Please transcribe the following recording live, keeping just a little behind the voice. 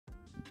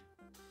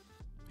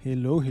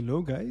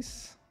Hello,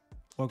 guys.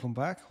 Welcome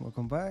back.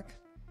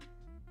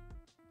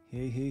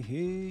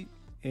 Hey.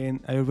 And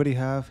I already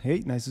have, hey,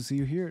 nice to see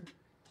you here.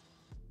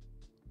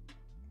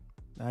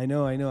 I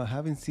know. I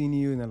haven't seen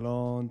you in a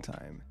long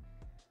time.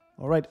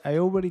 All right, I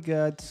already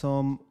got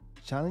some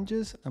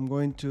challenges. I'm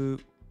going to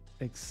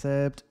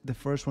accept the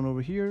first one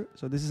over here.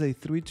 So this is a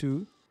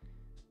 3-2,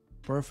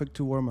 perfect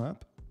to warm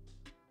up.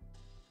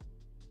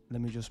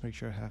 Let me just make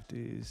sure I have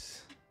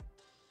these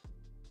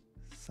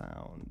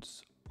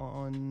sounds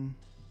on.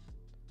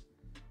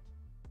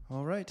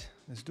 All right,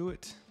 let's do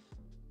it.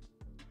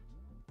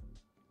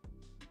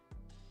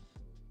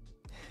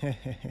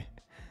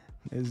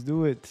 Let's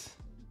do it.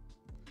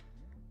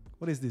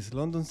 What is this,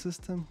 London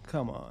system?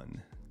 Come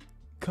on.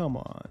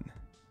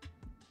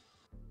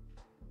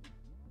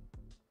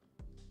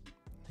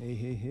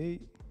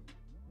 Hey.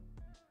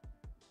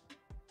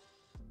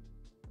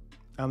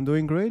 I'm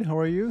doing great. How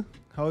are you?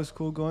 How is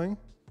school going?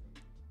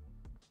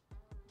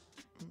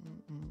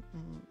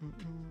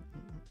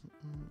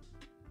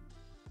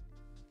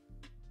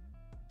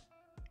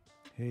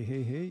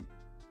 Hey.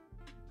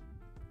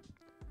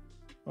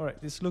 All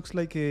right, this looks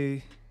like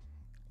a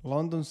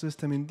London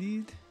system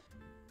indeed.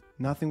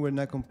 Nothing we're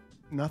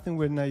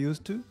not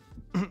used to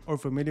or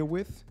familiar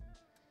with.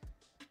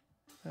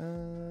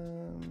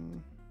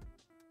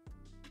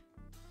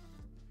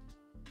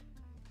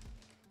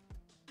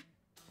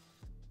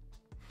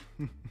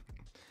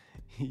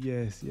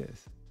 Yes.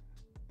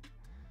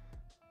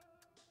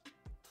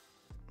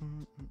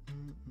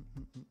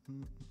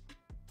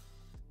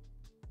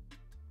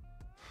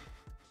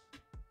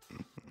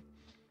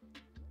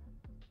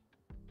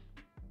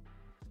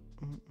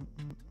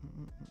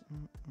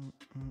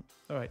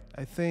 All right,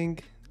 I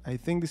think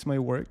this might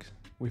work.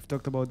 We've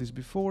talked about this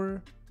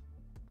before,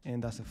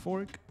 and that's a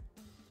fork.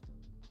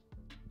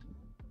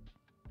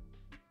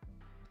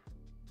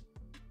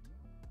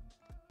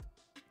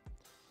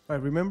 All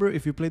right, remember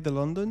if you played the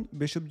London,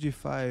 Bishop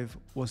G5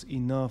 was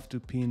enough to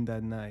pin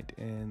that knight,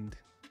 and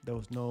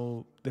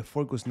the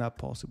fork was not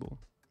possible.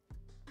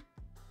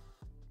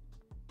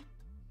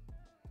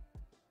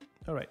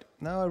 All right,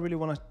 now I really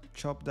want to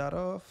chop that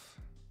off.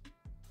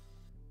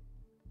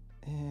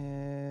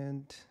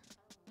 And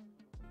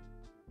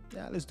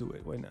yeah, let's do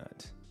it. Why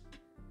not?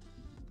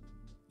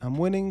 I'm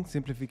winning.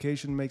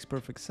 Simplification makes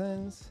perfect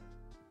sense.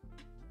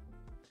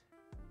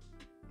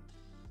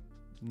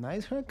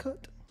 Nice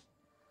haircut.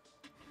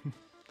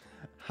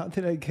 How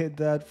did I get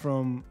that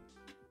from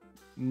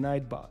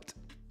Nightbot?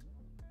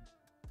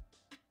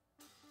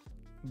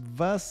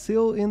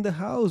 Vasil in the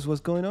house. What's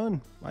going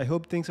on? I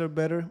hope things are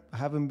better. I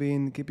haven't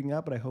been keeping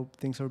up, but I hope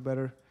things are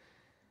better.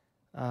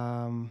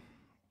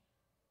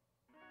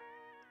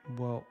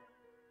 Well,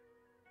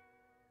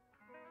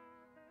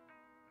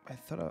 I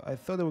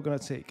thought they were gonna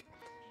take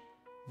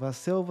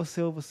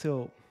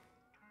Vasil.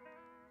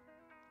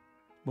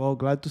 Well,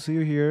 glad to see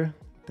you here.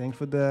 Thanks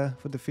for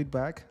the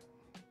feedback.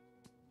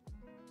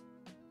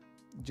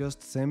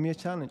 Just send me a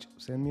challenge.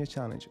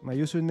 My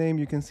username,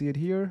 you can see it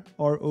here,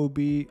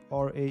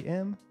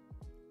 ROBRAM.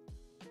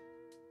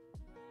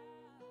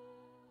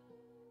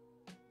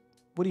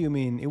 What do you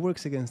mean? It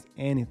works against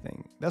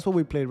anything. That's what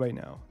we played right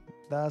now.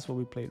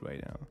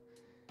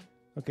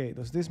 Okay,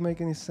 does this make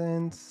any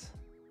sense?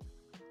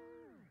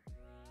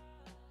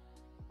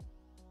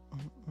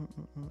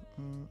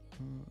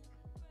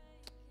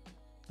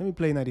 Let me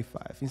play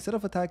 95. Instead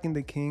of attacking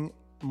the king,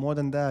 more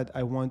than that,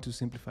 I want to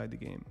simplify the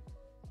game.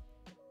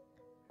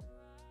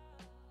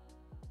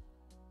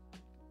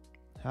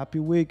 Happy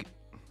week.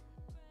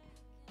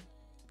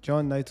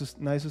 John, nice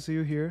to see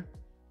you here.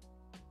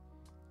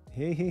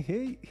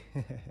 Hey.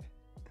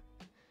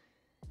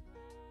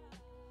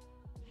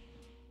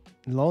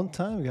 Long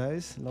time,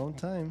 guys. Long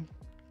time.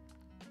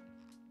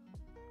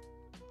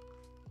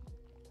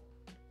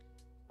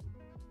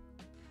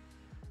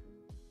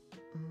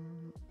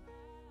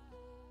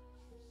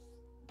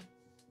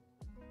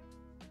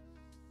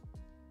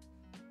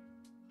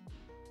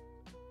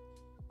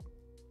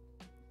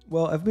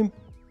 Well, I've been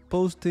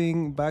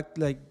posting back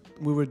like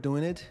we were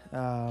doing it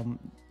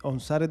on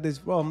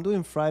Saturdays. Well, I'm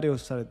doing Friday or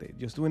Saturday,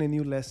 just doing a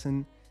new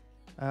lesson.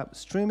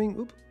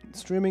 Streaming.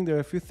 There are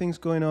a few things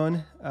going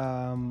on.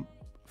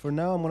 For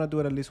now, I'm gonna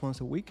do it at least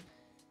once a week,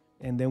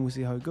 and then we'll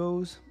see how it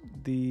goes.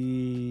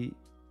 The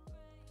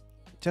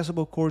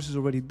Chessable course is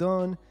already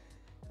done.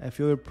 A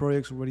few other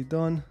projects already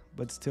done,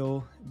 but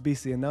still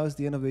busy. And now it's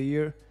the end of the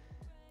year.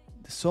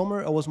 The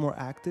summer I was more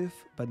active,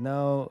 but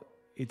now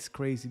it's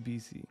crazy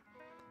busy.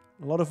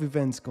 A lot of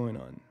events going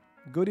on.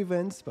 Good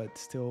events, but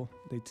still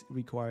they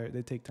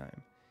take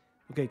time.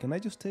 Okay, can I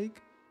just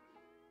take?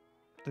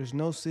 There's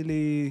no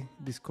silly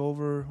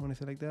discover or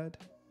anything like that.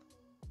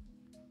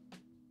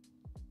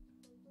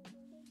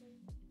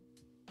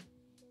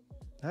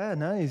 Ah,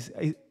 nice.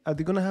 Are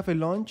they gonna have a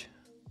launch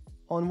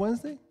on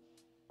Wednesday?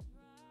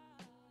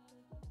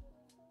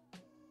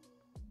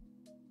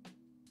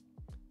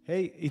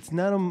 Hey, it's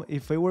not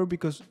if it were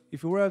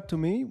up to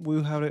me, we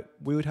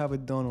would have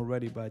it done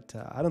already. But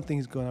I don't think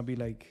it's gonna be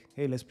like,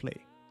 hey, let's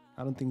play.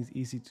 I don't think it's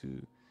easy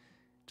to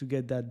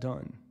get that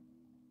done.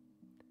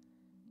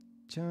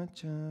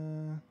 Cha-cha.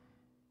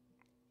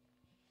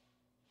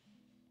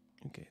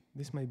 Okay,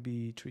 this might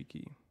be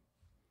tricky.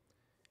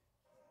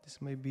 This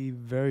might be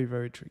very,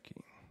 very tricky.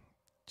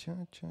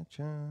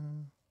 Cha-cha-cha.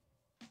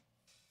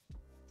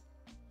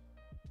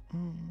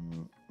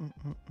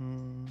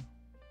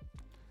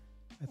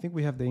 I think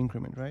we have the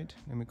increment, right?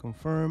 Let me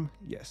confirm.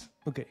 Yes.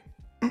 Okay.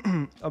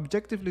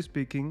 Objectively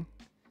speaking,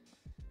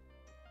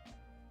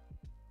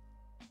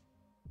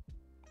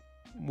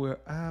 we're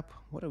up.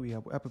 What are we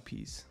up? We're up a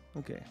piece.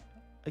 Okay.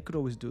 I could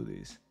always do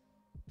this,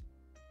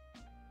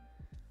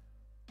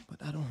 but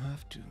I don't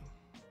have to.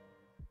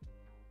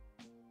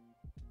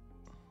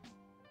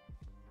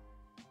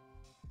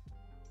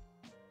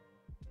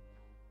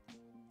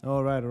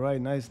 All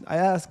right, nice. I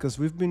asked because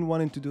we've been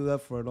wanting to do that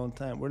for a long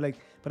time. We're like,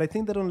 but I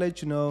think they don't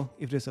let you know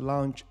if there's a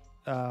launch.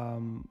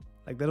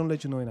 Like they don't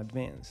let you know in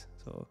advance.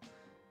 So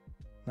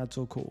not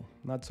so cool.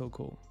 Not so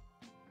cool.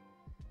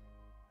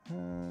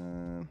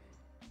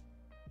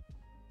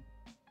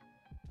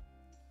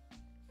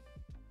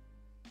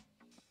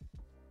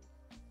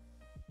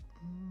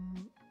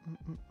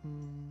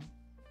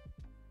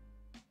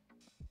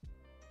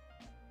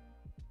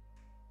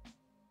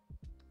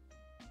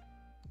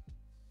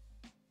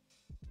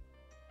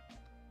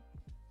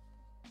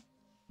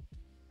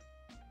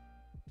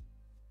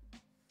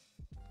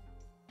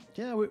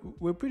 Yeah,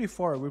 we're pretty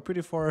far. We're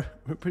pretty far.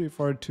 We're pretty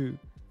far too.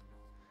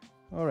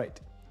 All right.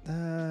 Do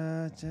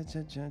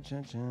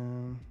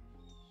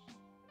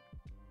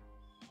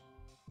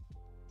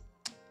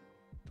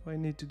I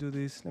need to do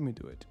this? Let me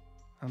do it.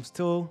 I'm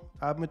still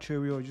add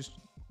material.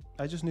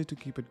 I just need to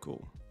keep it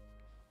cool.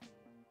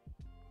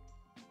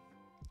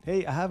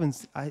 Hey,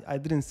 I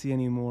didn't see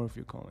any more of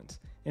your comments.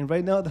 And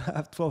right now that I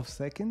have 12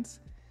 seconds,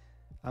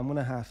 I'm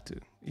gonna have to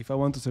if I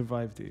want to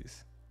survive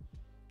this.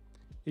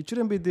 It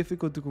shouldn't be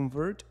difficult to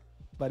convert,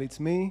 but it's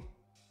me.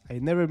 I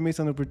never miss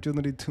an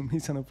opportunity to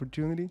miss an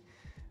opportunity.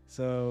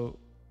 So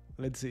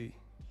let's see.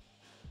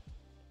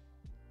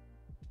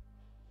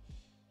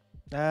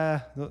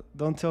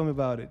 Don't tell me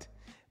about it.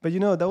 But you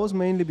know, that was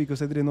mainly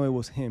because I didn't know it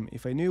was him.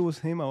 If I knew it was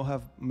him, I would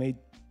have made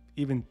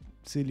even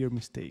sillier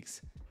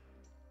mistakes.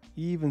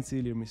 Even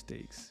sillier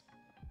mistakes.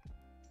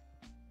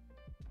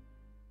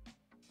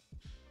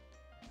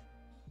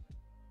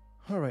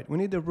 All right, we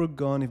need the rook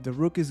gone. If the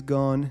rook is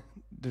gone,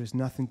 there's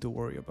nothing to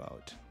worry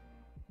about.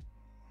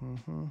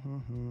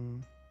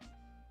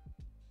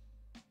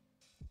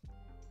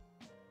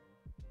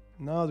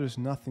 Now there's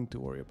nothing to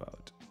worry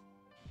about.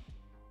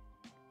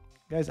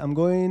 Guys, I'm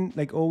going,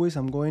 like always,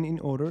 I'm going in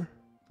order.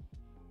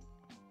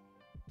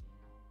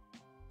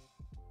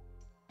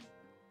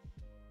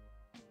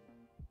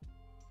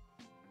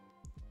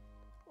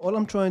 All I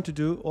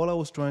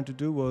was trying to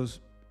do was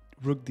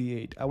rook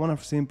d8. I want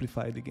to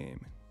simplify the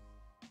game.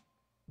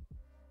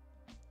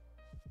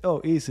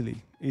 Oh,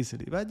 easily.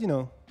 But you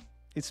know,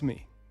 it's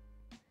me.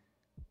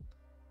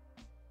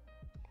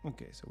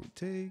 Okay, so we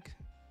take.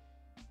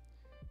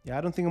 Yeah,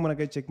 I don't think I'm gonna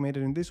get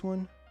checkmated in this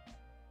one.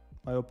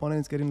 My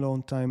opponent's getting low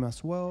on time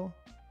as well.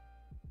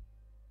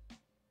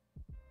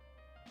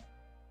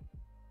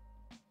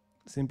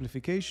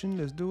 Simplification,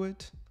 let's do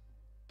it.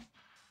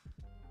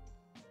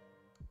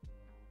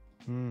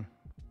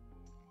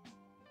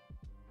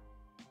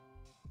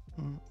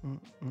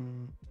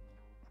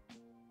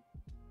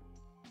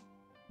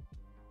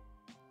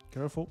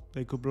 Careful,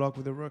 they could block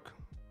with the rook.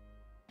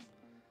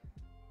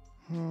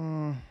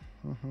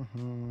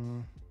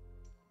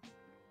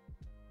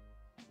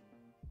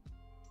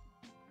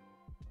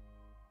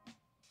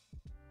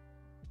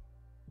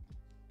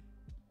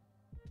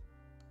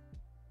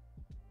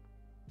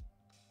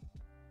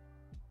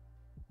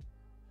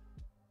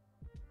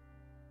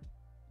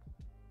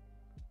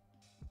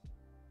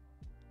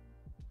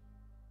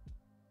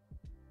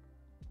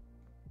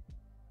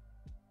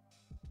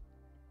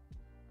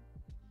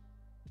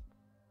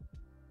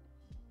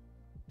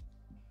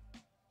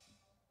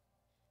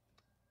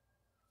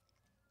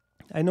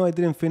 I know I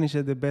didn't finish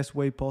it the best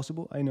way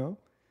possible, I know.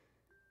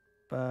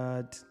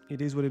 But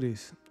it is what it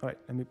is. All right,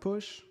 let me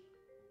push.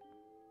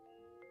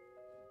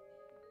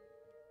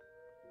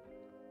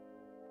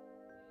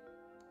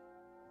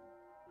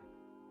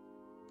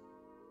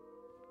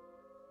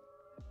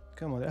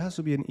 Come on, there has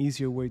to be an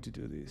easier way to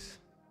do this.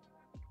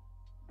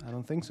 I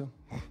don't think so.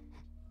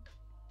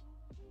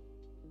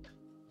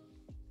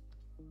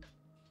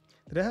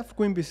 Did I have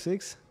queen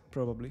b6?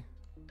 Probably.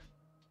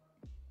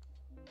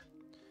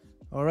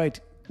 All right.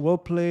 Well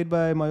played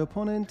by my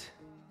opponent.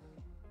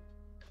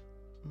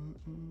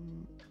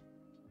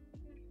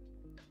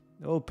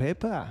 Oh,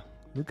 Peppa.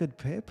 Look at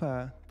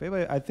Peppa.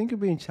 Peppa, I think you're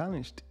being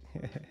challenged.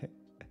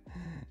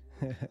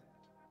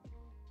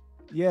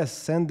 Yes,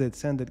 send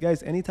it.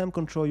 Guys, anytime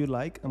control you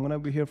like. I'm going to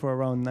be here for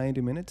around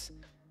 90 minutes.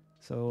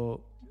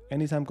 So,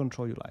 anytime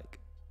control you like.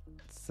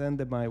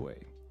 Send it my way.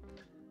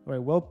 All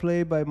right, well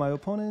played by my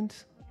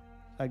opponent.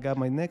 I got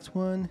my next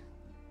one.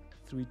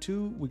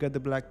 3-2. We got the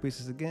black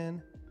pieces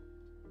again.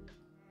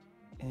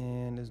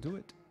 And let's do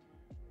it.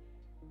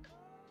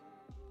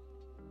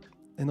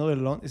 Another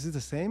long. Is it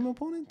the same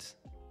opponent?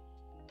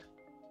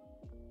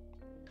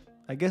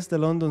 I guess the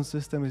London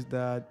system is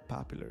that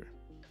popular.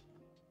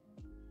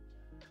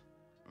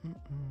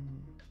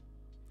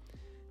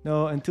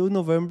 No, until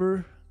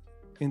mid-November,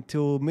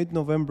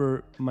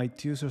 my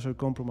Tuesdays are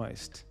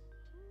compromised.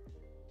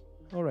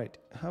 All right,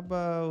 how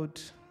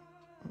about...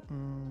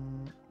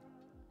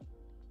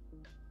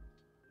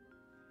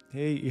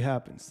 Hey, it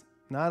happens.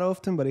 Not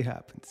often, but it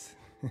happens.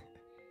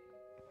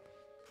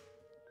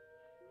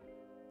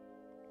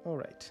 All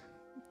right,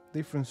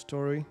 different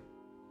story.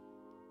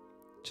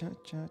 Cha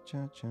cha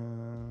cha cha.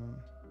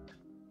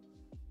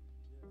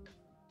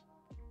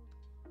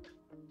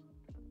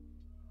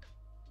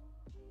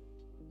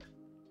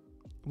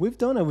 We've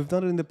done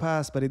it in the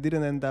past, but it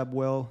didn't end up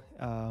well.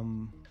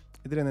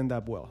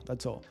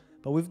 That's all.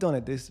 But we've done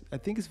it. I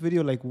think it's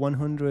video like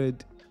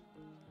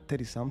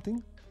 130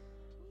 something.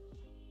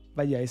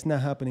 But yeah, it's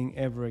not happening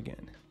ever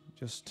again.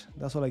 Just,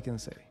 that's all I can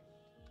say.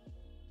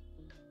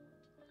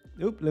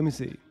 Oop, let me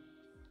see.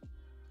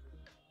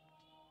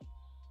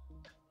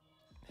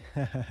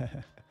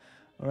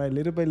 All right,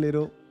 little by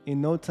little, in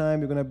no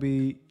time you're gonna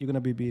be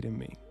beating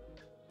me.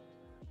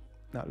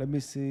 Now let me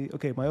see.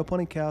 Okay, my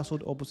opponent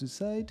castled opposite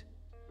side.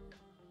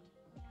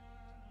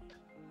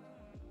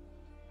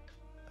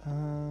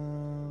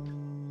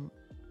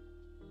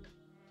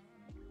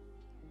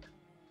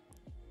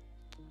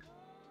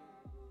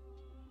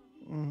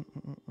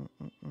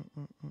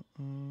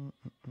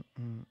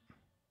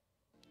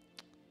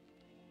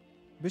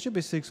 Bishop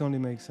e6 only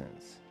makes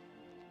sense.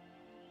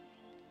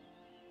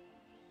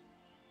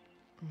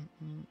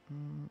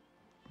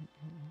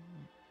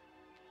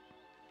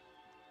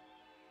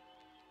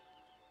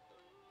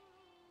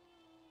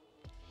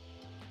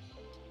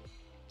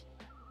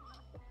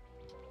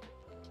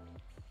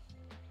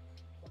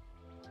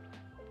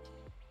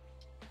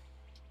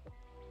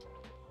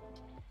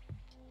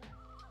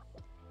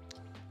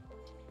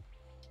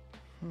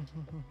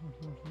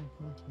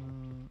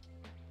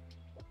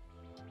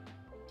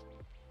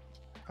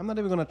 I'm not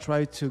even gonna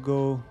try to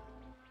go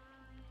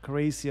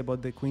crazy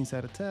about the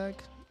queenside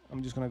attack.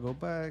 I'm just gonna go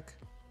back.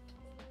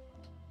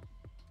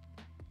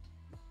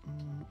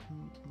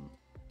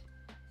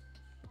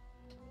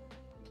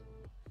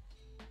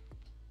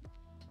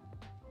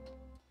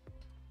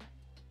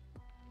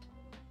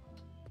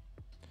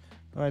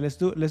 All right, let's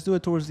do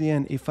it towards the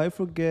end. If I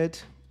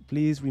forget,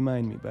 please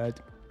remind me, but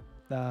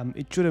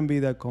it shouldn't be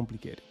that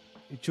complicated.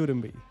 It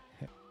shouldn't be.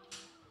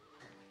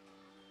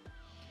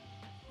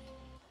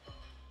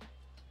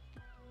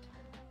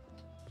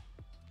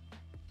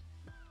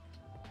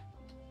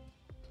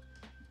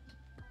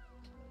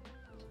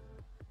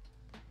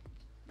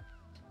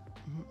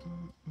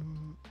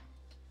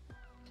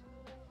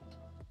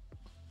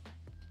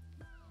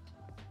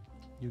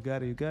 You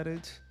got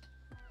it.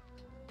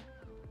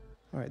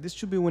 All right, this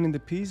should be winning the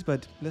piece,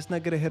 but let's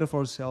not get ahead of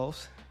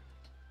ourselves.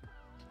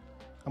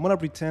 I'm gonna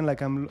pretend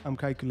like I'm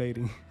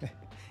calculating.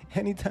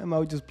 Anytime I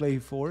would just play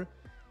e4,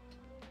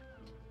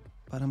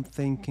 but I'm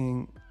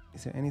thinking,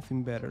 is there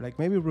anything better? Like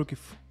maybe rook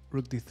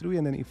d3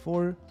 and then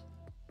e4.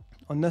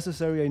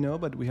 Unnecessary, I know,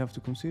 but we have to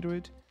consider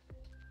it.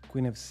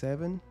 Queen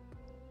f7.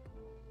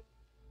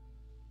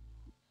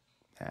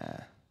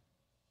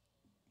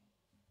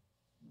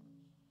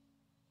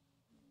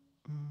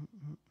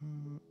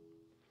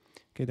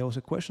 Okay, there was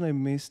a question I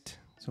missed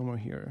somewhere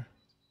here.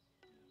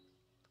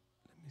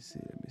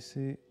 Let me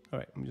see. All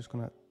right, I'm just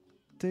gonna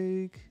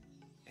take,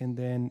 and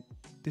then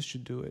this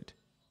should do it.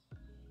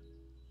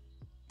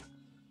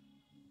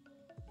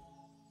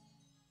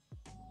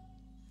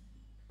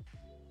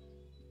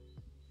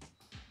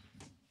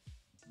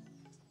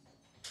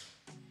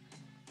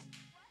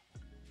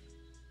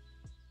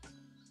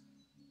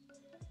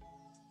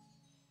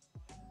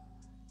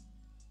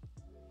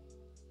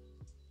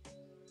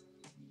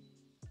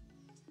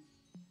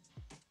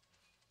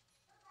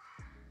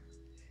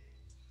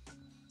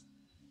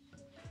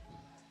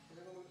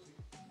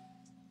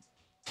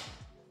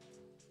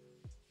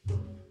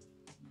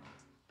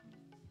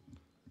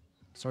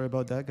 Sorry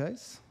about that,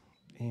 guys.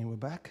 And we're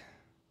back.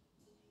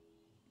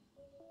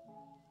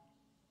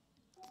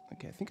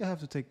 Okay, I think I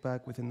have to take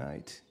back with a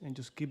knight and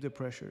just keep the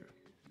pressure.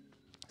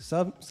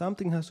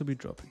 Something has to be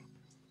dropping.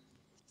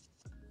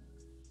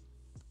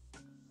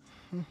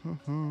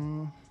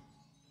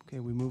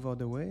 Okay, we move out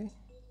the way.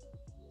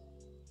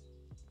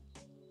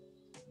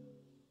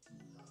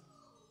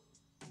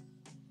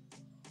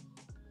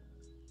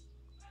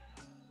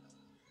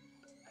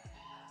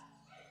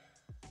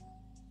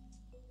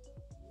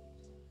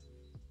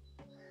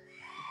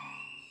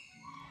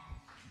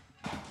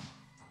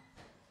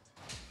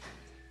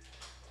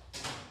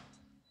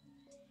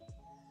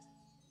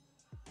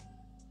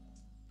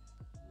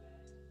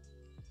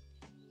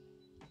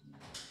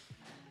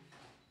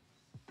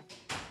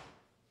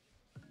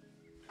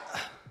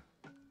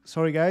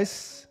 Sorry,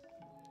 guys.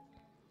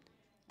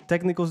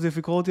 Technical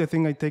difficulty. I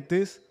think I take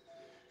this.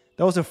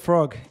 That was a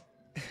frog.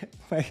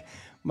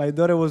 my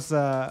daughter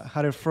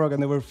had a frog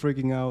and they were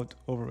freaking out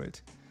over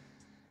it.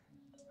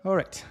 All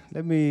right,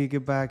 let me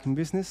get back in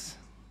business.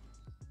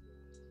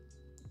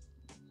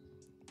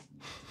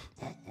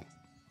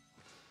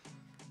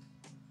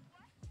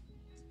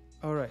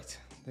 All right,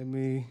 let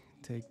me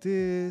take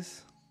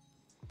this.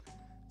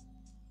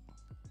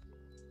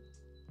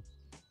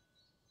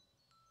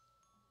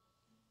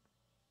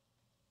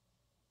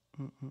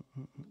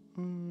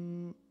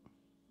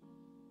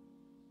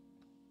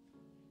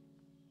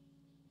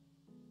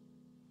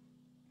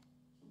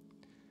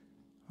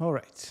 All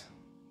right.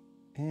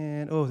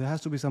 And oh, there has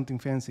to be something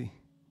fancy.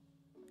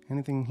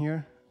 Anything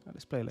here?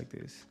 Let's play like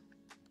this.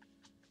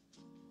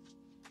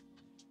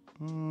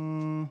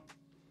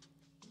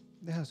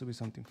 There has to be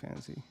something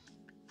fancy.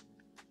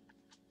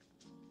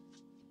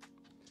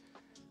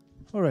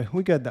 All right,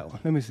 we got that one.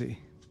 Let me see.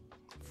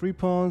 Free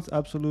pawns,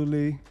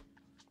 absolutely.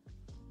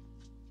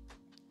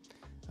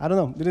 I don't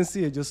know, didn't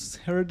see it, just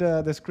heard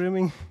the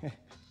screaming.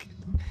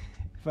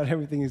 But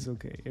everything is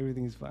okay,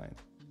 everything is fine.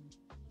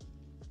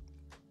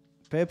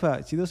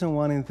 Peppa, she doesn't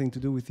want anything to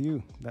do with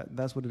you.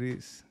 That's what it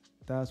is.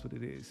 That's what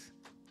it is.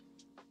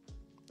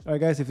 All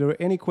right, guys, if there were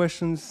any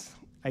questions,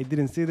 I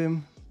didn't see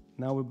them.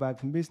 Now we're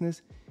back in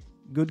business.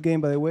 Good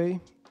game, by the way.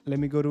 Let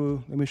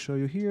me show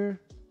you here.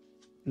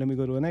 Let me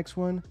go to the next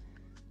one.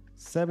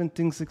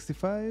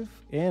 1765,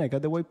 and I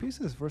got the white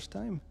pieces first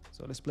time.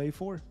 So let's play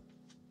 4.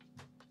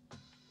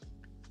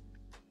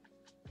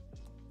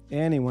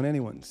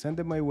 Anyone, send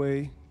them my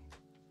way.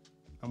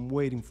 I'm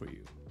waiting for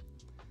you.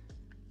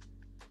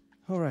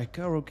 All right,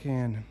 Caro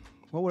Can.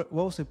 What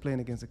was I playing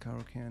against the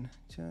Caro Can?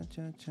 Cha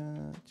cha cha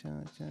cha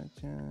cha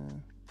cha.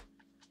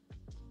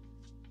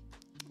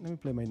 Let me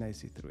play my knight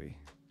c3.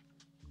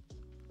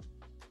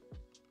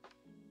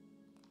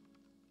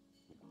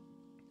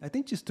 I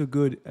think she's too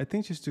good. I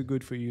think she's too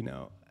good for you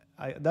now.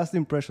 That's the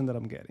impression that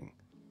I'm getting.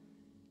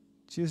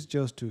 She's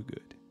just too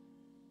good.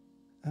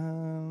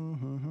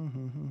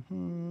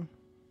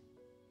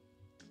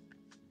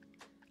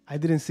 I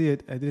didn't see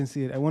it.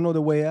 I went all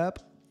the way up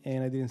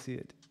and I didn't see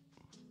it.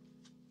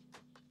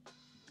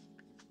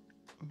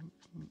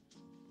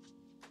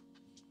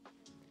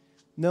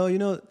 No, you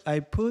know, I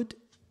put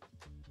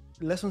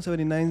lesson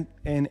 79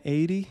 and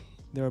 80.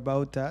 They're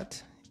about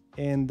that.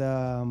 And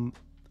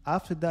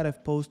after that,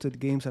 I've posted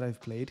games that I've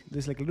played.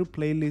 There's like a little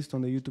playlist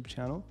on the YouTube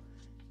channel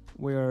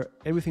where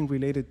everything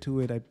related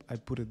to it, I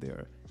put it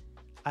there.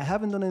 I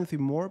haven't done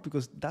anything more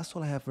because that's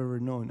all I have ever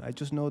known. I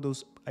just know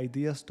those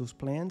ideas, those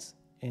plans,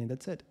 and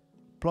that's it.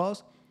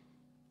 Plus,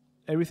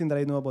 everything that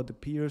I know about the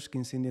Pierce,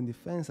 King's Indian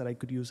defense, that I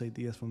could use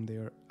ideas from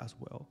there as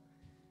well.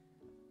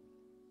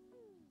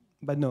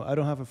 But no, I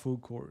don't have a full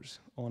course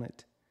on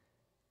it.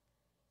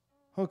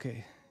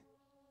 Okay.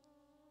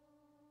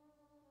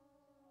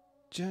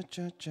 Cha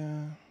cha cha.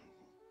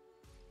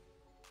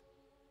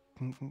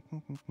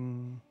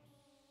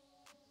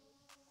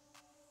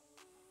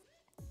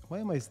 Why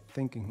am I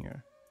thinking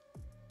here?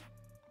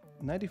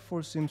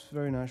 94 seems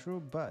very natural,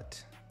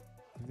 but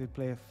if they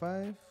play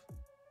f5,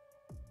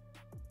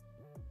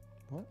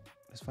 well,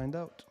 let's find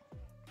out.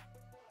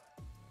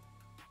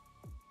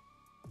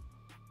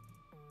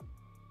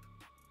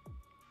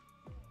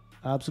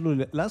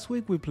 Absolutely. Last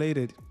week we played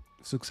it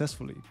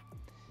successfully.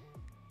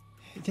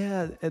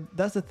 Yeah,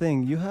 that's the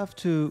thing. You have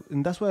to,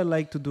 and that's why I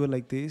like to do it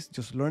like this.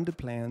 Just learn the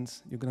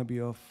plans. You're gonna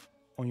be off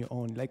on your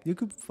own. Like you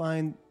could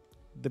find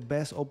the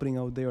best opening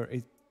out there.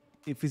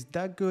 If it's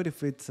that good,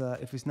 if it's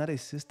not a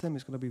system,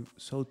 it's gonna be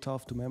so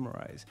tough to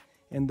memorize.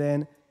 And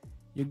then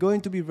you're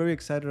going to be very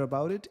excited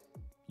about it.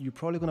 You're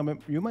probably gonna,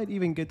 you might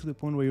even get to the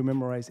point where you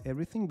memorize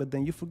everything, but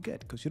then you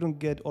forget because you don't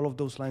get all of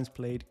those lines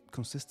played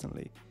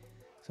consistently.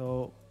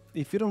 So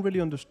if you don't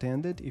really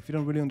understand it, if you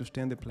don't really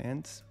understand the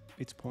plans,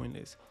 it's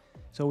pointless.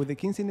 So with the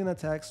King's Indian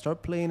attack,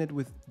 start playing it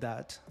with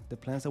that, the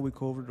plans that we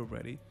covered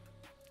already.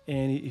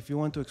 And if you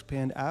want to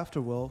expand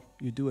after, well,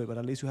 you do it, but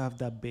at least you have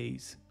that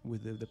base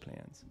with the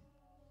plans.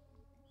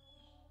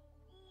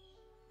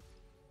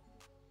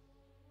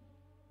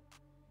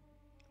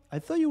 I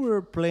thought you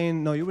were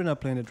playing, no, you were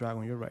not playing the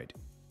dragon, you're right.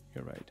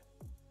 You're right.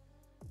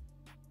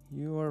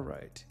 You are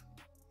right.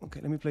 Okay,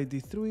 let me play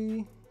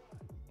d3,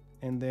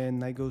 and then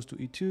knight goes to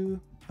e2.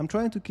 I'm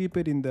trying to keep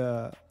it in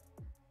the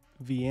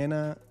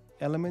Vienna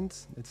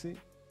elements. Let's see.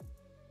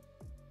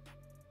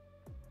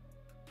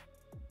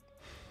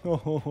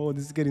 Oh,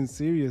 this is getting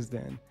serious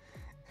then.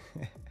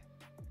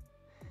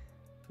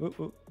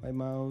 Oh, my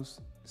mouse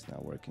is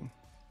not working.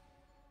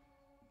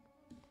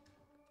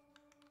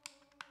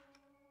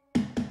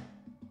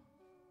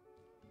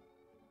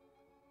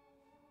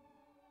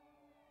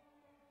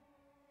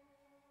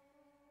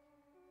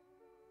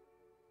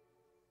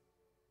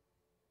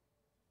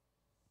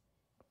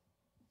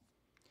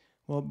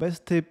 Well,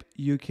 best tip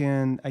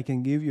I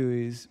can give you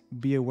is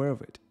be aware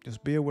of it.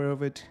 Just be aware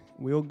of it.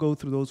 We all go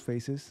through those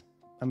phases.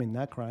 I mean,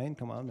 not crying.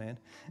 Come on, man.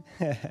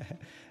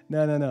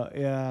 No.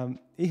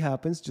 It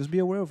happens. Just be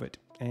aware of it,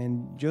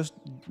 and just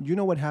you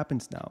know what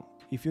happens now.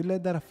 If you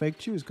let that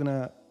affect you, it's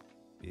gonna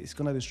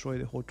destroy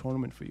the whole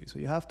tournament for you. So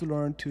you have to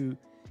learn to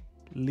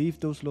leave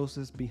those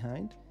losses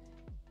behind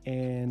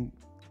and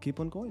keep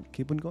on going.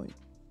 Keep on going.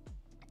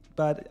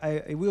 But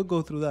I will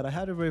go through that. I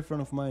had a very friend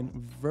of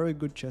mine, very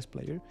good chess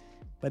player.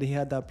 But he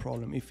had that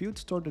problem. If you'd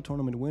start the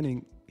tournament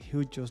winning, he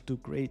would just do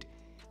great.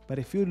 But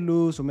if you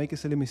lose or make a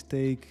silly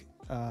mistake,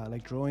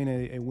 like drawing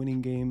a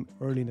winning game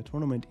early in the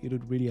tournament, it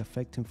would really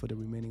affect him for the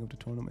remaining of the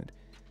tournament.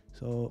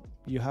 So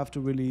you have to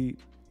really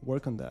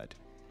work on that.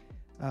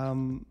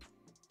 And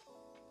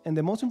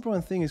the most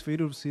important thing is for you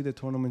to see the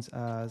tournaments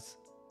as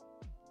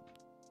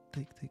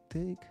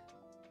take.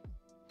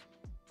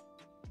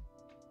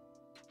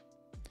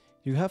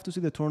 You have to see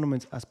the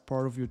tournaments as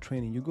part of your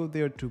training. You go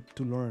there to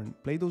learn,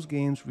 play those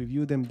games,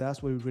 review them.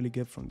 That's what you really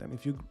get from them.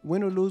 If you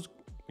win or lose,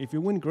 if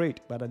you win,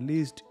 great. But at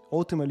least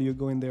ultimately you're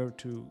going there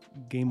to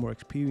gain more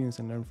experience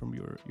and learn from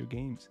your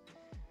games.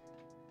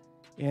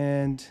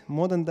 And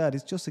more than that,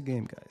 it's just a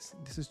game, guys.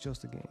 This is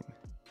just a game.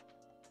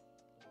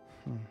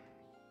 All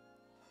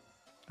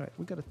right,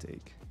 we got to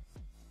take.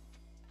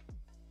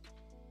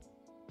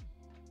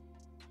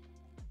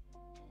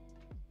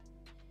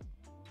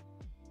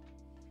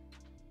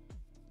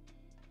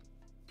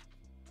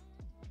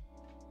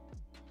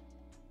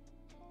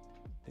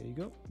 There you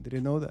go.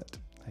 Didn't know that.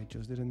 I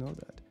just didn't know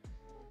that.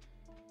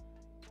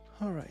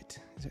 All right.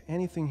 Is there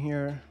anything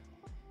here?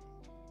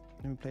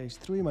 Let me play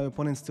h3. My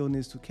opponent still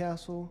needs to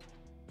castle.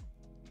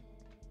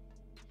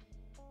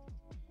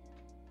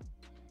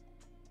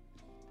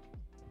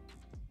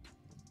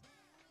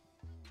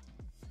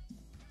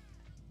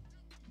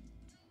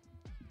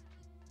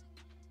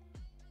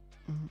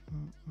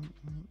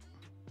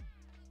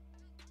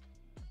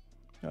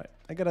 All right.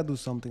 I gotta do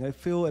something. I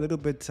feel a little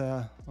bit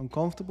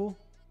uncomfortable.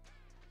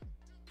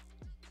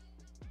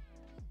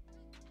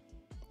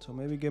 So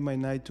maybe get my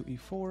knight to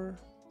e4.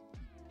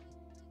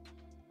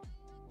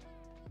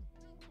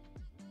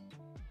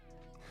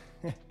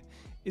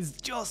 It's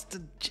just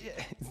a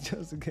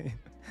game.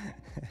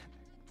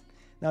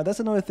 Now that's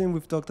another thing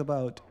we've talked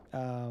about.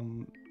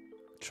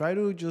 Try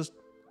to just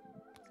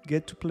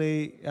get to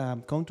play,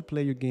 come to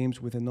play your games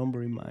with a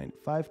number in mind.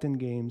 5-10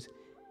 games.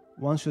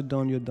 Once you're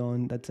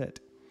done. That's it.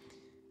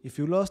 If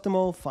you lost them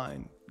all,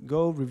 fine.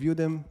 Go review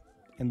them,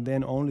 and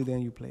then only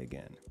then you play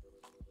again.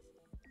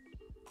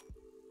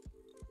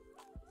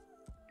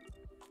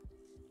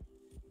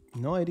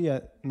 No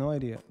idea.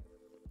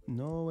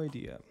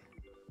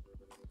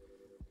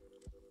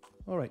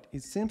 All right,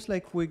 it seems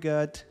like we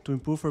got to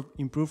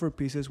improve our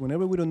pieces.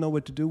 Whenever we don't know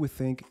what to do, we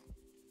think,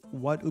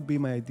 what would be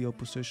my ideal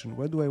position?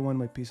 Where do I want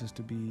my pieces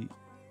to be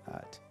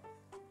at?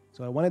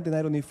 So I wanted the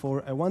knight on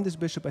e4. I want this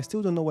bishop. I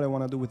still don't know what I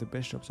want to do with the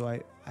bishop, so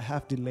I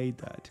have delayed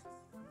that.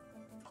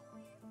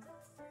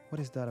 What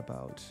is that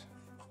about?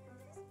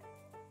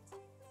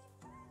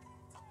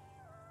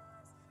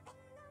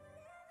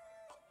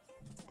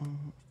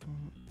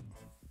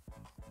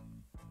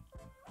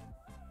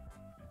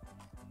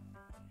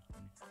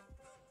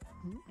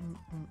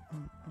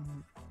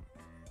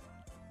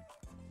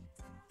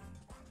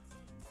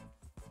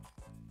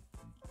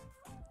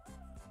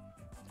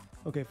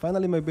 Okay,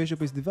 finally my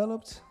bishop is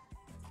developed.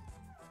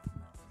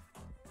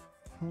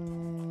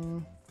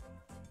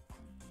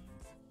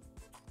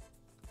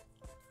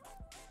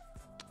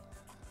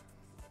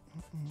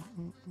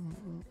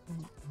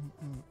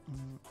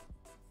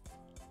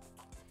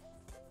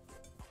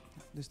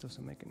 This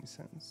doesn't make any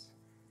sense.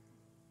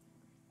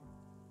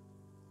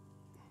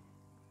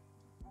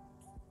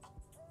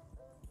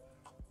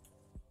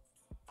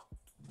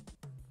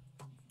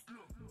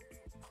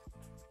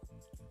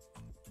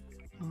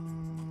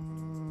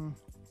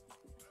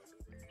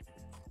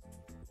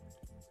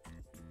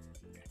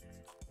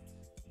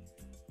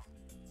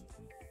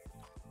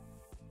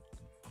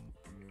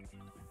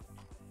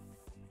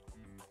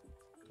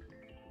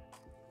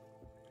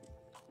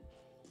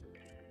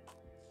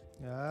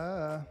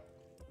 Yeah,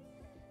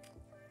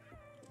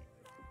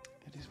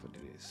 it is what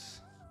it is.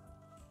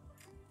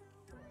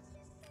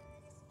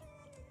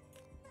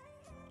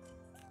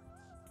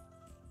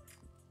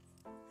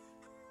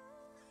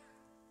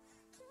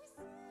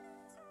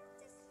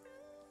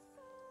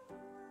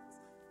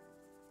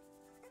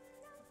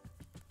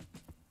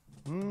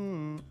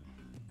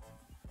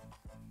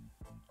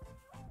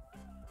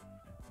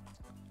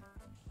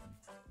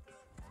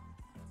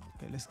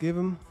 Okay, let's give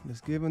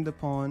him the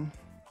pawn.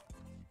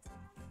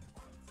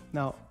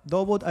 Now,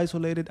 doubled,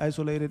 isolated.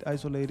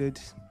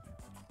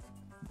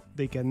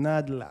 They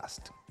cannot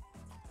last.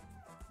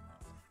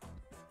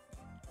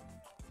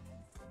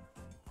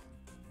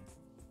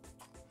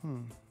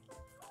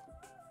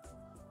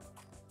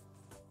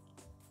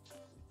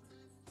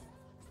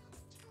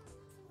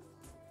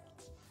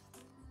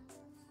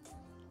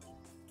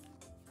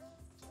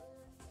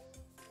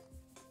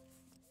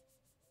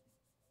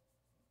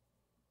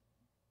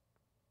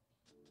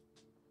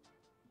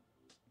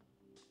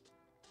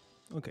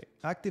 Okay,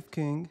 active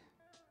king.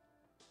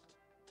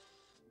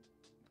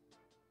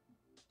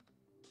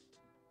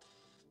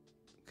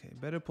 Okay,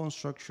 better pawn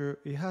structure.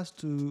 It has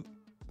to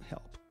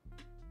help.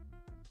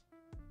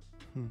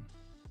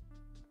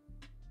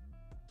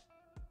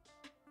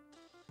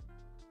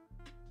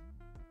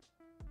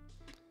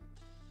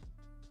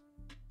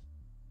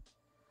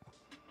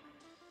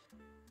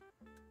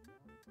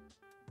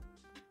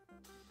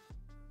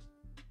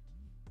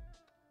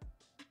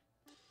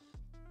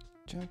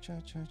 Cha cha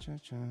cha cha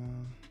cha.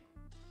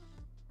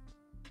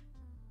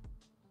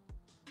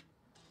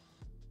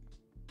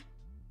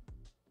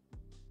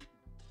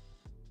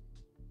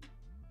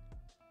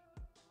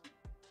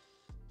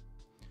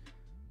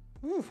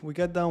 Oof, we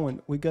got that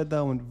one. We got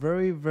that one.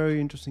 Very, very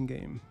interesting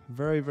game.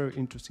 Very, very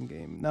interesting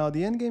game. Now,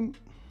 the end game,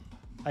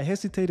 I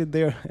hesitated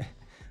there.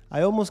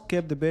 I almost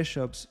kept the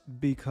bishops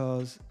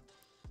because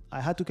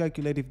I had to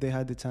calculate if they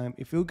had the time,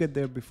 if you'll get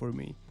there before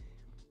me.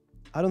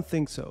 I don't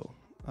think so.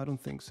 I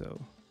don't think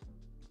so.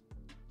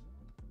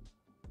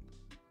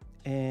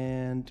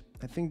 And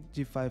I think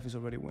G5 is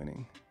already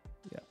winning.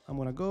 Yeah, I'm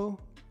gonna go.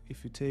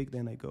 If you take,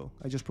 then I go.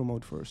 I just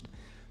promote first.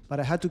 But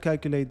I had to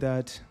calculate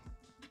that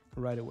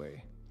right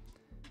away.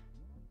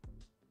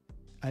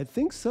 I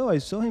think so. I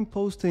saw him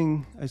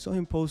posting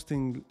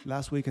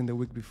last week and the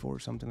week before,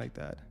 something like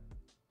that.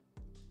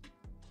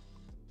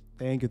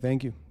 Thank you,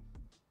 thank you.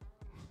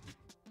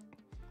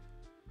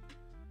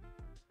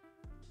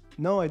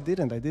 No, I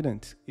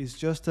didn't. It's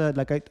just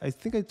like I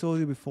think I told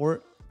you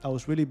before, I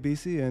was really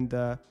busy, and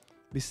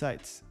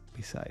besides,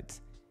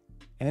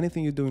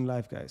 anything you do in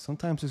life, guys,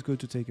 sometimes it's good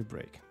to take a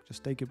break.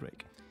 Just take a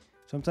break.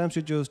 Sometimes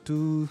you're just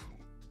too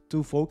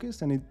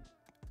focused, and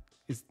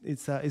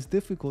it's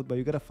difficult, but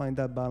you gotta find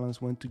that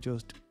balance when to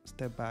just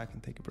step back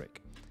and take a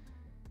break.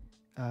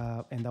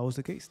 And that was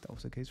the case. That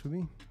was the case for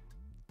me.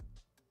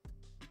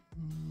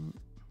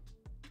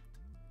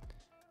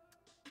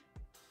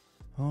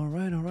 All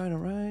right.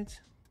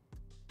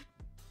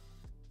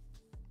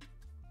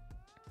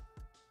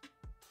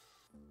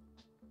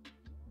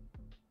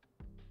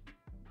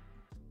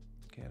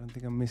 Okay, I don't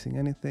think I'm missing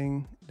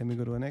anything. Let me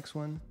go to the next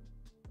one.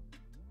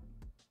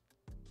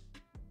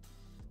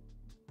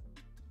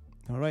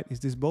 All right, is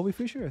this Bobby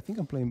Fischer? I think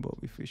I'm playing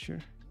Bobby Fischer.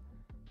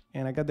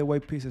 And I got the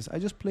white pieces. I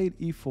just played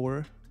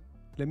E4.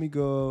 Let me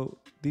go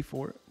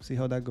D4, see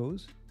how that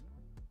goes.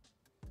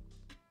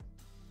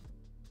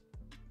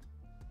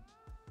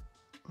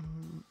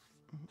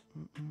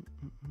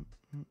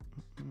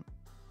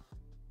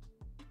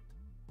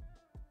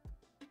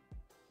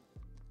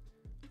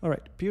 All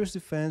right, Pierce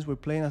defense, we're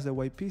playing as the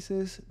white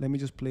pieces. Let me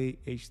just play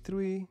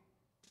H3.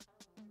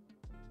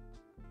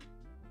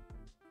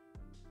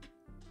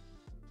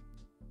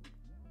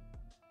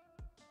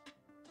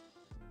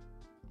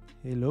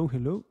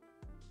 Hello.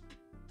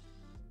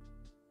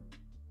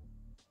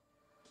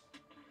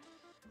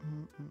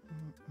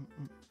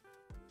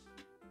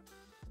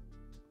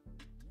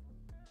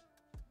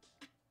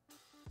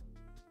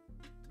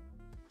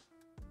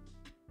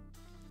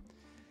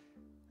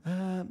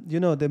 You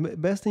know, the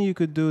best thing you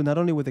could do, not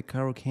only with the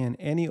Caro Can,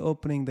 any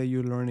opening that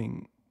you're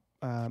learning,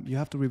 you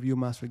have to review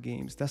Master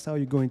Games. That's how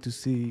you're going to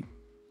see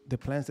the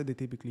plans that they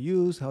typically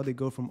use, how they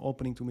go from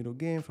opening to middle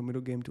game, from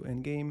middle game to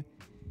end game.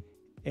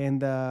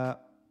 And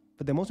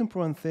but the most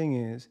important thing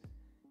is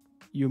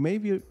you're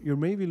maybe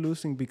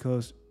losing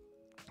because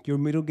your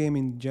middle game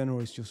in general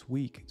is just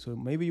weak. So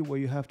maybe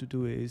what you have to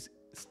do is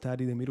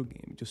study the middle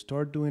game. Just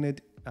start doing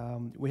it.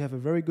 We have a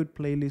very good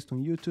playlist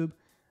on YouTube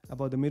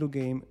about the middle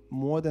game,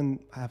 more than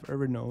I've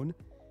ever known.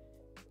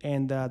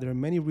 And there are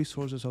many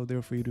resources out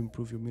there for you to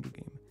improve your middle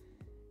game.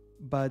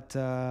 But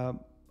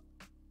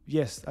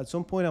yes, at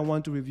some point I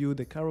want to review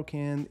the Caro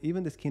Can,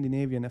 even the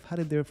Scandinavian. I've had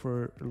it there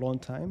for a long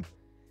time.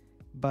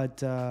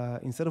 But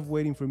instead of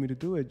waiting for me to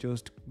do it,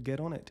 just get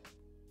on it.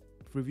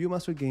 Review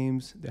Master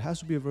Games. There has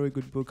to be a very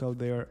good book out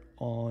there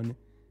on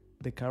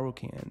the Caro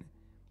Can.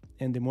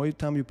 And the more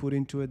time you put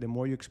into it, the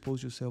more you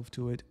expose yourself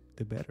to it,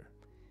 the better.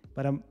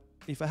 But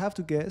if I have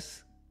to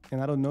guess, and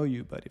I don't know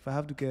you, but if I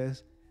have to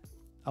guess,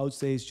 I would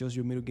say it's just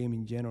your middle game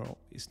in general.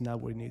 It's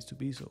not where it needs to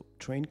be. So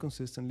train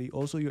consistently.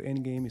 Also, your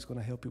end game is going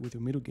to help you with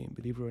your middle game,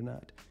 believe it or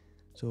not.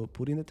 So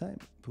put in the time.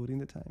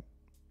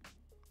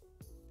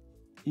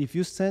 If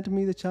you sent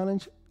me the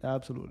challenge,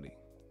 absolutely.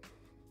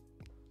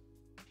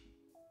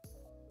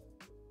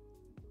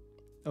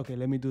 Okay,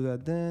 let me do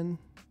that then.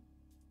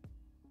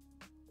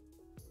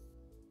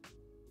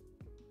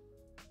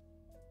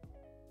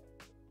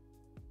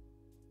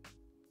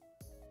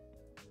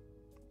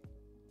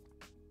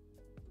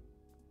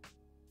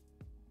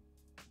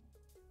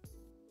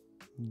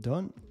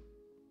 Done.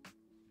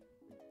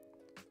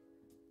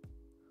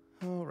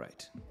 All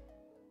right.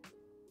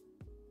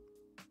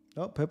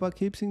 Oh, Peppa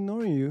keeps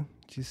ignoring you.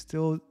 She's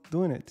still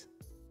doing it.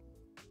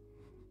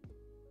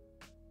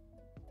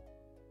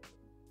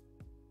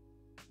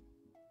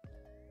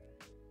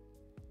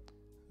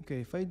 Okay,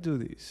 if I do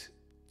this,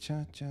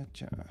 cha.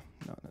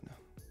 No.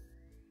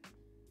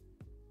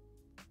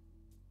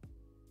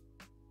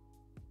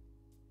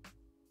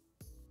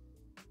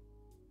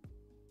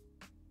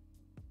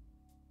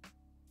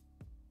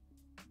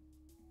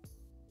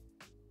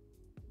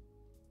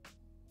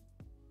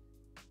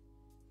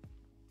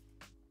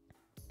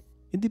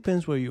 It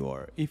depends where you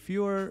are. If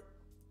you're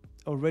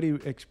already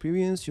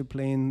experienced, you're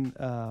playing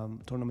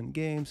tournament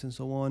games and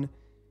so on,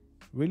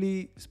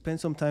 really spend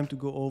some time to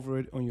go over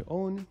it on your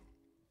own.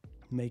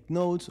 Make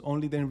notes,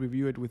 only then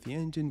review it with the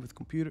engine, with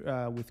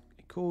computer, with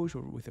a coach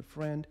or with a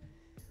friend.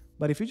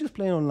 But if you're just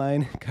playing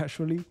online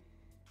casually,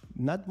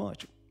 not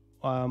much.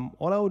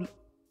 All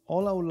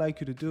I would like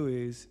you to do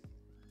is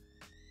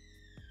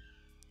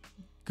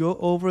go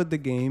over the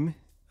game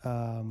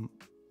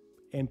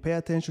and pay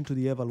attention to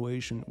the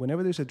evaluation.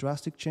 Whenever there's a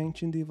drastic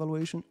change in the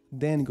evaluation,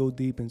 then go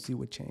deep and see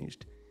what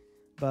changed.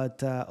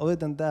 But other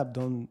than that,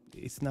 don't.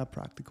 It's not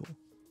practical.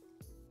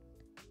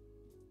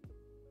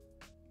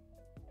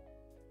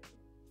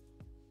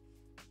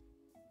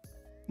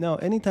 Now,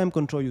 anytime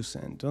control you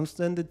send. Don't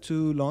send it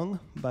too long,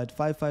 but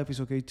 5-5 is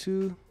okay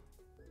too.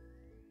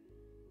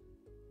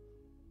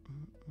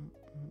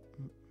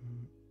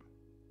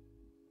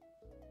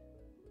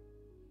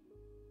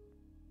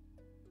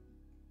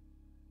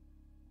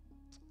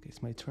 Okay,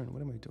 it's my turn.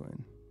 What am I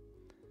doing?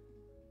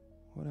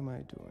 What am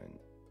I doing?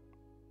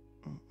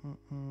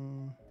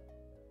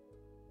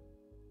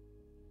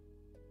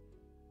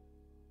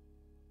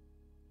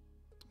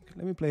 Okay,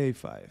 let me play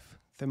a5.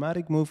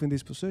 Thematic move in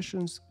these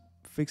positions.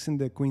 Fixing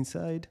the queen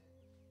side.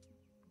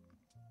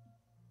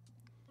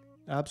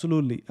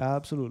 Absolutely,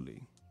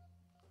 absolutely.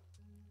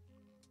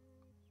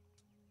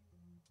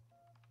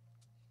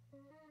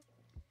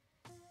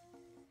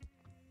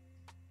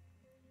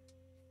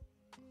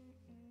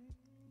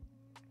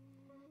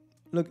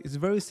 Look, it's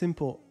very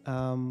simple.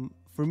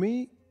 For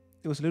me,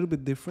 it was a little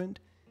bit different,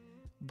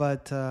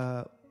 but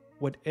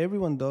what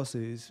everyone does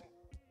is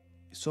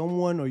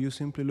someone or you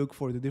simply look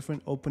for the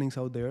different openings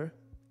out there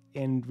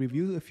and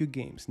review a few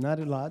games. Not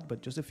a lot,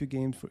 but just a few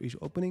games for each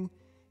opening.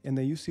 And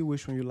then you see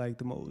which one you like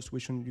the most,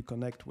 which one you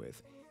connect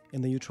with.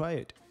 And then you try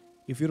it.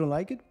 If you don't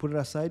like it, put it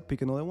aside,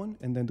 pick another one,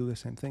 and then do the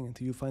same thing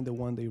until you find the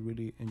one that you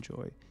really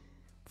enjoy.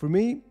 For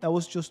me, I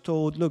was just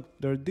told, look,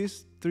 there are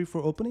these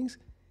 3-4 openings,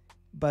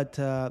 but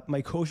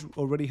my coach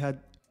already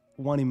had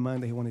one in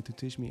mind that he wanted to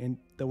teach me. And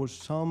there were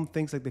some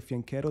things like the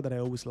fianchetto that I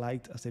always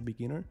liked as a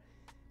beginner.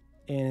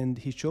 And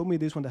he showed me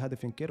this one that had the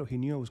fianchetto. He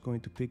knew I was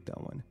going to pick that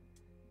one.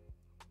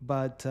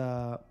 But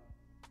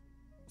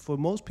for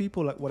most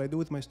people, like what I do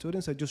with my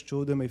students, I just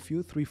show them a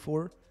few,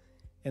 3-4,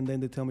 and then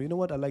they tell me, you know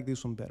what, I like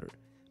this one better.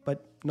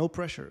 But no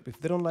pressure.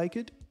 If they don't like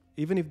it,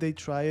 even if they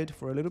try it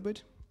for a little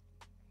bit,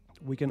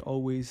 we can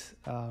always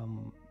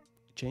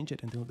change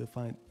it until they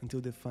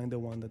find the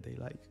one that they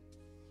like.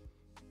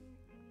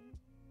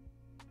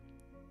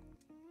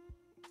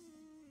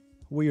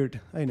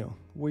 Weird, I know.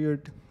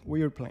 Weird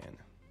plan.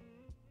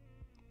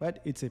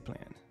 But it's a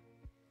plan.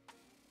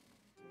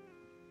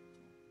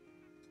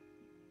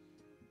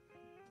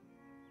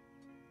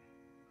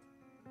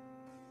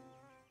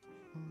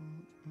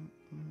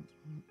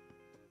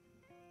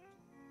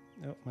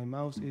 Oh, my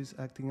mouse is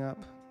acting up.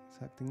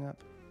 It's acting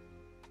up.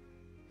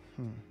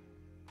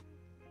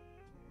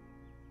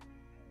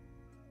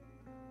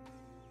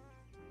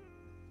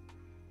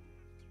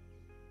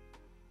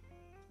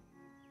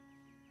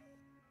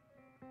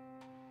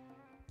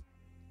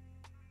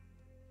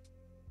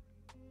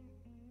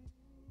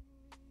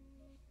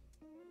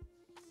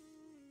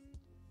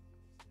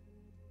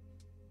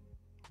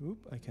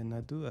 Oop, I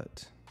cannot do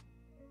that.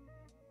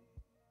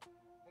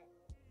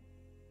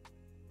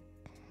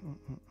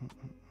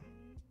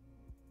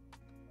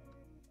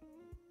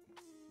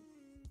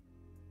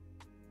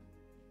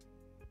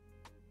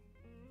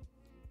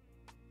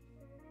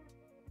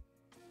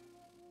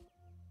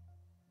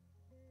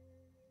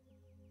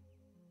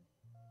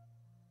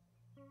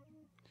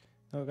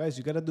 Now, guys,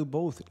 you gotta do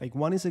both. Like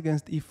one is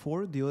against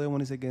e4, the other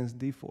one is against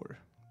d4.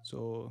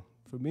 So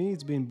for me,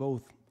 it's been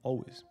both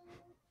always.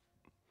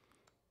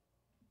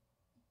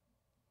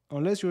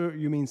 Unless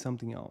you mean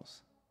something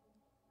else.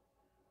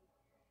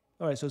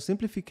 All right, so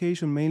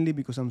simplification mainly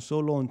because I'm so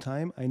low on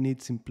time, I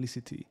need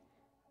simplicity.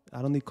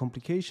 I don't need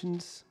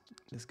complications.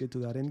 Let's get to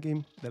that end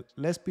game.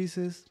 Less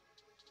pieces,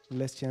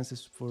 less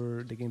chances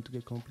for the game to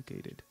get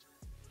complicated.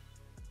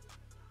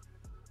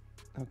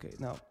 Okay,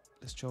 now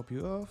let's chop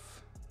you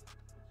off.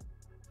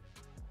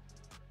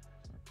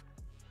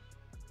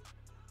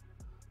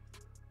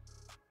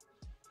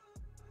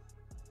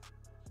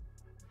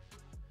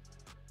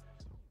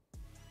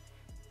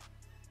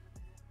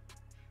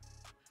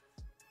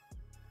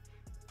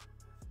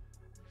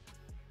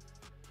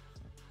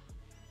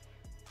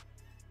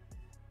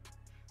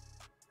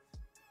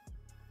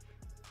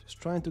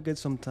 Trying to get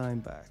some time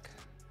back.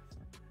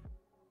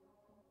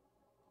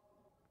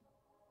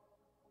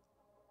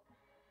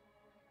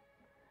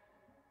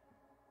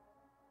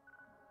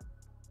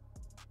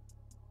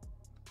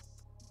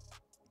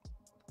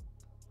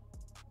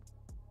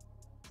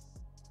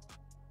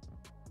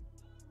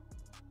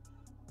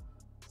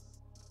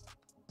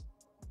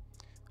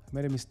 I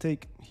made a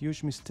mistake,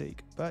 huge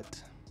mistake,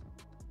 but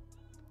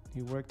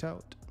it worked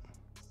out.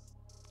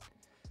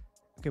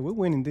 Okay, we're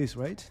winning this,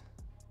 right?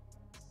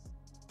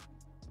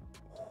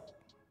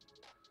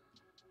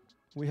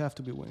 We have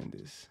to be winning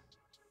this.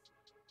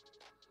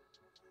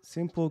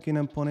 Simple king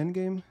and pawn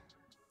endgame.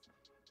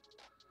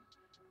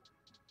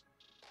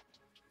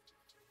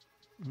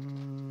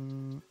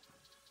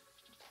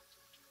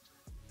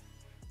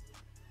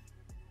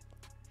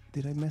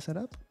 Did I mess it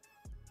up?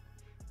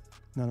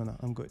 No,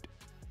 I'm good.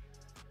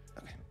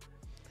 Okay.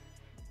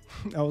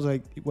 I was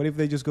like, what if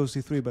they just go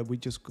c3, but we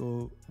just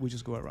go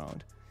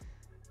around.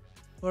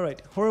 All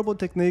right, horrible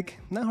technique.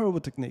 Not horrible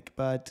technique,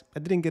 but I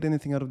didn't get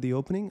anything out of the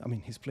opening. I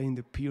mean, he's playing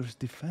the Pierce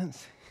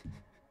defense.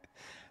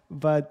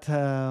 But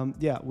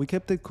yeah, we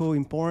kept it cool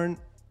in pawn.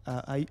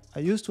 I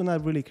used to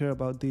not really care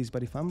about this,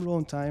 but if I'm low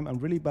on time, I'm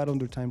really bad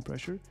under time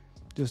pressure,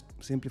 just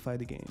simplify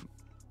the game.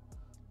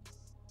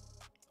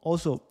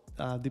 Also,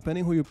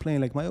 depending who you're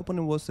playing, like my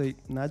opponent will say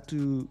not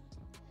to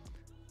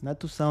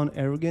sound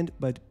arrogant,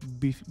 but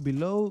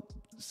below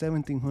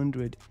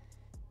 1700,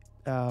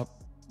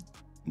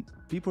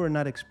 people are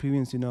not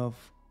experienced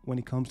enough when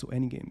it comes to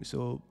endgame.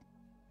 So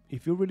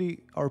if you really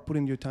are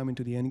putting your time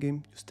into the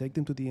endgame, just take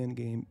them to the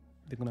endgame.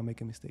 They're gonna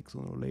make a mistake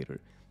sooner or later.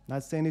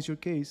 Not saying it's your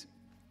case,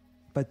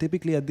 but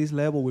typically at this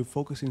level, we're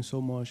focusing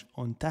so much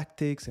on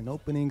tactics and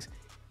openings,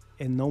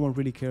 and no one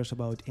really cares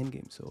about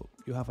endgame. So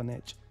you have an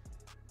edge.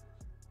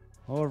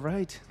 All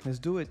right, let's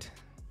do it.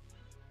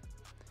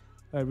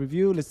 All right,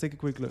 review. Let's take a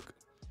quick look.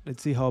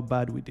 Let's see how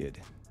bad we did.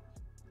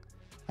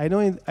 I know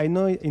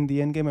in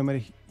the end game I made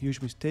a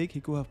huge mistake.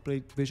 He could have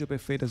played Bishop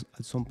F8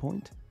 at some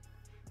point.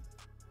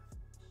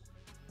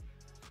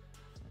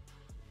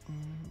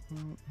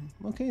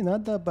 Okay,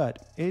 not that bad.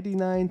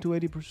 89 to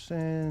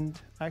 80%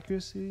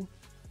 accuracy.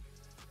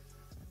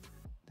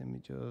 Let me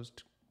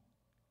just...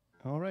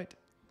 All right.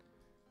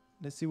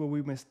 Let's see where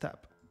we messed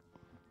up.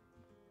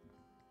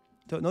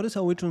 So notice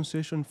how we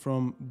transitioned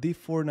from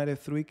D4, knight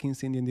F3,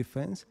 King's Indian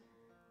defense.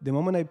 The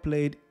moment I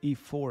played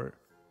E4,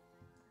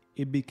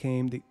 it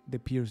became the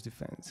Pierce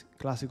defense.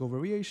 Classical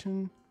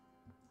variation.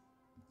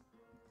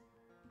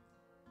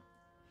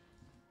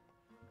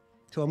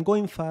 So I'm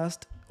going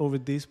fast over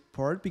this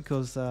part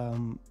because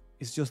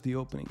it's just the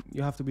opening.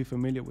 You have to be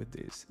familiar with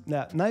this.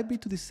 Now, knight B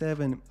to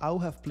D7, I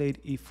would have played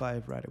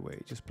E5 right away.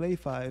 Just play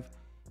E5.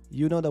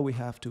 You know that we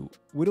have to.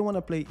 We don't want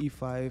to play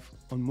E5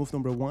 on move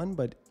number 1,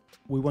 but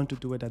we want to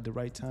do it at the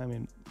right time,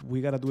 and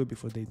we got to do it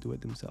before they do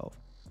it themselves.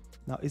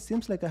 Now, it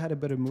seems like I had a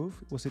better move.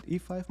 Was it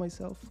E5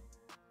 myself?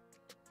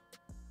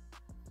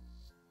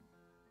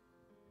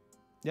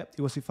 Yep,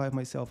 it was E5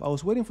 myself. I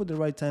was waiting for the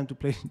right time to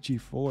play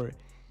G4,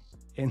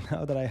 and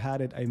now that I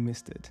had it, I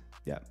missed it.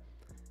 Yeah.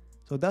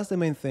 So that's the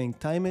main thing.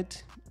 Time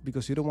it,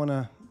 because you don't want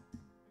to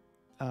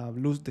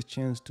lose the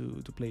chance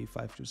to play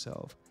E5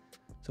 yourself.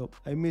 So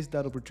I missed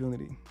that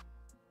opportunity.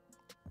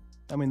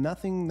 I mean,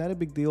 not a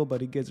big deal,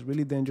 but it gets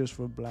really dangerous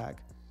for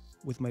black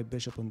with my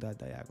bishop on that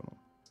diagonal.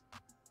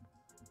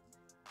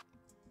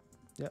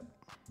 Yep.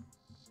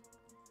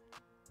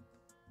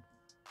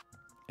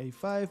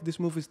 A5, this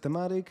move is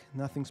thematic,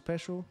 nothing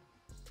special.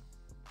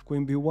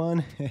 Queen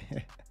B1,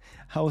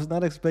 I was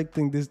not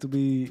expecting this to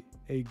be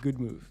a good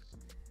move.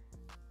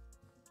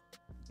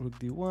 Rook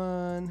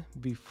D1,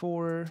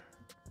 B4,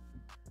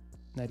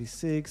 knight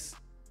E6,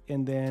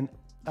 and then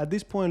at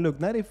this point, look,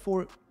 knight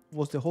A4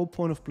 was the whole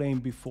point of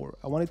playing B4.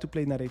 I wanted to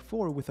play knight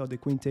A4 without the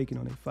queen taking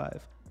on A5.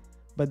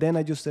 But then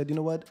I just said, you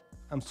know what?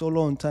 I'm so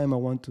low on time, I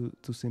want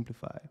to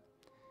simplify.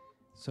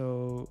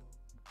 So,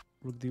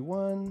 Rook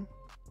D1.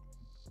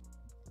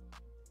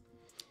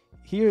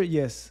 Here,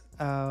 yes.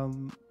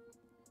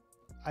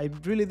 I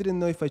really didn't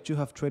know if I should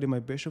have traded my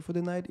bishop for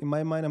the knight. In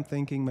my mind, I'm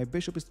thinking my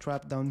bishop is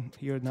trapped down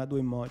here, not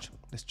doing much.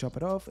 Let's chop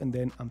it off, and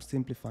then I'm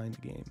simplifying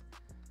the game.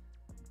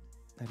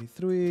 Knight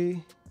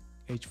E3.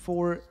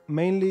 H4,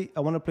 mainly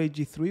I want to play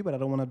G3, but I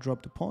don't want to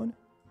drop the pawn.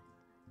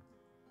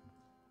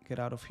 Get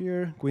out of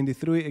here. Queen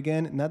D3,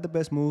 again, not the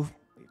best move.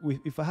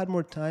 If I had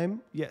more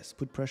time, yes,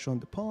 put pressure on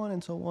the pawn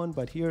and so on,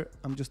 but here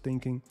I'm just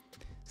thinking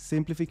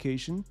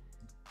simplification.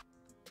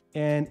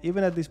 And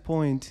even at this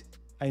point,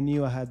 I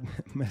knew I had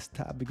messed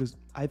up because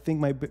I think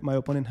my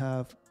opponent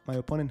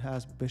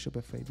has Bishop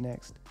F8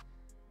 next.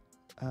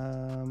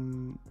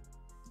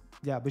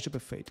 Yeah, Bishop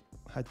F8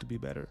 had to be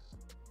better.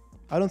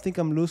 I don't think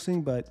I'm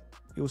losing, but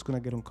it was gonna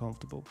get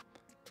uncomfortable.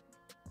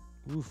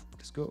 Oof,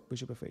 let's go,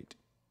 Bishop F8.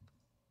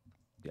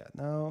 Yeah,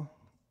 now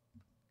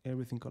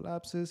everything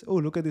collapses. Oh,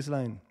 look at this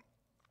line.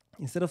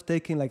 Instead of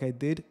taking like I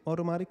did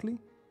automatically,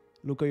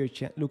 look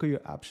at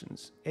your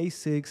options.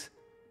 A6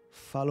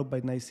 followed by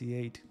knight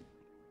C8,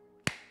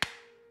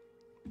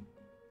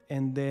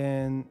 and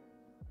then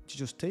you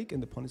just take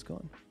and the pawn is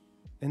gone.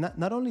 And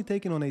not only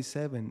taking on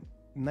A7,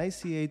 knight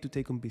C8 to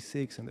take on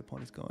B6 and the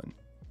pawn is gone.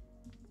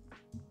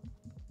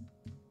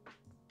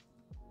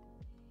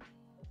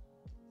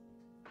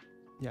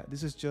 Yeah,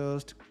 this is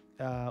just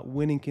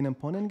winning king and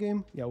pawn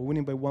endgame. Yeah, we're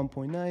winning by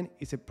 1.9.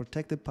 It's a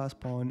protected pass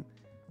pawn.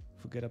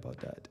 Forget about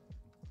that.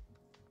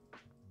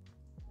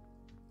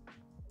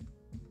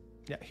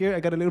 Yeah, here I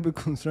got a little bit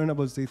concerned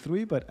about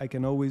C3, but I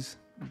can always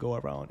go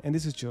around. And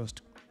this is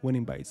just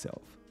winning by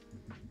itself.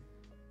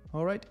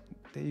 All right,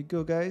 there you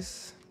go,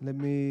 guys. Let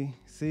me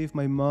see if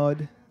my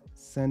mod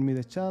send me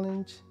the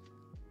challenge.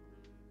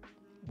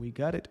 We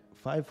got it,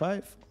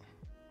 5-5.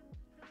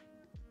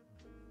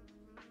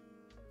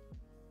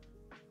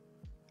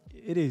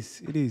 It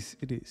is.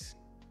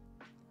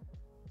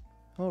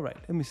 All right,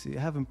 let me see.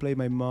 I haven't played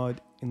my mod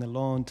in a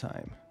long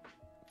time.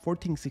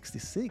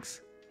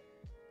 1466.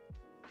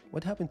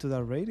 What happened to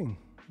that rating?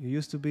 It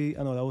used to be,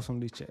 oh no, that was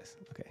on Lichess.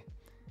 Okay.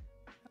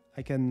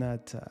 I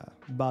cannot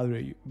bother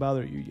you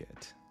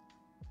yet.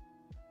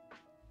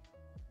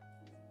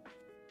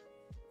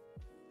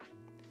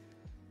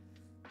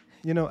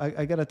 You know,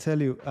 I gotta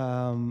tell you,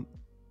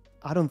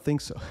 I don't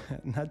think so.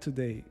 Not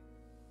today.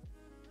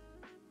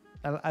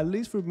 At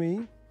least for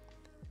me,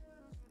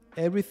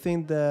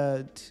 everything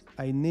that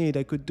I need,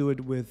 I could do it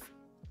with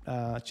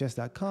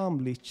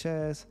chess.com, Lead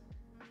Chess.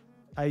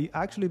 I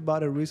actually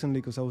bought it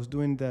recently because I was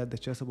doing the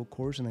Chessable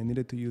course and I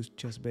needed to use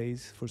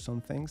Chessbase for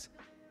some things.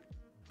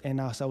 And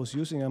as I was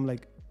using it, I'm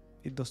like,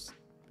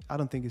 I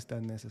don't think it's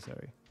that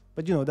necessary.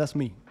 But that's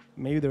me.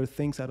 Maybe there are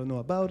things I don't know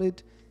about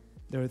it.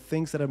 There are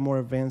things that are more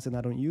advanced and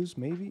I don't use,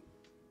 maybe.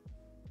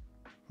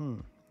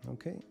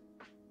 Okay.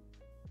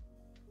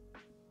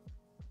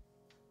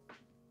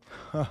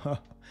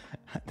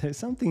 There's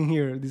something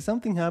here. Did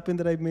something happen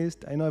that I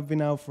missed? I know I've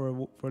been out for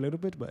a little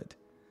bit, but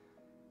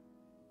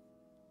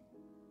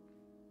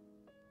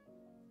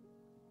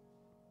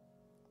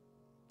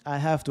I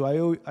have to. I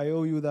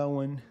owe you that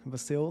one,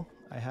 Vasil.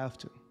 I have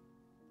to.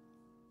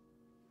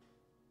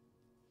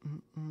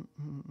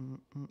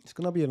 It's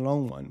gonna be a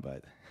long one,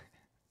 but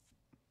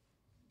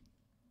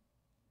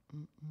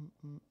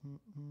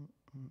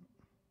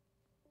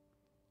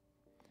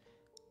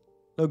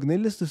look.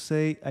 Needless to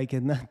say, I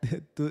cannot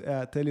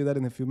tell you that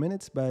in a few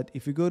minutes. But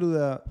if you go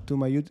to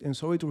my YouTube, and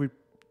sorry to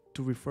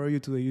refer you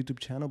to the YouTube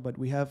channel, but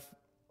we have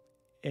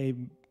I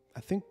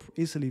think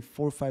easily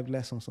 4 or 5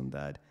 lessons on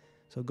that.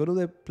 So go to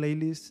the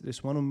playlist.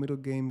 There's one on middle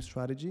game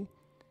strategy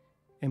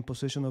and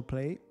positional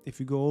play. If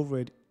you go over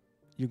it,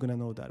 you're going to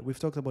know that. We've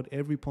talked about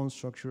every pawn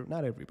structure,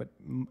 not every, but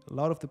a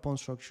lot of the pawn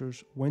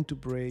structures, when to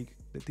break,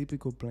 the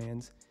typical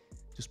plans.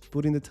 Just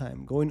put in the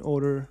time. Go in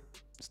order,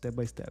 step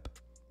by step.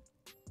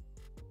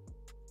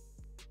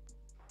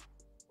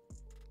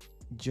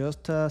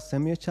 Just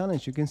send me a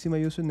challenge. You can see my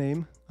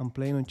username. I'm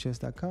playing on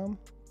chess.com.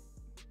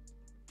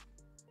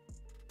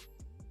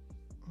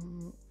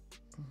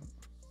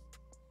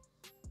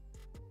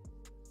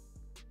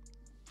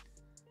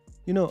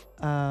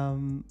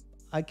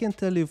 I can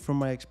tell you from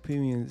my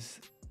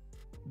experience,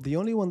 the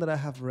only one that I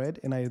have read,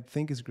 and I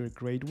think is a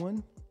great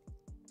one,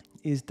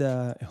 is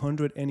the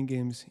 100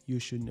 Endgames You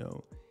Should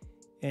Know.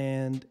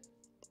 And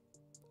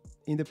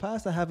in the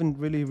past, I haven't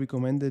really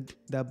recommended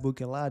that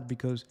book a lot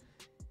because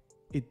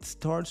it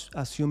starts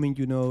assuming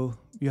you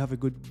have a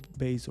good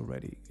base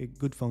already, a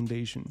good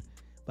foundation.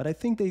 But I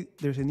think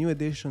there's a new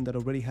edition that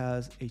already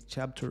has a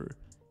chapter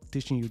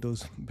teaching you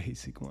those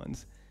basic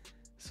ones.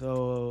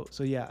 So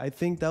yeah, I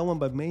think that one,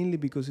 but mainly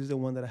because it's the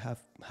one that I have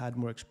had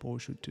more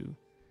exposure to.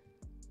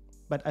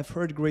 But I've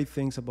heard great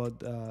things about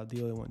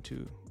the other one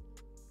too.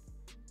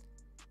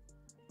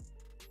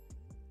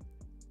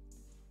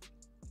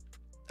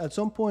 At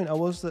some point, I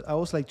was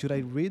like, should I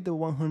read the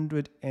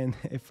 100? And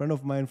a friend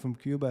of mine from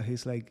Cuba,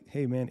 he's like,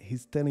 hey man,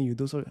 he's telling you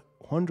those are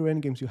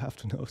 100 endgames you have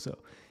to know. So,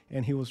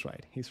 and he was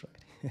right. He's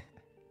right.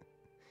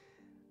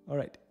 All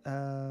right.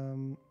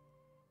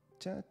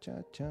 Cha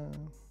cha cha.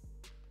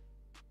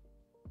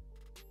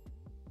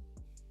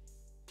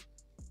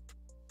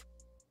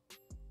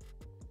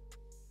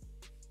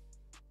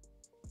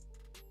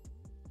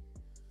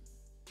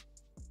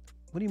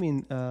 What do you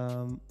mean?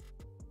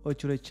 Or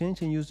should I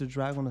change and use the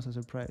dragon as a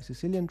surprise?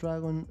 Sicilian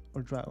dragon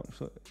or dragon?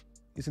 So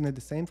isn't it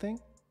the same thing?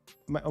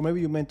 Or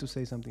maybe you meant to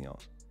say something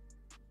else.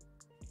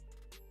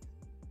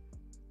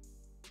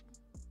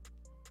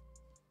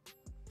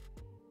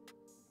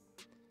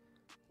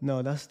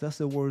 No, that's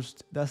the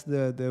worst. That's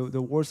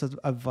the worst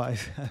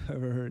advice I've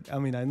ever heard. I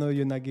mean, I know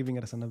you're not giving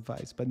it as an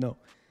advice, but no.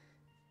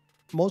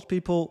 Most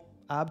people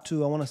up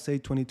to, I want to say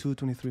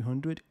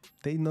 2300,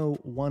 they know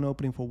one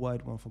opening for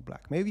white, one for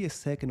black. Maybe a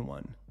second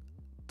one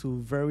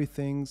to vary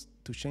things,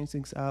 to change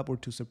things up, or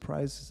to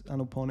surprise an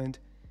opponent.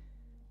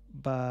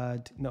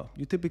 But no,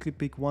 you typically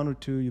pick one or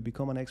two, you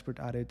become an expert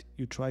at it,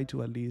 you try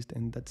to at least,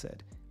 and that's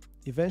it.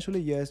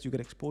 Eventually, yes, you get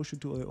exposure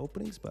to other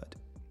openings, but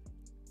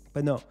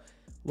no.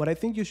 What I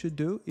think you should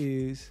do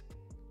is,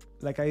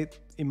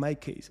 in my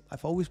case,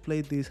 I've always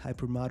played these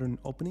hypermodern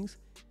openings,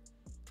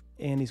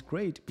 and it's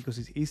great because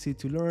it's easy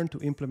to learn, to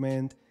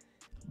implement,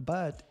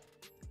 but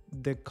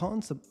the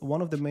concept,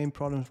 one of the main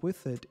problems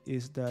with it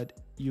is that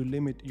you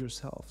limit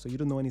yourself, so you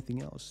don't know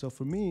anything else. So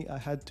for me, I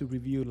had to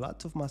review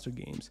lots of master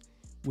games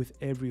with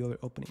every other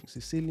opening,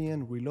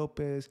 Sicilian, Ruy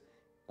Lopez,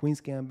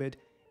 Queen's Gambit,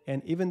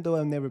 and even though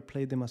I've never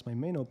played them as my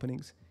main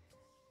openings,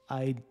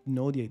 I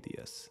know the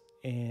ideas,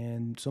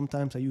 and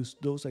sometimes I use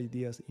those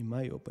ideas in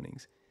my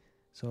openings.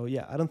 So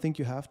yeah, I don't think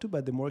you have to,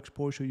 but the more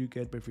exposure you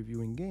get by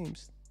reviewing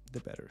games,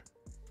 the better.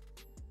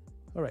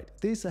 All right,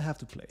 this I have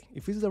to play.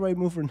 If it's the right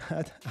move or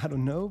not, I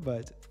don't know,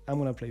 but I'm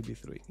gonna play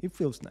b3. It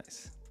feels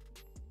nice.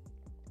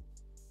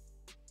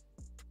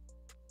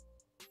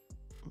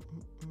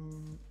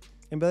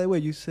 And by the way,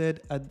 you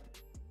said at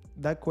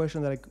that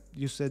question that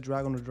you said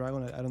dragon or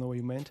dragon, I don't know what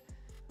you meant,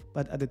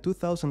 but at the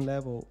 2000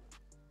 level,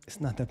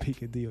 it's not that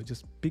big a deal.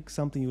 Just pick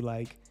something you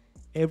like.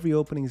 Every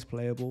opening is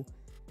playable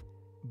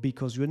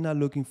because you're not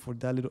looking for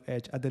that little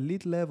edge. At the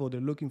elite level,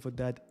 they're looking for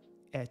that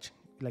edge.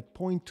 Like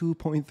 0.2,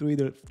 0.3,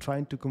 they're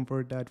trying to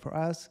convert that. For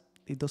us,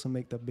 it doesn't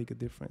make that big a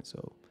difference,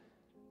 so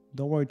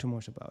don't worry too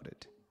much about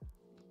it.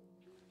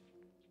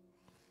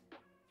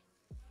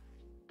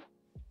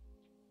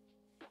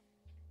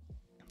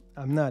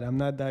 I'm not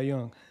that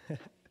young.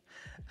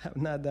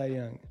 I'm not that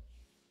young.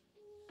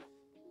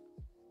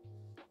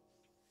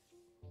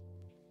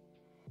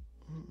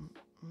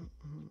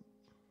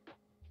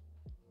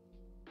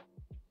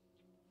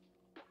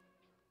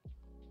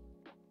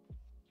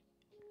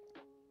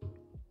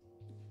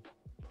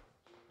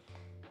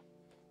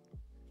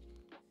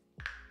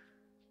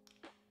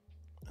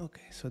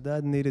 Okay, so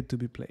that needed to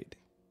be played.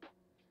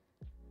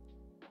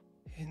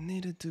 It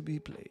needed to be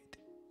played.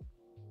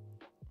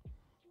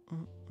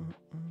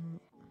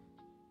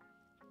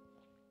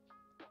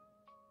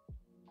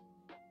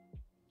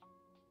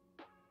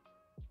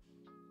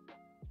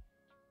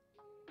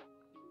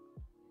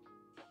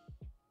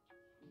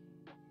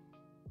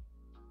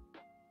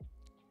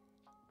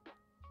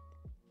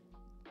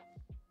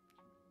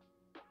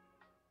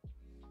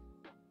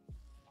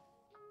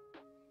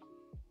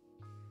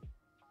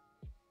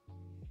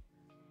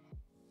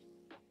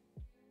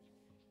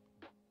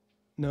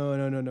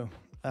 No.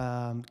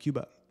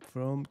 Cuba,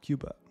 from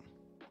Cuba.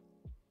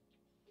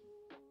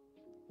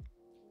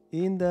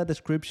 In the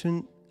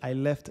description, I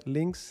left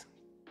links.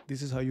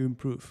 This is how you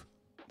improve.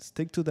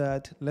 Stick to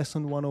that.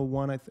 Lesson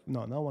 101,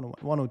 no, not 101,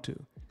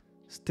 102.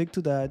 Stick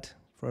to that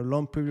for a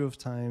long period of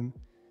time,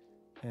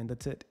 and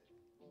that's it.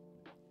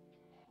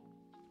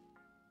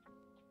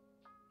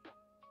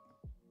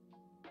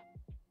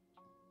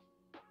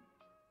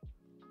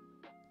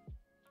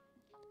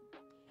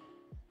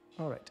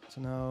 All right,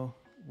 so now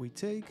we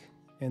take,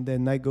 and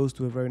then knight goes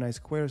to a very nice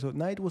square. So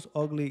knight was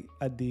ugly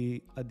at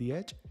the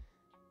edge,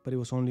 but it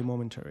was only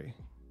momentary.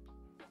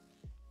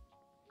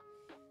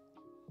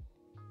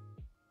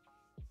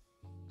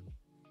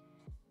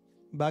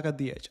 Back at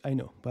the edge, I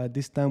know, but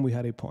this time we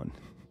had a pawn.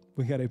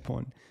 We had a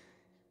pawn.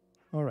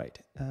 All right,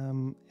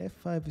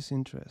 f5 is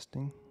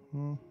interesting.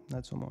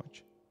 Not so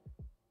much.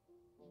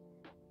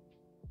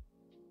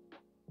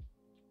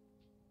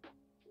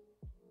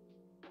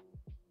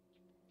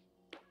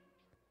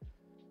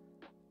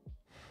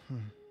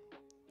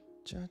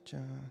 Cha-cha.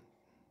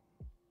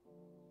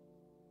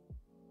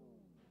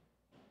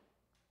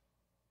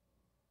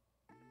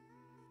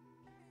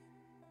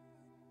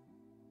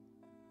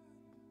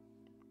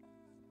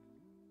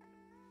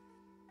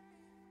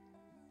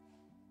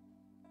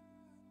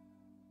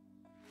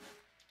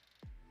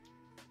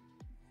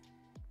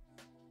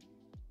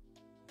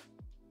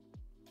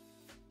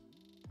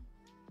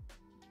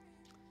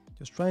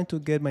 Just trying to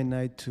get my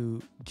knight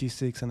to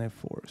g6 and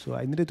f4. So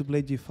I needed to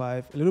play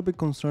g5. A little bit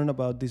concerned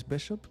about this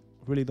bishop.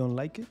 Really don't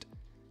like it.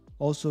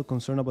 Also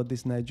concerned about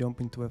this knight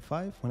jumping to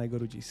f5 when I go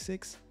to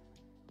g6.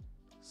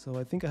 So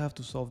I think I have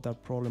to solve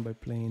that problem by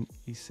playing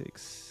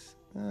e6.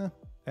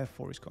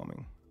 F4 is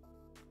coming.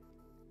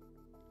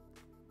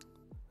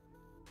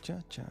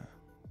 Cha-cha.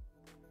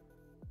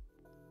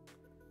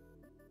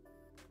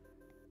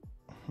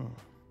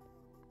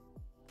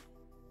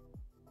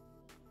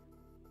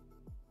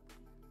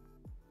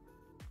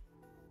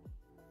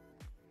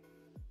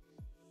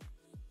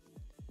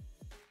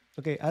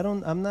 Okay,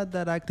 I'm not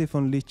that active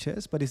on Lee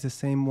Chess, but it's the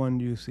same one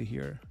you see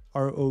here.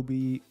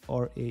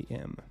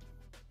 ROBRAM.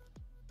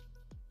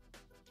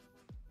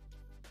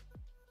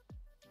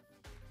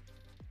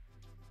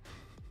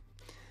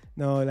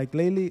 No, like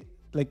lately,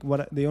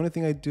 the only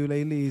thing I do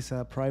lately is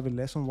a private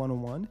lesson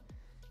 101,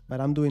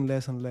 but I'm doing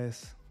less and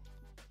less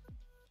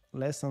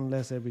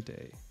every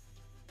day.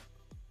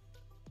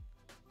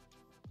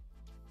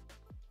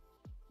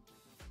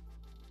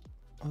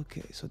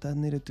 Okay, so that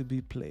needed to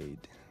be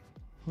played.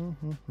 I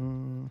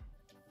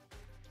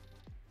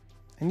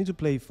need to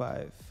play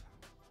 5.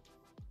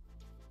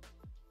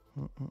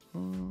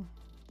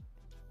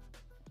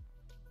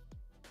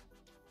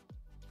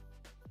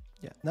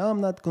 Yeah, now I'm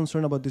not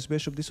concerned about this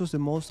bishop. This was the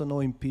most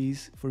annoying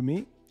piece for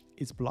me.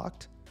 It's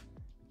blocked.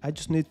 I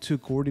just need to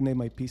coordinate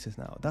my pieces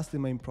now. That's the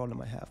main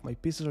problem I have. My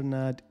pieces are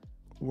not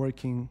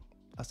working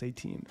as a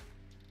team.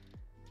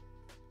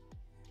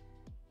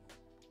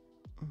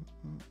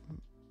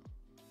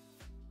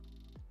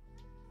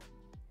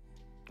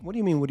 What do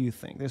you mean? What do you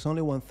think? There's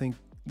only one thing.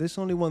 There's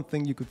only one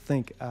thing you could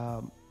think.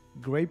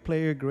 Great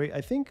player, great.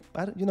 I think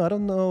I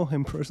don't know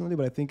him personally,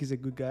 but I think he's a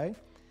good guy.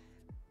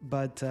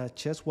 But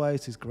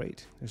chess-wise, he's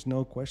great. There's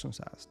no questions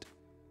asked.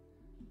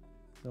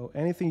 So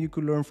anything you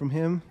could learn from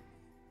him.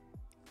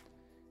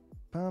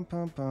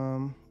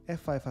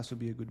 F5 has to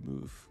be a good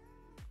move.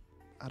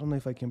 I don't know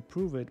if I can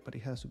prove it, but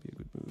it has to be a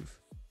good move.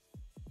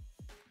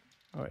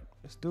 All right,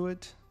 let's do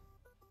it.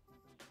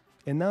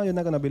 And now you're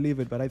not gonna believe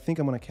it, but I think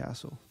I'm gonna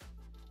castle.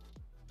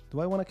 Do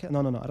I want to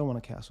castle? No, I don't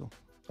want to castle.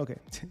 Okay,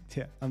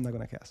 yeah, I'm not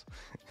going to castle.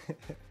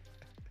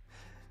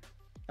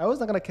 I was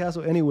not going to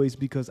castle anyways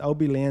because I'll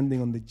be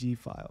landing on the G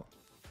file.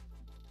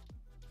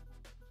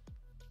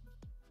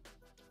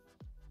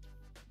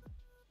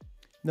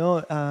 No,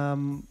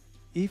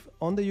 if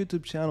on the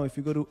YouTube channel, if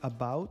you go to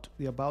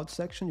the About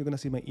section, you're going to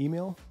see my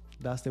email.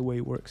 That's the way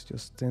it works.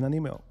 Just send an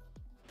email.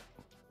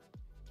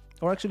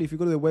 Or actually, if you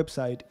go to the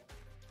website,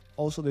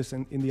 also there's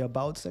in the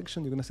About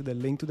section, you're going to see the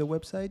link to the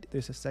website.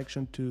 There's a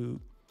section to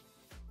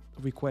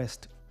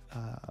request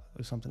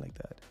or something like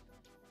that.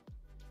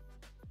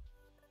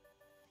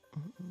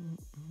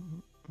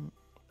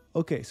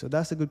 Okay, so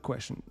that's a good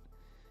question.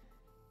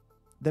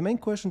 The main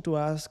question to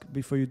ask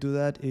before you do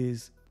that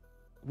is,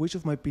 which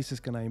of my pieces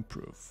can I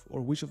improve?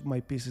 Or which of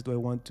my pieces do I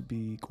want to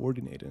be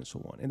coordinated and so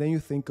on? And then you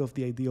think of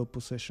the ideal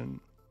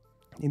position.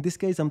 In this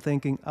case, I'm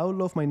thinking, I would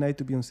love my knight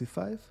to be on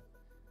c5.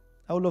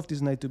 I would love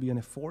this knight to be on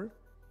f4.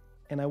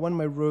 and I want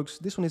my rooks.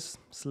 This one is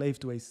slave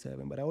to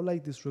a7, but I would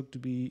like this rook to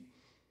be.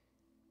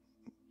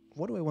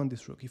 What do I want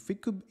this rook? If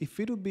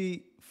it would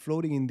be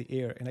floating in the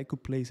air and I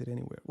could place it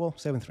anywhere. Well,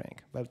 7th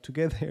rank, but to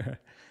get there,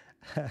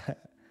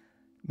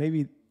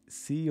 maybe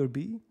C or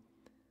B.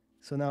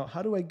 So now,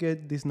 how do I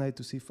get this knight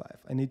to C5?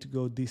 I need to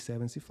go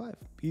D7, C5.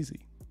 Easy.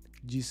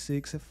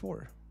 G6,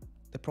 F4.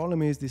 The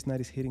problem is this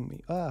knight is hitting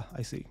me. Ah,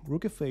 I see.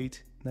 Rook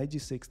F8, knight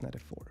G6, knight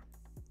F4.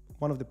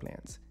 One of the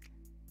plans.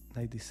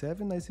 Knight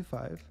D7, knight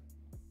C5.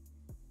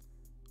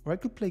 Or I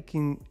could play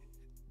king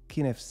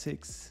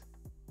F6.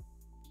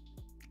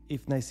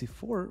 If knight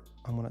C4,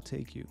 I'm gonna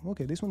take you.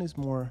 Okay, this one is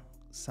more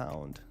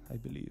sound, I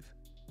believe.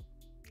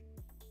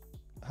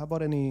 How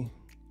about any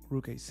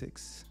rook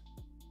A6?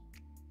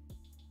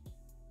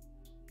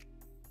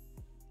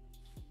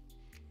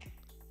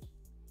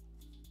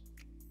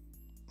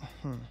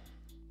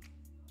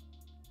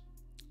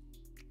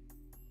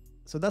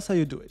 So that's how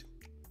you do it.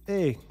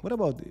 Hey, what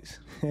about this?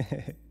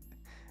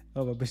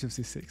 Oh, but bishop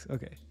C6.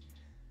 Okay.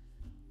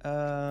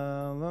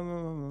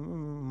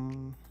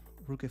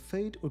 Rook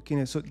F8 or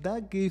king. So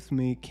that gives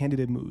me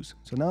candidate moves.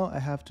 So now I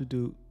have to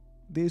do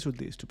this or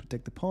this to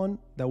protect the pawn.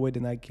 That way the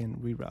knight can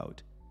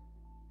reroute.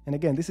 And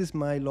again, this is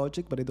my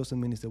logic, but it doesn't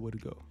mean it's the way to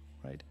go,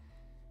 right?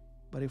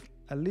 But if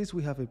at least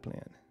we have a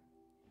plan.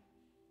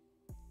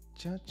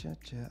 Cha cha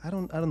cha. I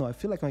don't know. I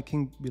feel like my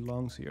king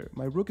belongs here.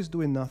 My rook is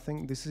doing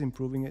nothing. This is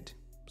improving it.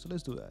 So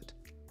let's do that.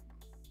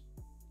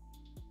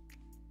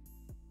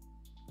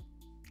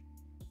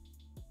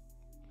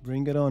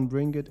 Bring it on,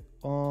 bring it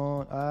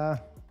on.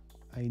 Ah,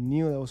 I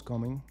knew that was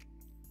coming.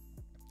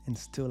 And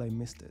still I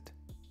missed it.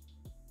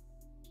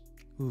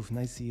 Oof,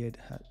 knight c8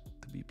 had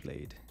to be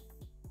played.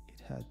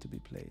 It had to be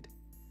played.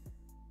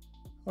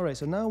 All right,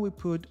 so now we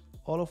put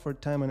all of our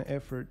time and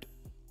effort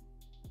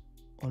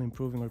on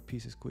improving our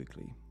pieces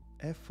quickly.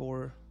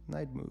 F4,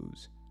 knight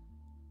moves.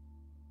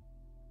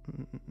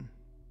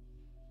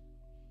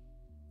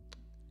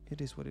 It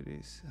is what it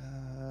is.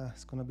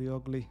 It's gonna be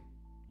ugly.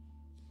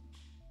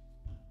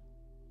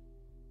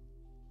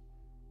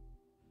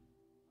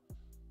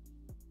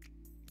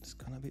 It's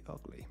gonna be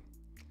ugly.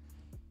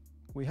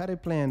 We had a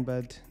plan,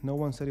 but no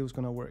one said it was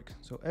gonna work.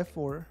 So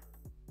F4.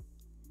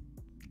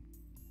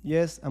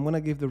 Yes, I'm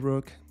gonna give the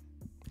rook.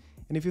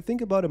 And if you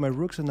think about it, my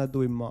rooks are not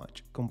doing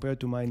much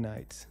compared to my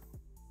knights.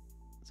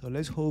 So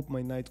let's hope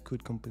my knight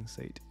could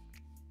compensate.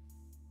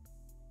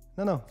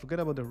 No, forget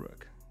about the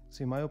rook.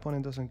 See, my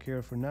opponent doesn't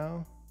care for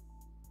now.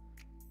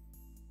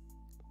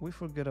 We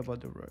forget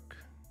about the rook.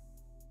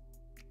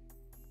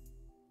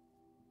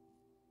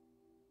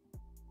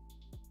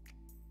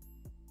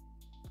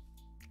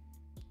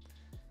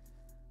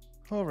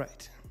 All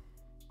right.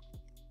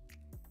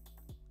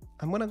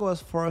 I'm gonna go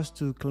as far as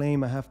to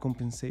claim I have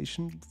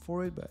compensation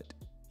for it, but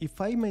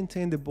if I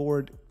maintain the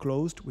board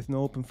closed with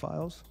no open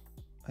files,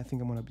 I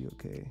think I'm gonna be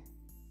okay.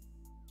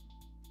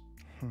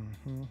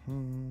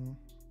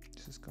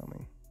 This is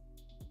coming.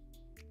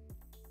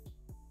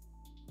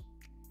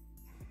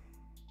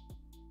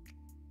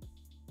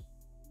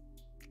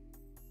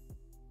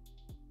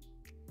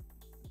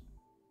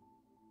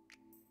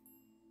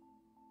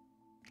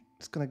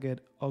 It's gonna get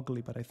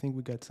ugly, but I think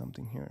we got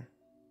something here.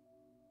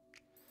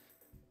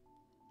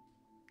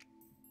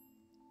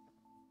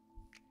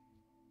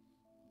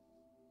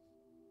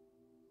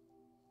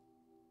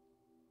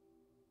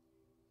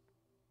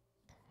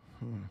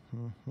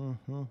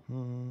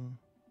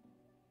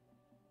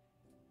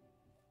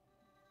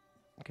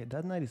 Okay,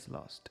 that knight is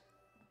lost.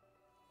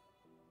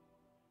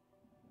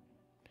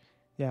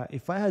 Yeah,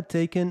 if I had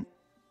taken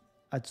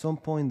at some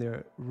point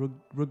there, rook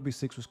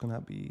b6 was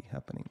gonna be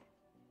happening.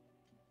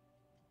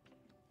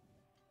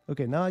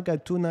 Okay, now I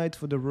got two knights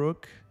for the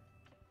rook.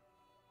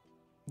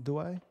 Do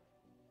I?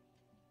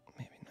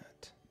 Maybe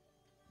not.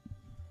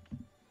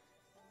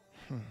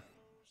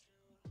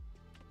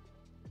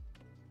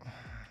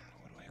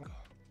 Where do I go?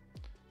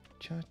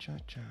 Cha cha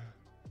cha.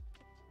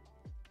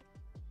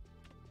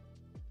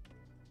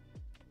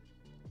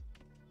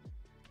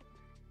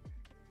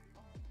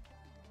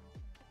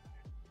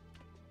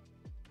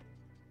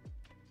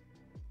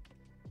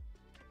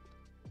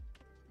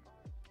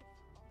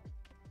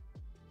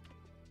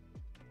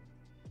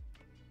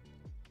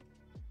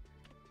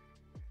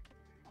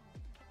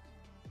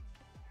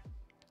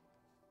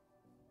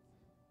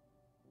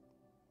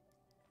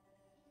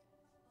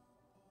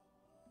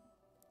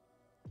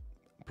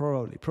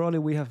 Probably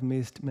we have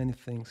missed many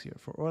things here.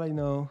 For all I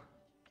know,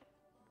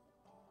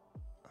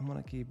 I'm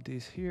gonna keep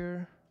this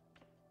here.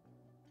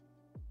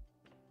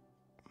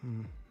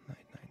 Knight.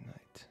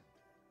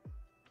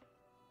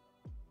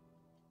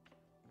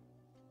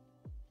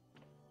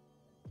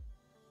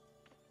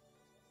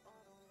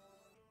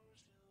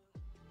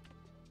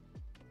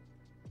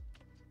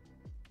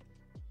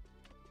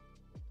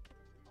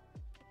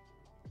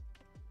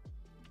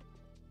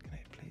 Can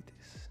I play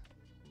this?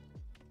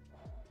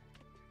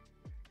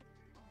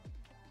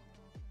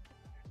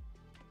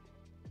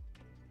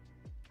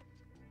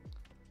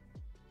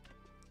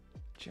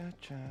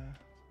 Cha-cha.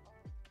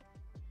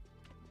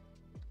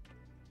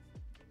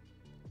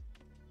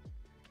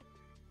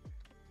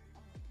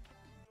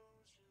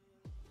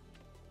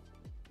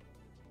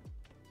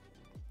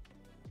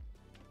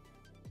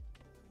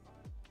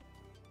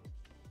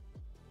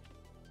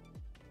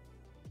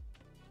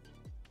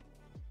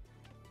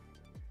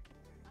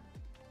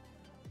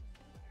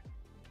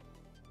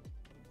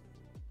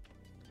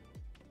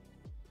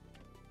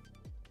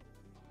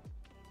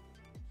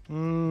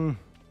 Mm.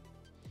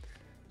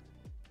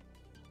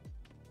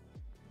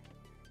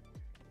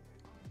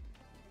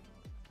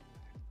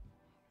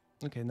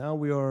 Okay, now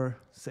we are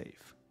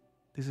safe.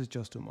 This is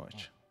just too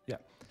much. Yeah.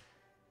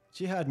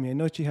 She had me. I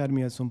know she had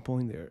me at some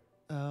point there.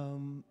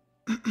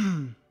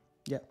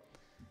 Yeah.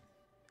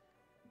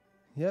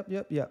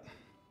 Yep.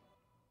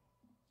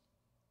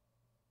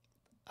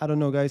 I don't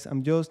know, guys.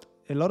 I'm just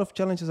a lot of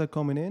challenges are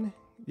coming in.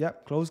 Yeah,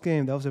 close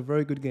game. That was a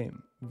very good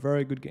game.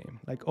 Very good game.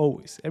 Like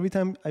always. Every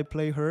time I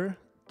play her,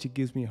 she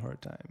gives me a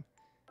hard time.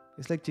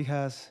 It's like she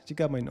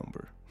got my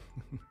number.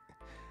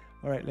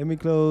 All right, let me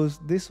close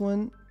this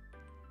one.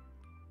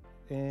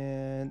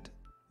 And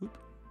whoop.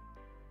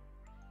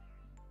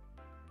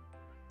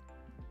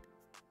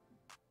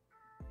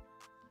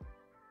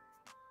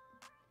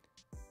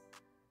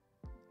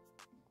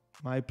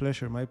 My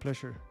pleasure, my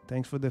pleasure.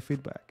 Thanks for the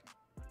feedback.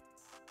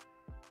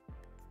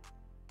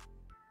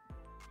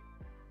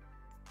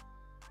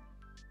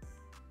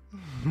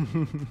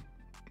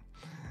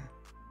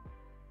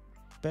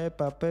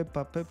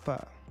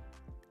 Peppa.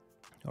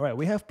 All right,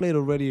 we have played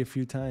already a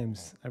few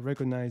times. I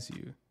recognize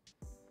you.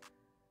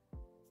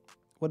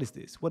 What is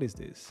this? What is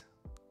this?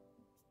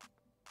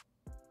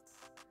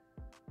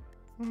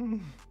 All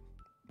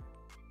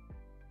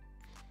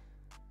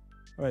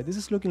right, this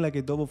is looking like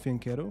a double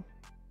fianchetto.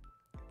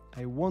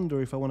 I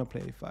wonder if I want to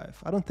play a5.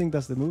 I don't think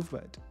that's the move,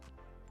 but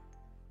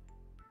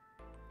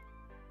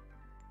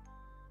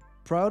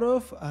proud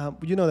of,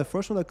 the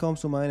first one that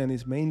comes to mind, and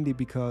it's mainly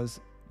because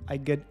I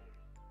get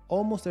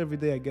almost every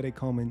day I get a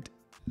comment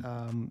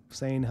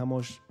saying how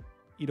much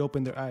it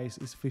opened their eyes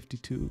is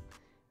 52.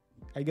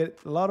 I get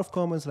a lot of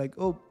comments like,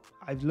 "Oh,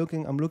 I'm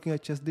looking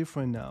at chess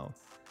different now,"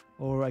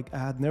 or like, "I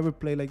had never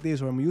played like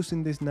this," or "I'm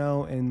using this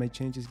now and my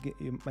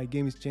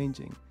game is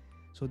changing."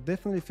 So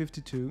definitely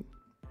 52.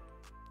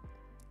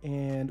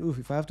 And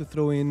if I have to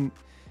throw in,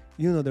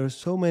 there's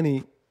so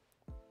many,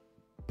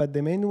 but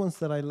the main ones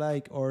that I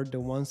like are the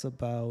ones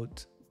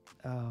about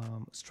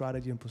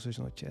strategy and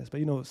positional chess.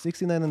 But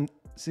 69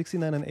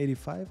 and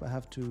 85, I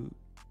have to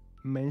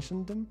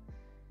mention them.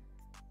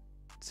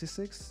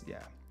 C6,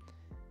 yeah.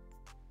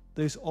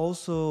 There's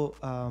also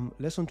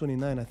lesson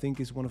 29, I think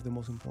is one of the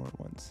most important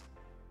ones.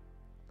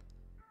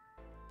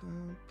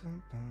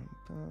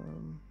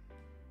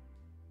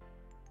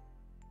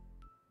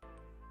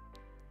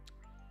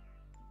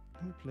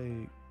 Let me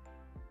play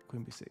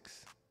Queen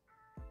B6.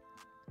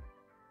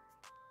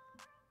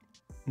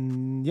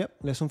 Yep,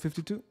 lesson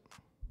 52.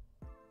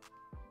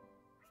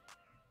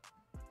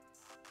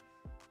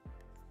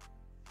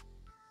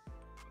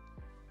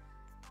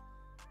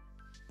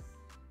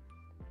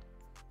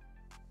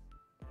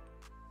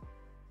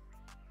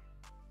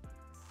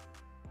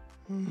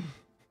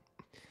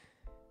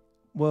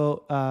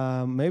 Well,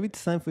 maybe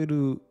it's time for you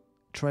to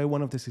try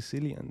one of the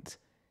Sicilians.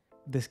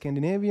 The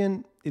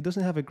Scandinavian, it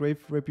doesn't have a great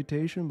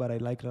reputation, but I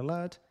like it a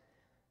lot.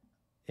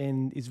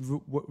 And it's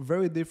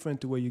very different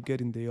to what you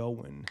get in the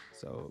Owen.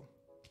 So,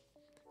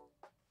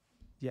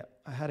 yeah,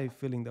 I had a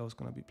feeling that was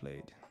going to be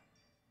played.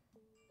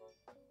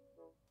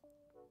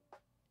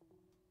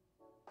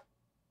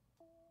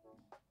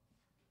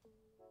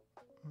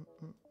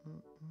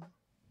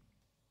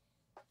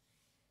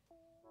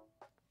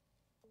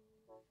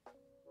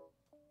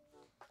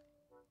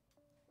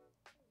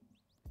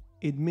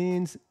 It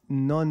means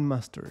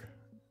non-master.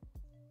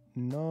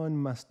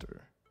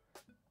 Non-master.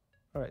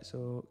 All right,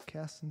 so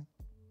castling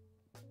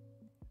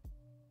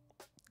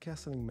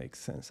makes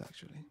sense,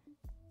 actually.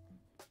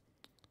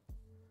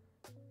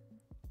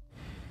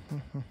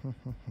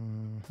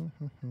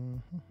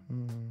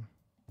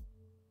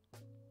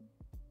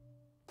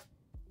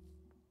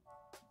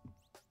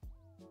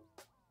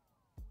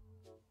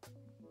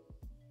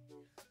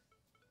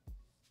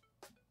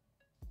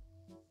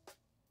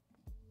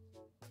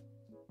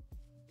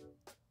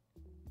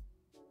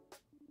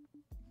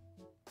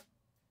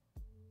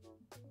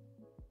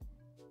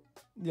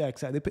 Yeah,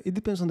 exactly. It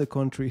depends on the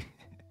country.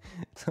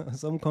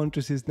 Some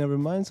countries is never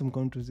mind, some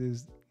countries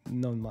is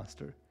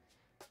non-master.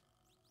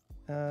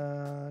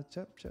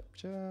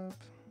 Chop.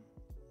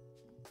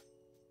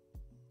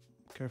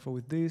 Careful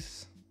with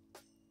this.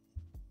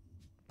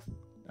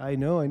 I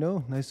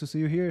know. Nice to see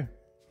you here.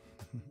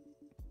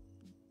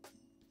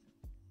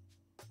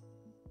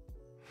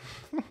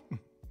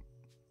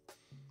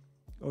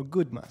 Or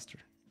good master.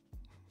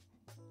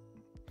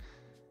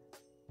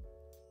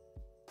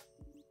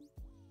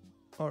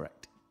 All right.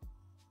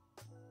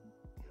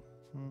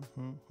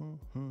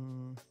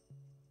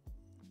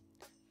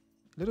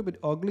 A little bit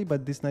ugly,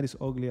 but this knight is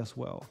ugly as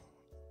well.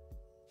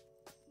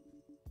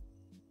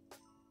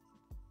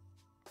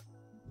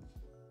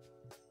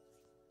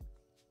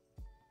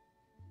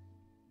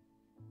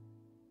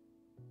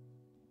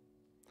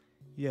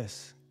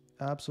 Yes,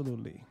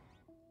 absolutely.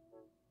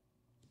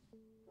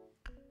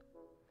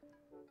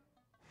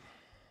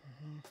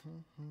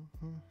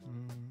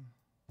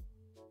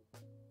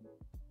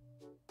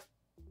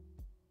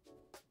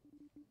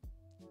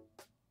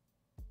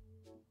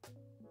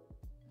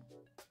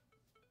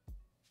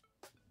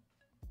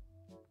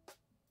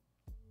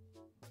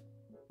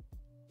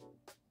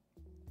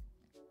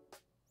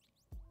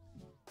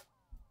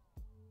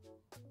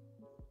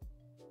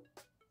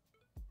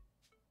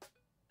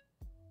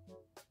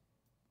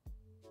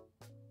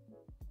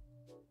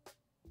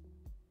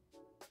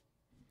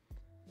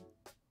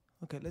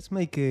 Okay, let's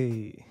make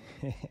a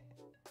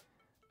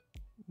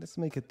let's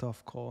make a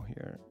tough call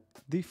here.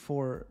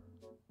 D4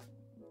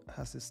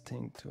 has this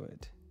sting to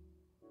it.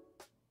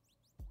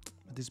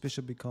 This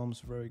bishop becomes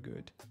very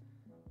good.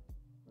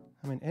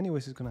 I mean,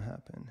 anyways, it's gonna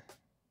happen.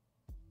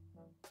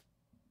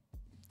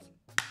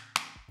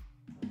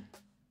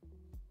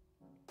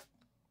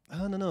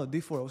 Oh, no,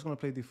 D4. I was gonna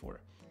play D4. All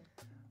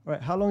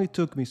right, how long it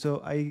took me?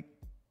 So I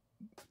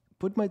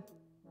put my...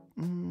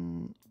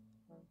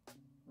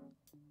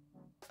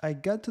 I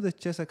got to the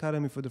chess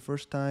academy for the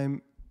first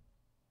time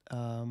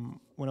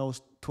when I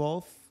was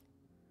 12.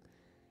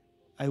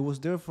 I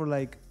was there for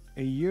like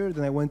a year.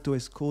 Then I went to a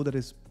school that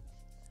is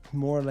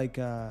more like,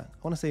 I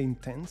want to say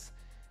intense.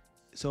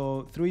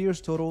 So 3 years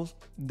total.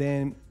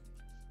 Then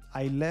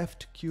I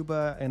left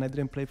Cuba and I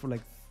didn't play for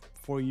like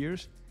 4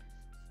 years.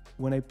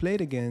 When I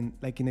played again,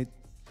 like in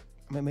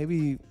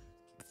maybe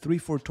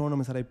 3-4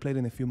 tournaments that I played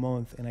in a few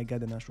months, and I got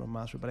the national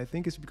master. But I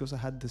think it's because I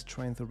had the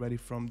strength already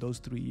from those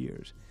 3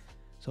 years.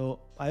 So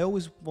I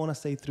always want to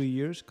say 3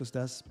 years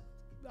because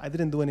I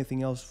didn't do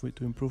anything else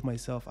to improve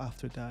myself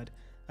after that.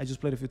 I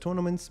just played a few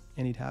tournaments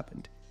and it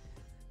happened.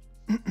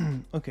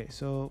 Okay,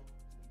 so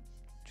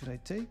should I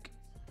take?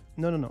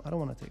 No, I don't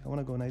want to take. I want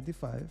to go knight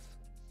d5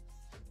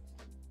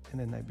 and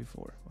then knight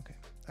b4. Okay,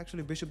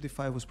 actually bishop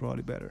d5 was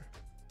probably better.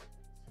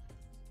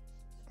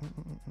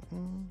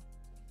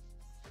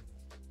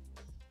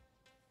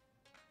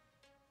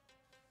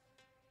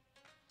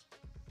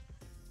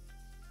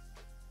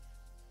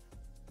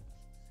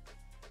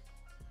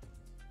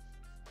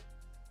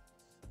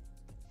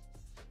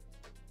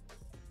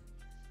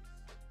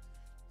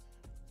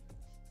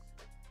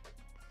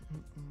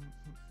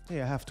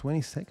 Yeah, I have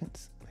 20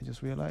 seconds. I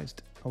just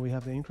realized. Oh, we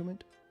have the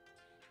increment.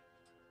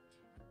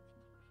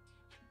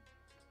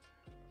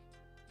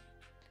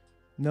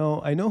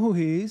 No, I know who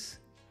he is,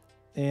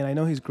 and I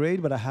know he's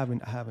great, but I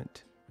haven't.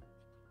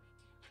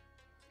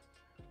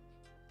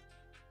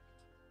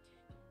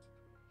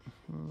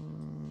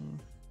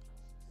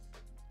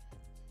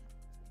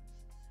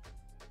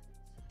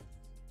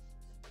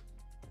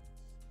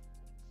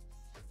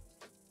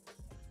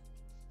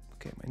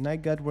 Okay, my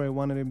knight got where I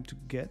wanted him to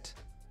get.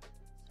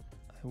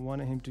 I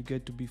wanted him to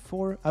get to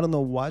b4. I don't know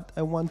what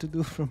I want to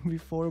do from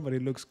b4, but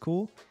it looks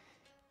cool.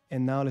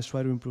 And now let's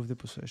try to improve the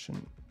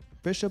position.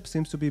 Bishop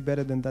seems to be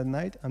better than that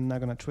knight. I'm not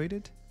gonna trade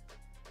it.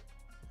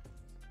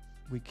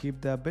 We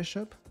keep that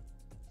bishop.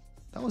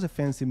 That was a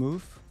fancy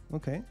move.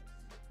 Okay.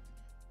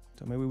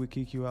 So maybe we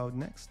kick you out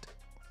next.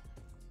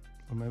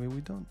 Or maybe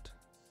we don't.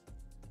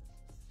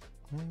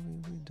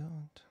 Maybe we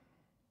don't.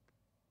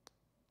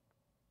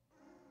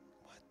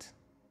 What?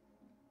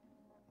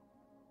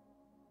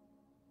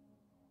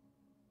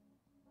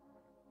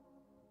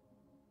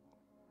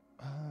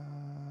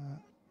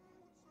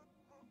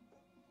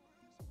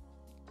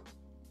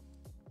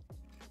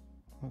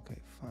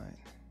 Okay, fine.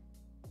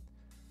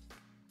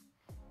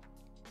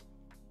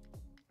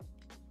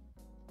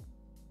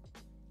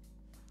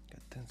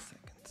 Got 10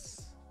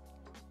 seconds.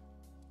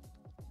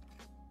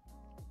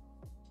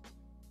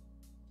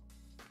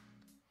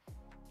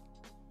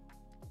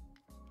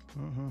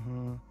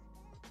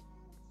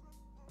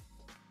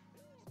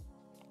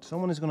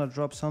 Someone is gonna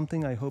drop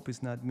something. I hope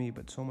it's not me,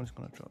 but someone is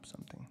gonna drop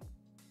something.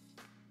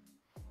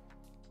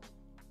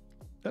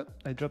 Oh,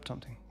 I dropped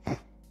something. I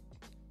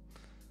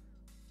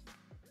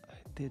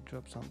did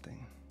drop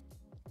something.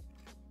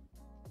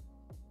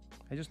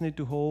 I just need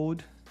to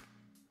hold.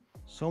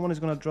 Someone is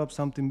gonna drop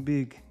something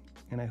big,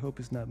 and I hope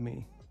it's not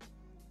me.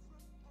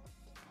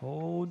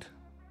 Hold.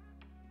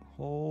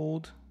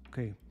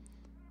 Okay.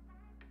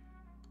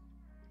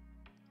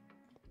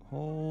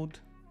 Hold.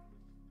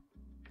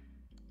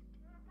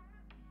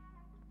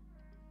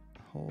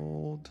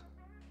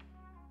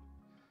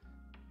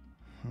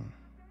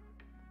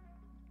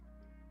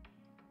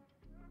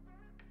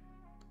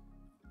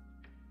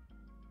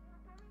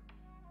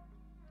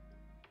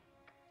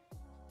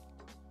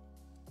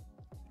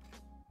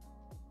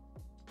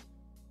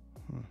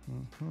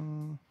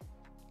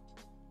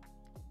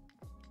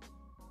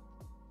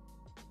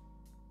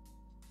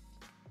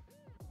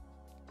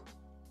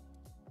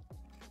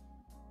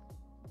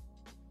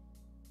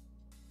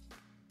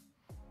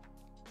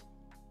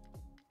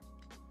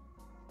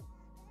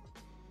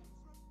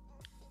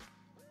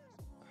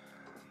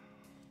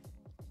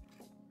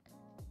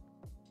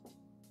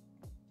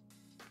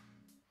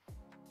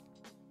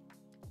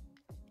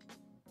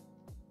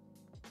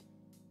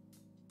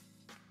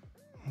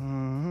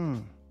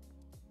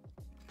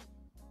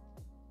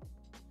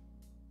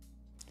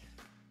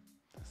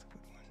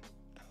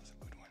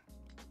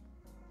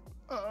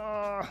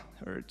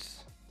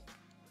 Hurts.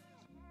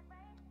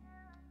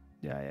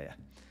 Yeah.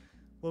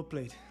 Well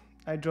played.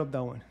 I dropped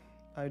that one.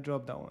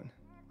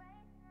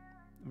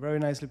 Very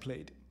nicely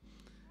played.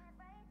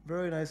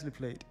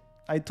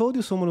 I told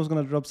you someone was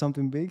gonna drop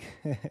something big,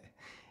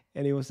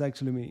 and it was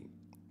actually me.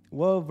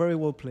 Well, very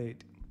well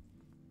played.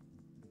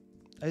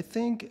 I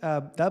think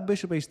that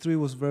bishop h3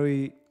 was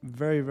very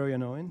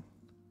annoying.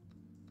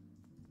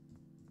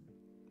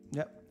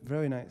 Yeah,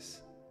 very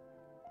nice.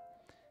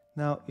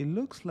 Now it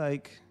looks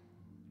like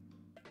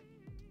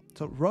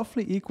So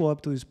roughly equal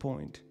up to this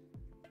point.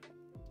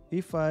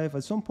 E5,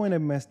 at some point I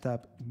messed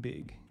up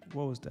big.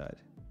 What was that?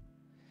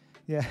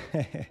 Yeah,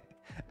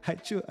 I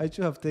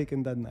should have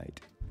taken that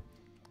knight.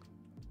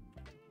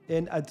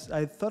 And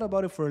I thought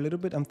about it for a little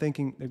bit. I'm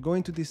thinking, they're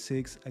going to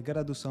D6, I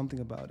gotta do something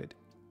about it.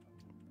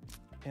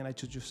 And I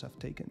should just have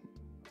taken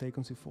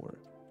C4.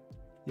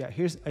 Yeah,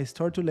 I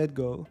start to let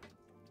go.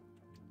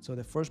 So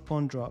the first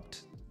pawn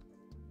dropped.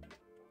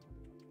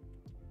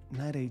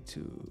 Knight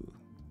A2.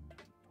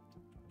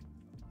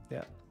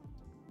 Yeah.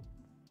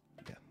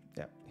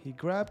 He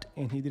grabbed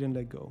and he didn't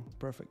let go.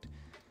 Perfect.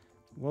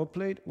 Well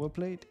played.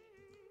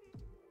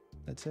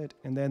 That's it.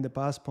 And then the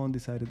pass pawn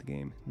decided the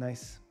game.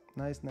 Nice.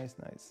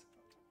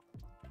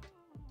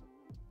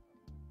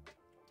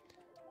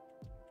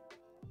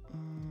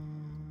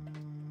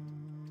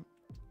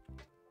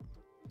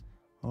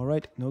 All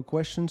right, no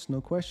questions.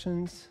 All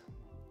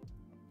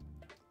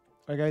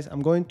right, guys,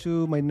 I'm going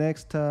to my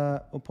next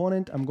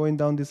opponent. I'm going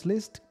down this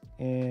list,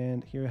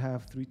 and here I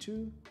have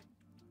 3-2.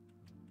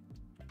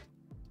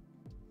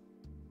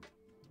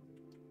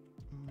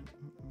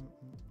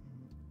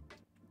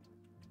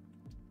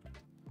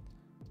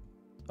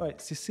 All right,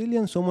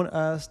 Sicilian. Someone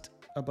asked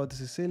about the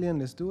Sicilian.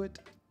 Let's do it.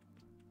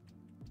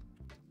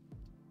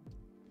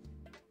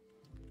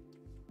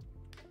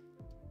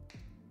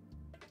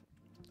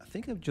 I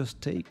think I've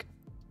just take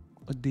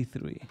a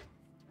D3.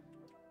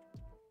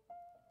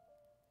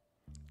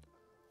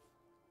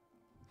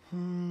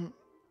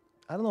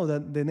 I don't know,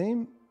 that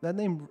name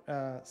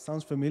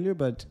sounds familiar,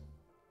 but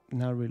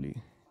not really.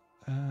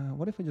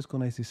 What if I just go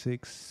knight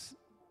C6?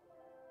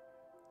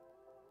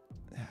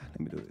 Yeah, let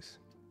me do this.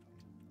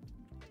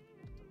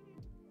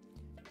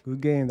 Good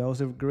game. That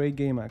was a great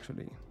game,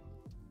 actually.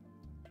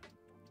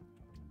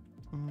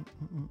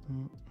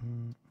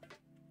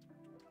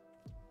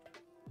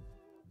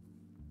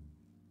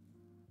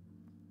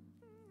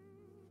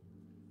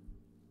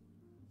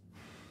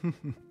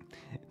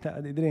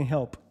 That it didn't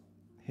help.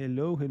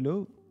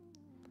 Hello.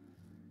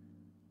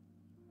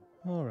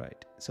 All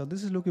right. So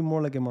this is looking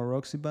more like a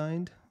Maroxy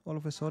bind all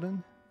of a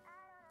sudden.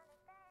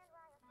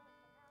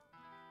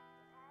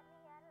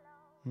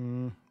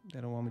 They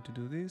don't want me to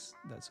do this.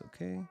 That's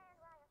okay.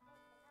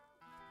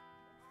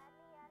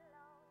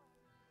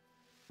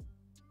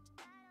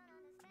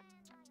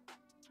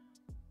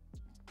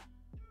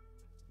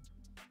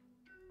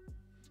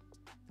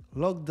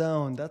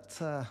 Lockdown,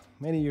 that's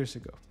many years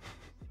ago.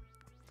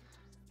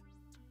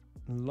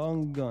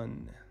 Long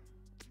gone.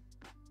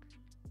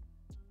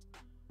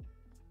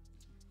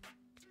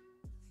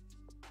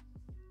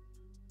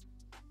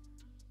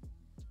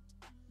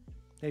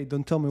 Hey,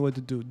 don't tell me what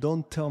to do.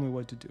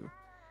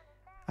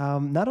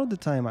 Not all the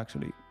time,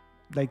 actually.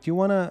 Like, you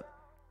wanna,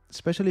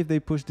 especially if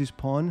they push this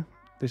pawn,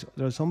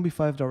 there's some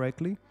b5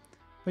 directly.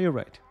 But you're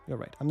right.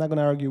 I'm not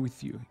gonna argue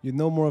with you. You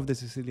know more of the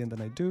Sicilian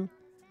than I do.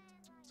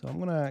 So I'm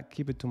gonna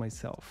keep it to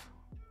myself.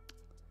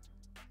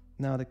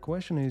 Now the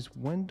question is,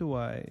 when do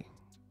I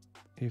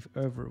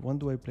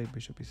play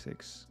bishop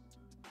e6?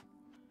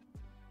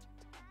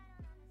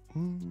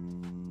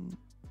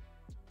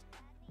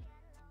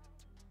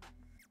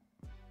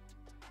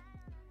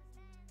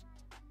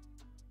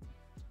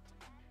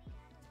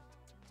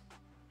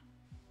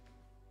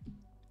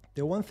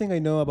 The one thing I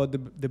know about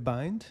the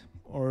bind,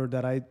 or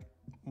that I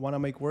want to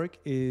make work,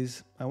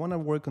 is I want to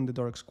work on the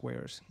dark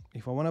squares.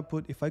 If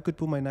I could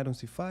put my knight on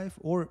c5,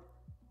 or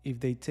if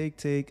they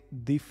take,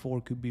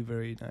 d4 could be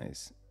very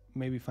nice.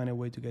 Maybe find a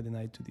way to get the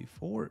knight to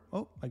d4.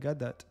 Oh, I got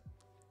that.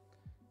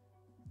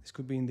 This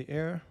could be in the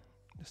air.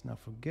 Let's not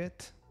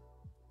forget.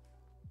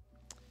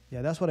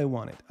 Yeah, that's what I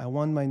wanted. I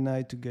want my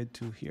knight to get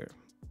to here.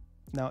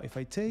 Now, if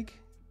I take,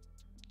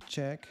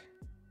 check,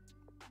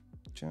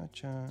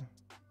 cha-cha.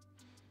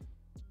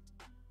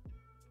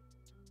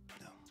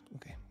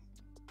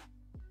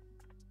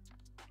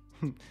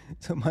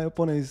 So my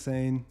opponent is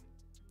saying,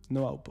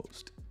 no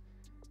outpost.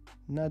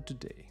 Not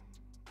today.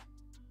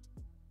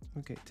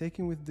 Okay,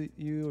 taking with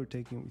you or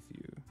taking with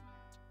you?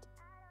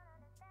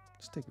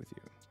 Let's take with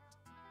you.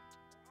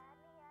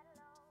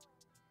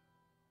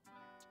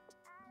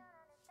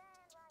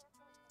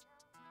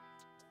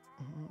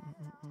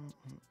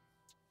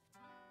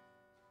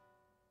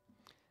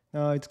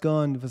 No, it's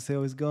gone.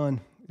 Vaseo is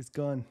gone. It's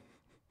gone.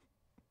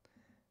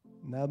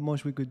 Not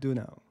much we could do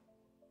now.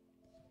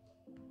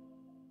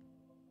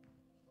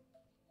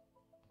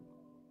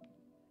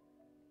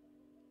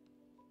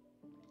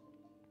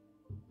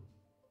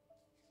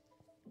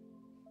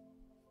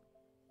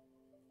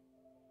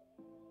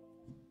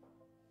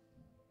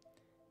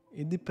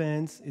 It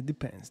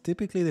depends.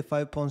 Typically the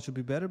 5 pawns should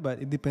be better,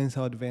 but it depends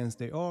how advanced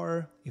they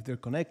are, if they're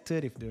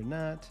connected, if they're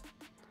not.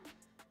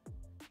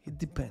 It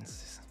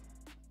depends.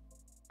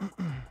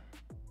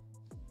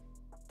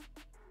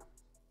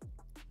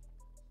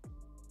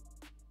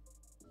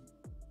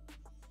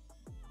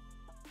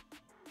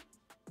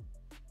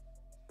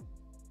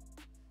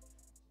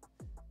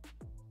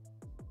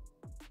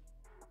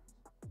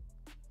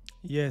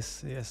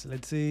 Yes,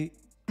 let's see.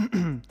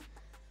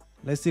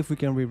 Let's see if we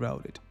can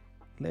reroute it.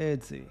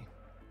 Let's see.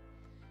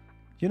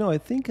 You know, I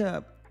think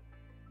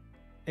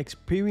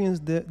experience,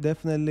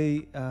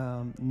 definitely,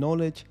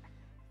 knowledge.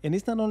 And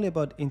it's not only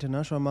about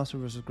international master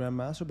versus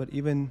grandmaster, but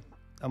even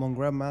among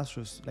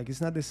grandmasters, like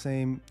it's not the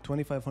same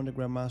 2500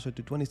 grandmaster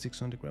to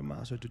 2600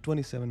 grandmaster to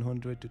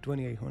 2700 to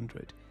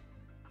 2800.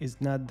 It's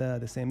not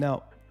the same.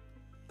 Now,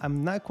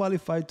 I'm not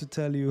qualified to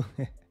tell you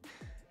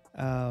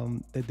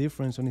the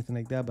difference or anything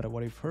like that, but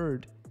what I've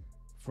heard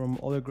from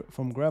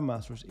from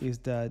grandmasters is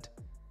that,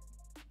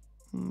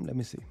 let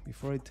me see,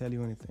 before I tell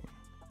you anything.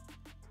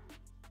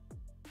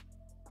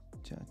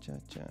 Cha cha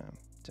cha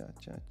cha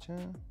cha cha.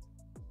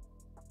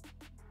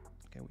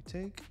 Can we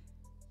take?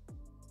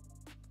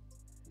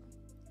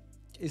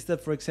 Is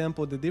that, for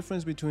example, the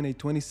difference between a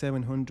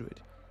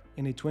 2700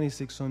 and a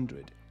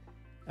 2600?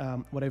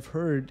 What I've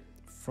heard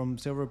from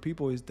several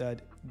people is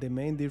that the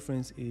main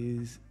difference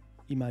is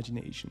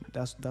imagination.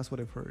 That's what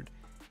I've heard.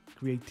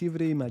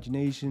 Creativity,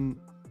 imagination.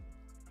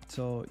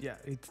 So yeah,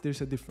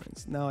 there's a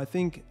difference. Now I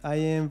think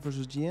IM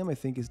versus GM, I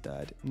think is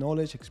that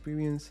knowledge,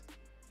 experience.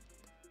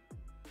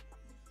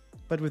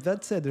 But with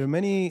that said, there are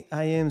many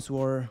IMs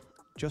who are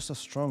just as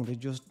strong. They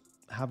just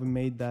haven't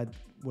made that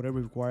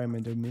whatever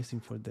requirement they're missing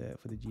for the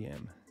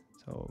GM.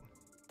 So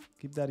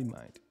keep that in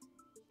mind.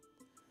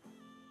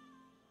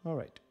 All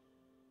right,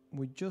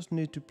 we just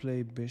need to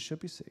play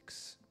bishop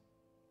e6.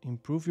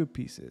 Improve your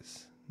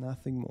pieces,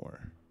 nothing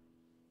more.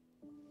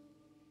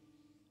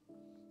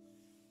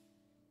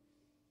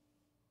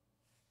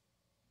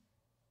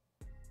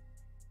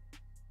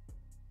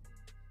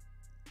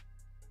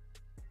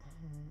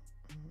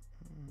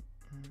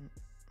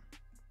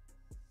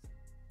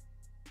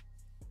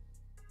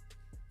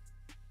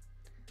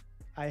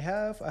 I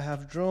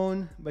have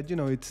drawn, but you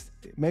know, it's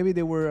maybe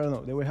they were, I don't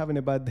know, they were having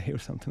a bad day or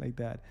something like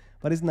that.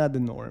 But it's not the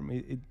norm.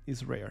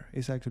 It's rare.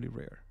 It's actually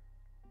rare.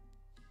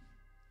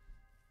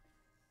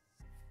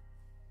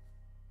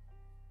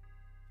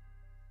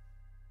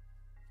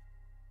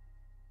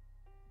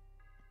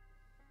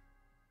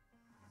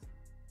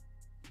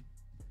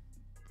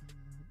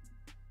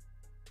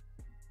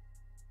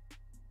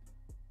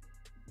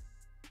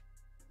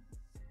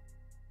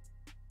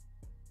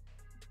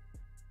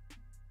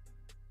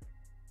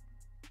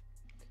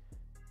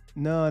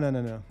 No.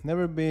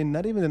 Never been,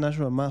 not even the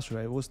national master.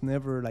 I was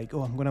never like,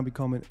 oh, I'm gonna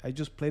become it. I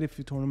just played a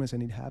few tournaments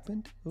and it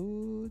happened.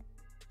 Ooh,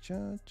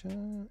 cha cha,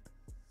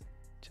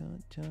 cha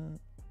cha,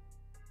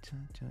 cha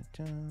cha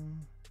cha.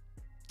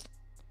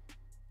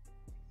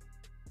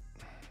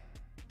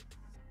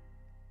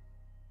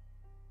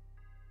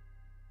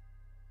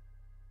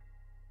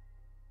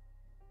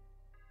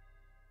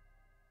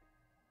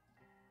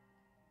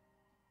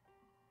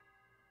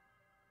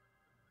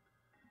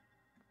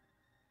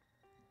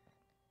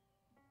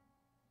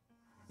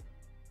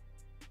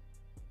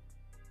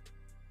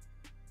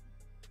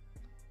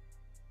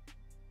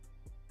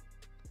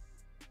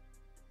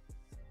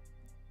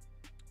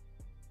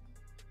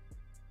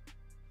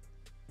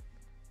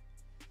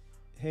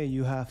 Hey,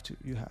 you have to.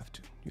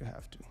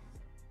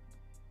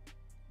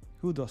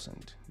 Who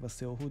doesn't? But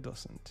still, who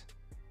doesn't?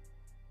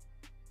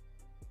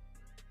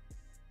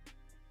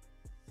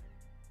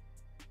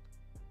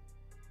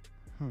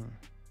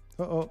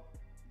 Uh-oh.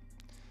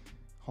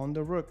 On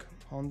the rook.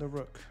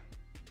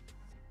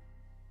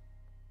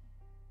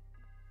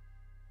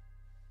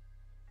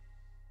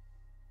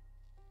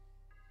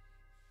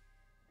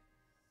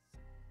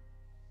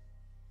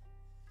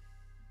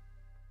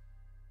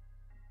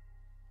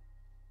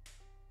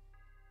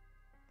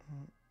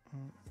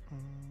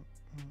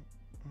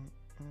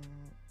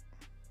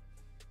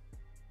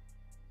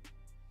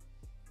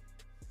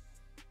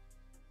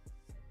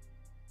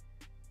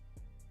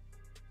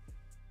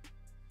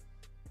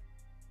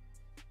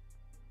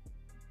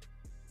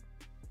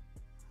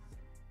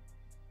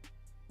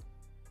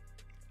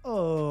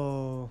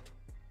 Oh.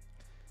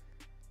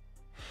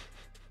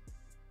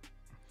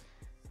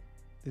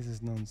 This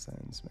is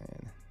nonsense,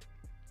 man.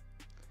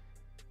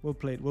 Well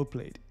played.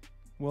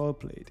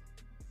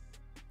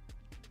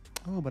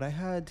 Oh, but I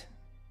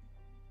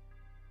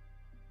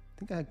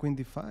think I had queen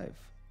d5.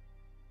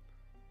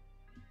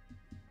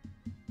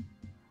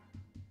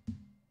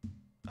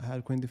 I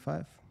had queen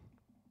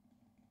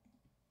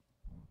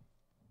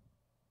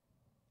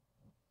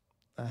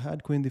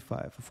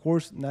d5. Of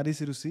course, not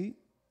easy to see,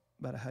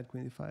 but I had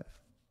queen d5.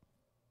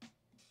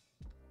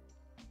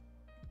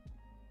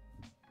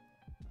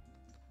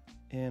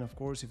 And of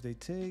course, if they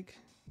take,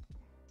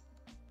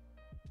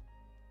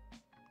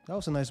 that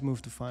was a nice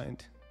move to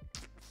find.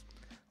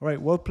 All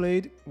right, well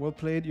played.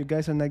 You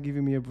guys are not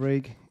giving me a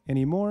break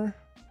anymore.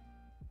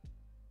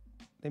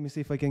 Let me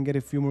see if I can get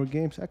a few more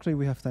games. Actually,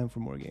 we have time for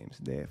more games,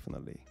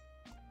 definitely.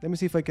 Let me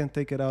see if I can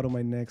take it out on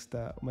my next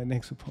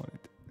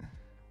opponent.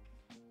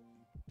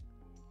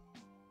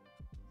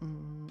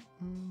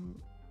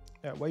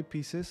 Yeah, white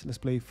pieces. Let's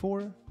play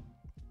 4.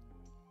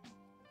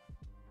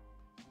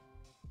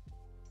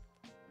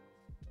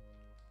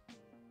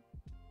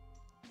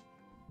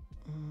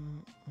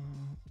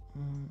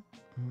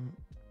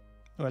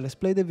 All right, let's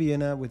play the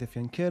Vienna with the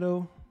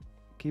fianchetto,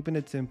 keeping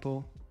it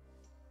simple.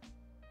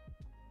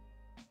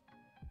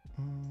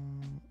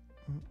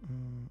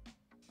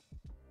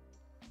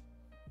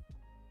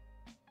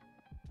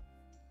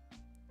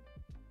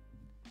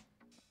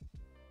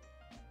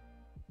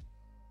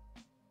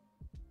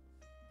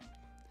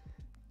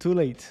 too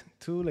late.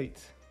 Too late.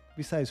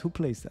 Besides, who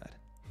plays that?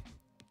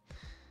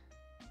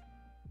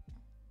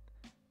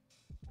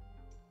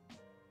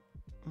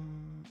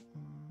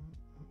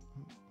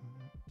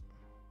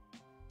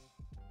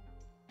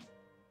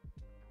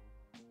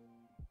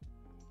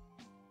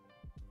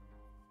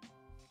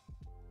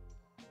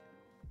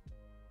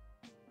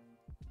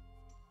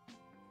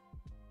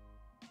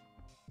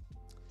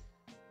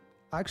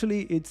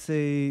 Actually, it's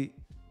a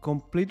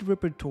complete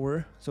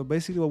repertoire. So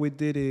basically, what we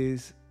did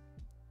is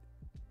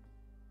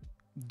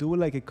do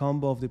like a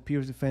combo of the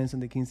Pierce defense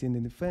and the King's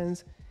Indian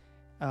defense.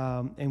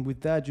 And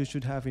with that, you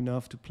should have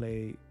enough to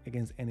play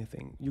against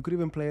anything. You could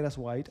even play it as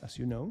white, as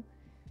you know.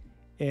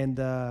 And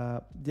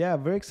yeah,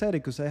 very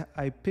excited because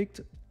I picked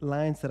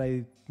lines that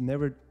I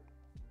never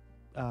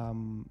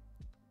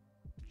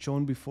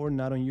shown before,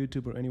 not on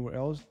YouTube or anywhere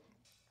else.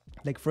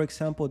 Like, for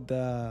example,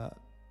 the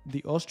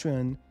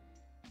Austrian,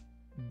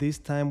 this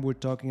time we're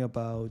talking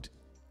about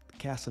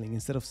castling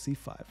instead of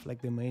c5,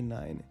 like the main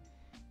line.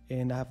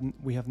 And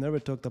we have never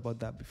talked about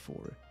that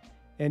before.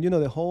 And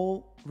the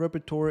whole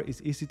repertoire is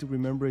easy to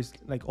remember. It's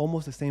like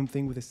almost the same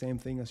thing with the same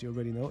thing, as you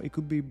already know. It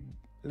could be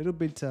a little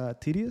bit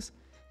tedious,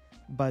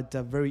 but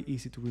very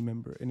easy to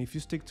remember. And if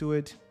you stick to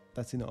it,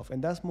 that's enough.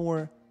 And that's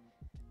more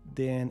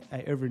than I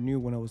ever knew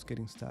when I was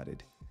getting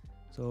started.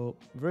 So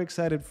very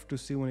excited to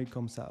see when it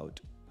comes out,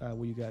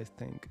 what you guys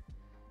think.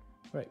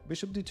 All right,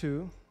 bishop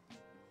d2.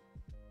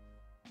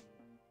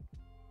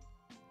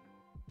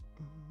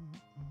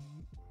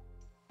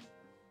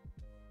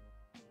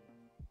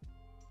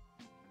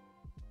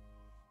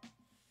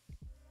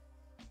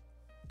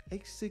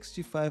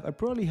 H65. I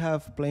probably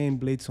have playing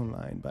blades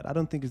online, but I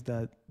don't think it's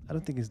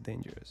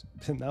dangerous.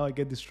 Now I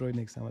get destroyed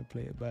next time I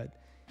play it, but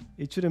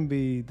it shouldn't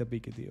be the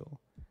big a deal.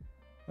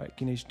 All right,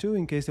 king h2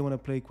 in case they want to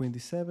play queen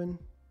d7.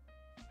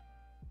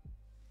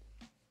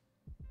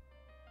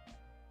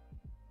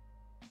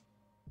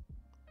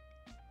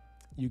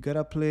 You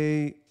gotta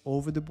play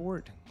over the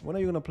board. When are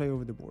you gonna play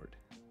over the board?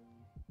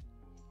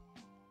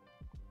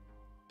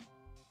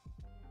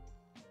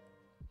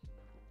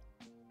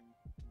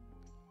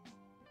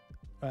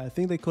 I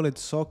think they call it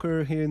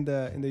soccer here in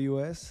the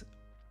US.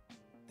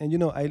 And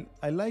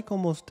I like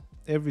almost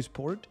every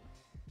sport,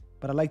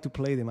 but I like to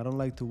play them. I don't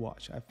like to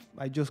watch.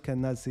 I just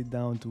cannot sit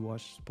down to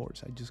watch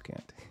sports. I just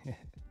can't.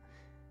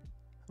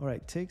 All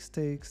right, takes.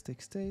 All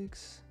right,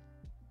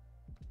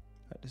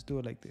 let's do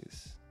it like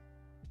this.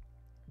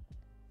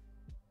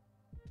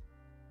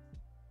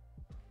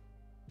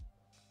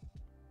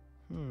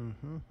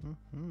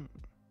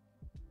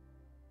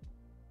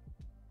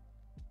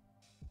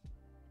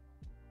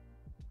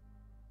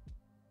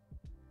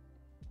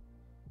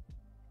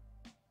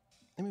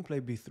 Let me play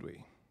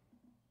b3.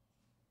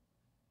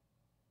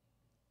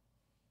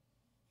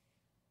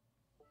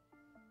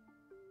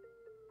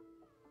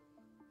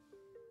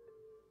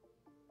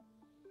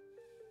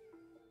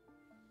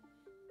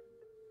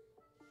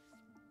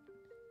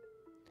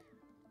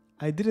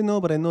 I didn't know,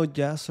 but I know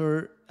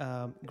Jasser,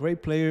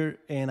 great player,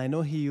 and I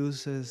know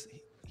he's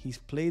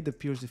played the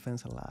Pierce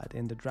defense a lot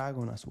and the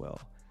Dragon as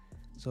well.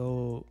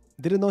 So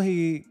didn't know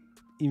he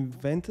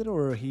invented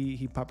or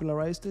he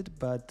popularized it,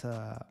 but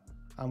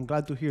I'm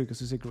glad to hear because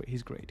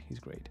he's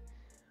great.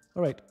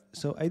 All right,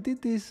 so I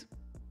did this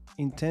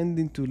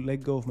intending to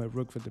let go of my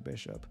rook for the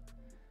bishop.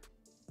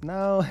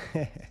 Now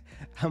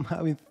I'm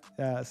having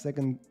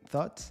second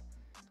thoughts,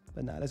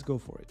 but now let's go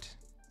for it.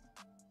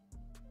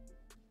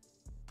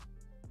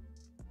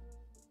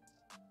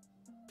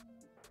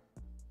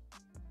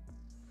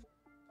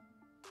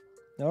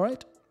 All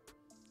right,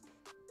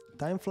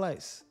 time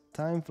flies.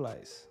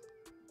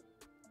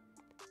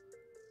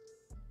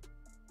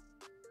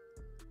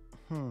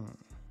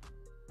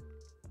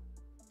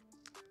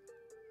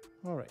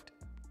 All right,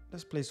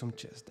 let's play some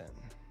chess then.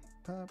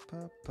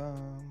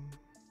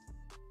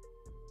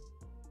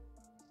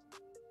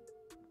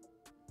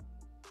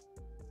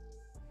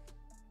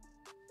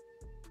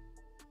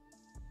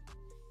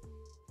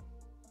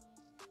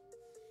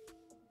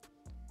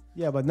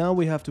 Yeah, but now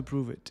we have to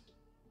prove it.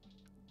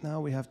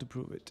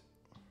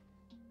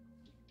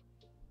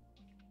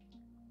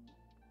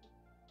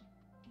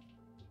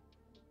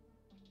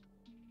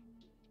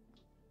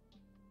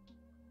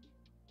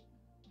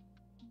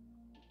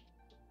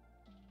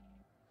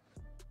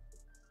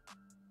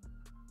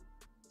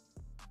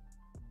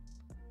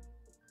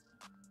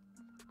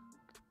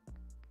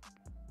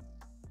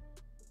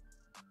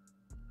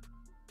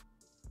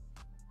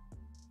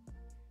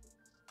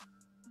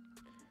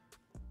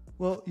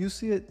 Well, you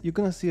see it, you're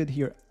gonna see it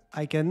here.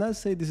 I cannot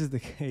say this is the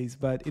case,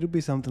 but it'll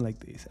be something like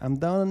this. I'm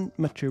down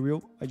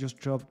material. I just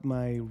dropped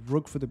my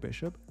rook for the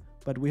bishop,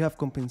 but we have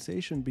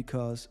compensation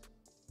because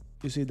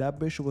you see that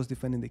bishop was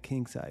defending the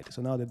king side.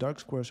 So now the dark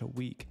squares are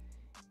weak,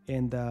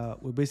 and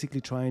we're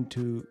basically trying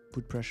to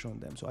put pressure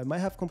on them. So I might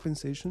have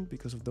compensation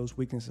because of those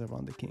weaknesses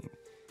around the king.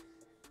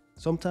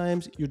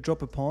 Sometimes you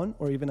drop a pawn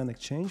or even an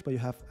exchange, but you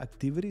have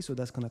activity, so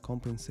that's gonna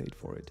compensate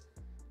for it.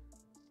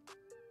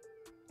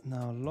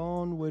 Now,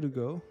 long way to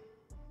go.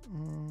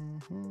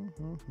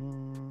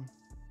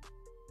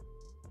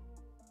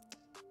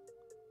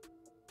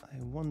 I I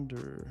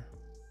wonder.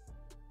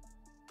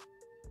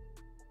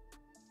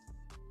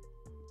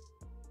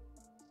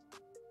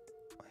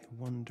 I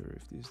wonder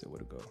if this is the way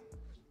to go.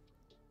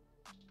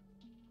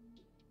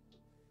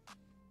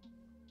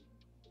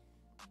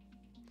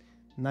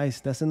 Nice.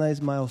 That's a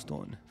nice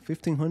milestone.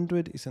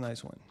 1500 is a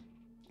nice one.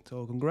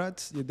 So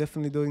congrats. You're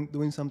definitely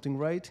doing something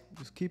right.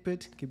 Just keep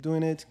it. Keep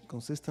doing it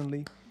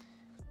consistently.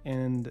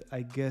 And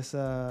I guess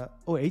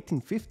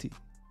 1850.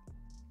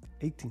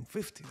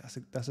 1850.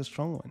 That's a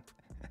strong one.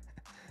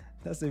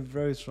 That's a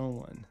very strong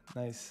one.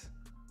 Nice.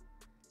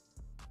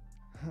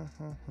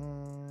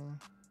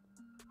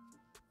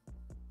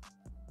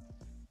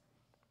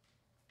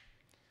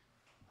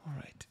 All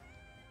right.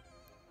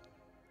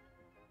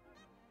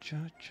 Cha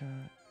cha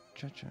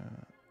cha cha.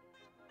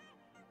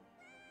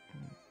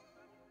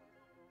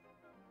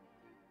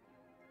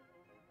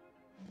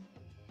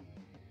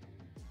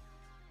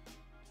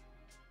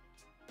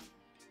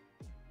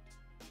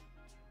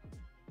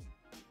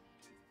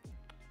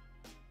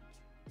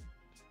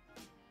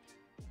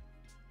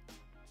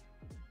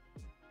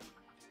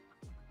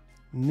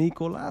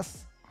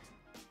 Nicolas,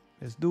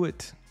 let's do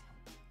it.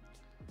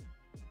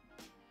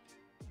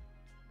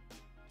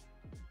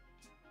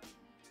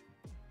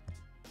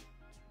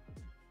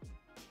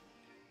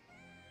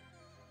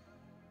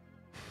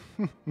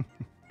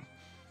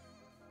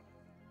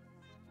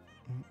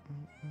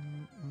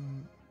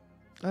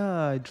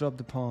 I dropped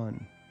the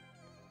pawn.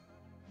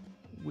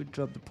 We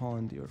dropped the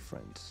pawn, dear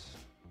friends.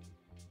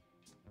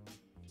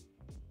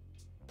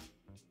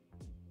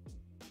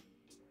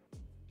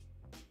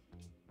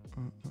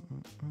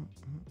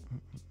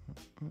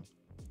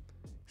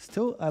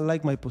 Still, I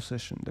like my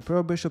position. The pair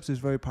of bishops is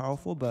very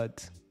powerful,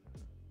 but.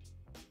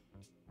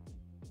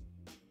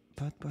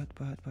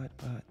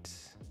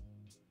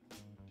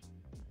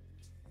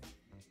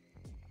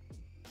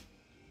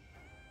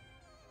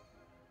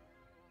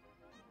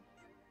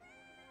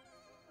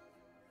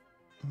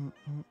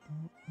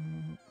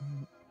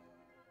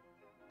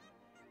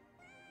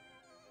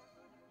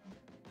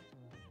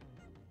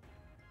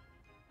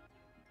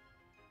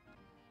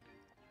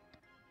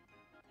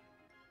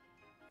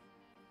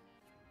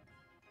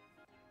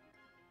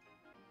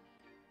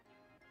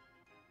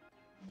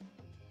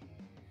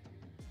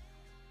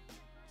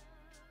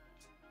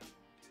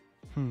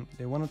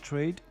 They want to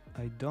trade.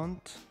 I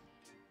don't.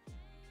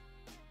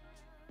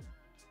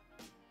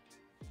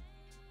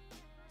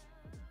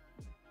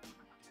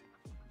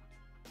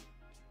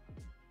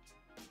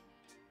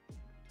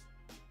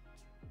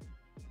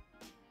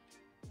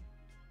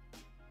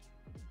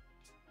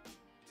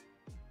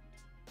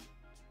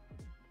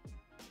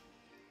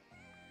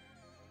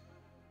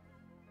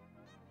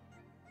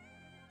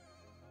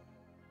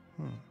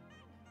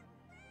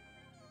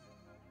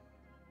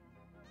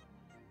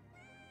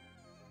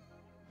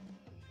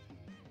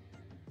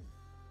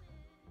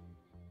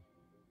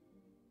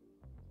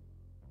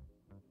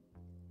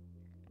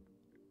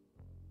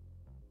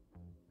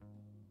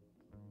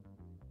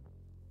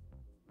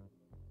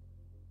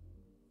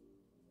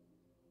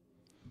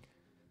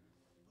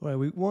 All right,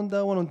 we won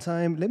that one on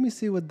time. Let me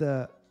see what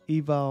the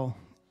eval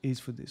is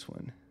for this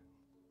one.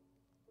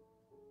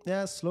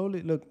 Yeah,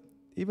 slowly. Look,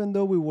 even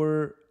though we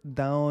were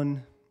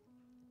down,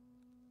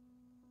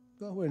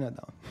 well, we're not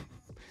down.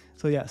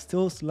 So yeah,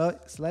 still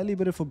slightly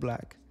better for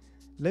black.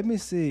 Let me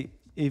see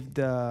if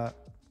the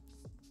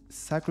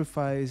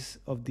sacrifice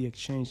of the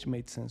exchange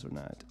made sense or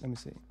not. Let me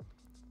see.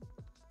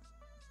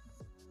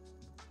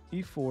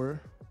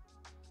 E4.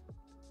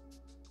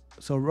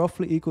 So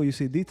roughly equal, you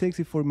see, d takes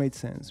e4 made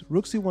sense.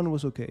 Rook c1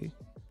 was okay.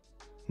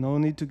 No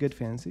need to get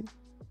fancy.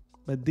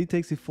 But d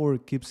takes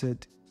e4 keeps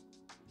it.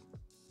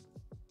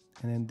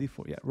 And then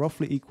d4, yeah,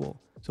 roughly equal.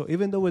 So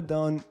even though we're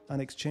down an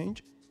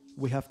exchange,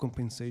 we have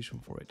compensation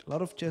for it. A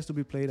lot of chess to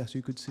be played, as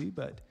you could see,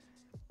 but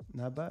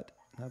not bad,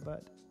 not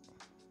bad.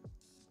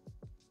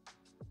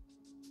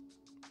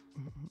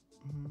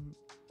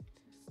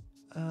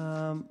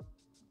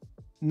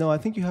 No, I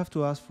think you have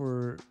to ask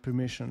for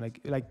permission.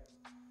 Like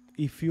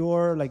if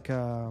you're like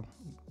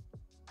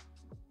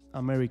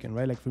American,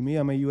 right? Like for me,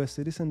 I'm a U.S.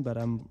 citizen, but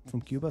I'm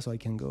from Cuba, so I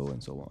can go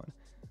and so on.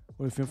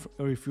 Or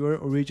if you're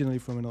originally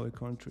from another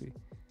country,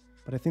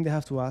 but I think they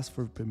have to ask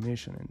for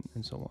permission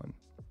and so on.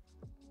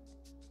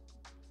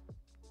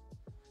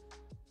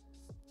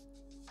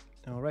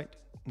 All right,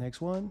 next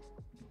one.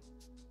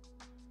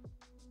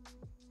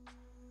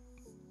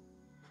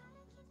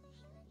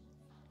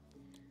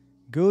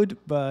 Good,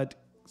 but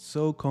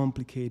so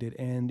complicated,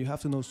 and you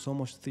have to know so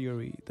much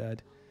theory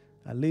that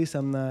at least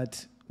I'm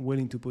not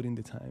willing to put in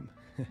the time.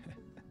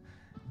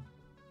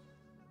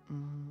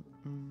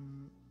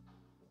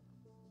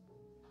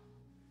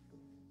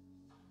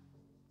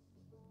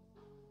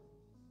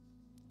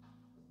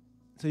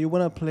 So you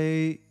want to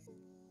play?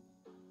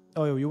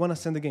 Oh, you want to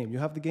send the game? You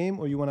have the game,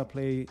 or you want to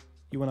play?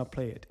 You want to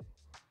play it?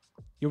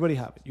 You already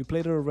have it. You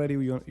played it already.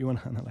 You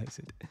want to analyze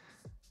it.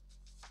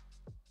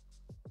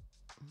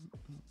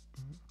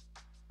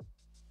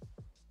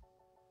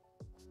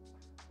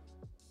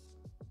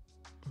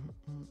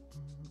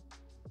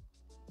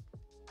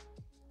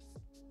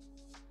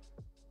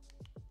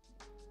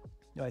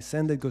 I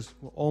send it because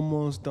we're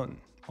almost done.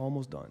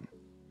 Almost done.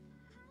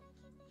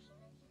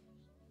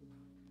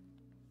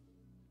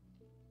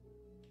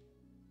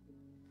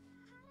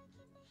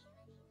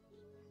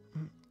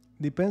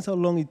 Depends how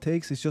long it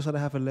takes. It's just that I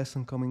have a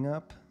lesson coming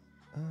up.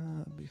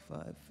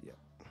 B5, yeah.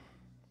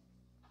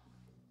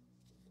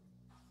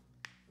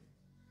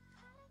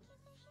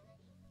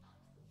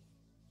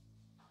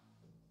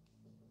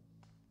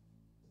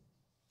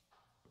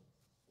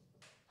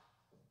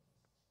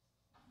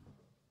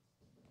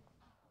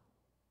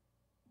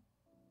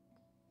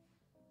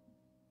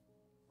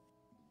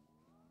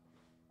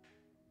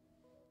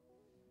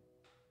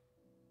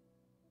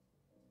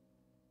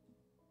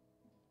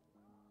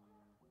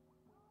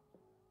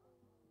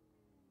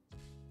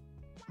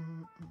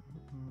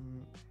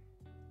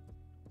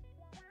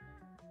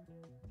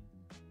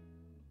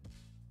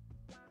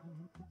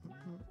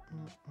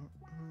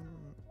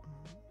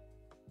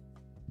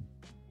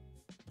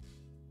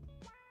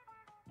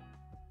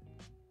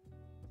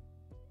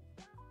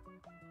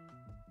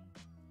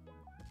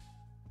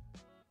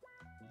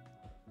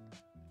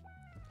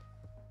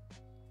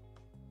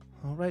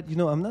 All right,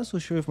 I'm not so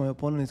sure if my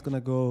opponent is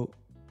gonna go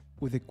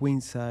with the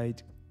queen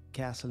side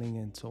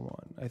castling and so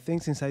on. I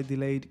think since I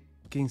delayed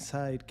king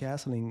side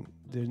castling,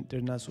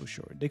 they're not so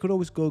sure. They could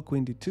always go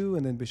queen d2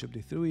 and then bishop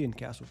d3 and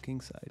castle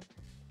king side.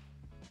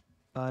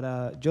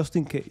 But just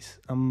in case,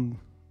 I'm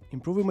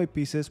improving my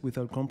pieces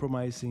without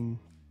compromising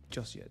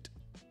just yet.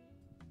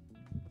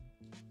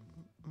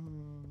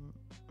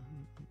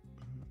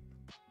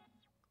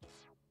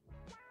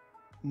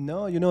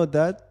 No,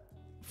 that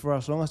for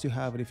as long as you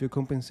have it. If your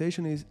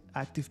compensation is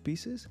active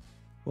pieces,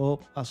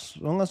 well, as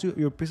long as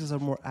your pieces are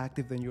more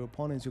active than your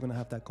opponents, you're going to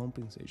have that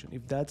compensation.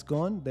 If that's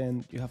gone,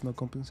 then you have no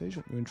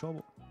compensation. You're in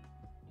trouble.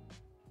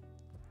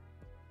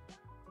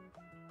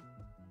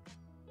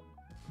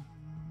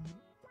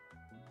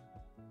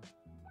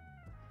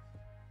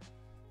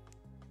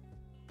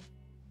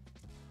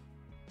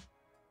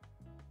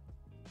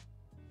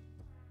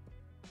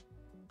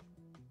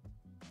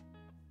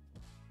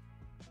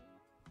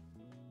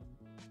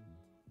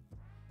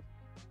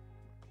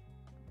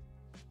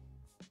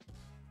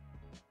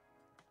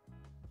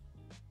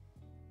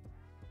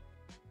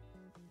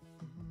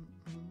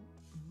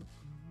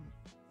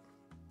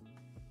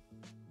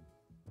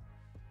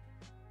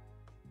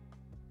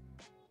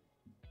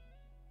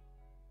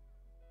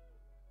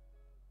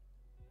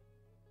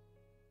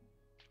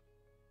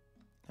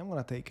 I'm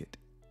gonna take it.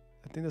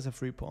 I think that's a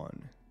free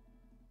pawn.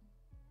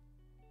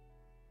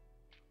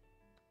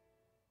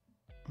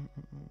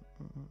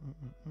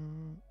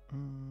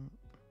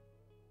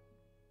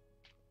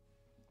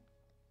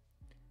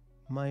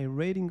 My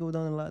rating go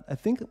down a lot. I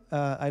think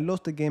I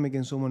lost the game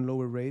against someone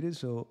lower rated,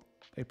 so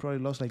I probably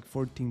lost like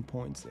 14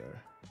 points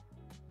there.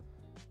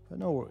 But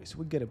no worries,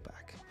 we'll get it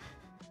back.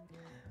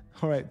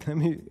 All right,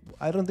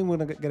 I don't think we're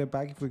gonna get it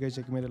back if we get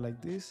checkmated like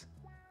this.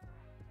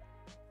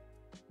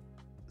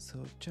 So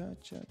cha,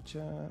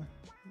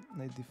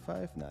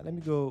 95. Now let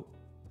me go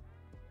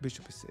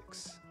bishop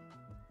e6.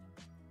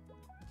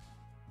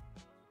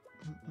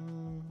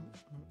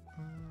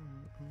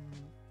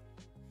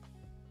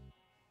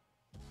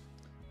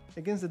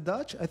 Against the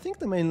Dutch, I think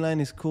the main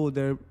line is cool.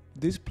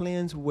 These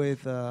plans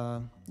with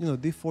d4,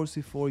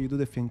 c4, you do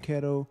the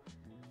fianchetto,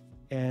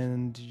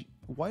 and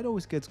white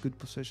always gets good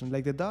position.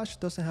 Like the Dutch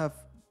doesn't have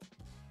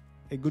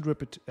a good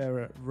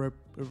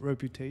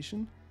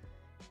reputation,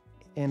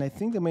 and I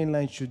think the main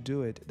line should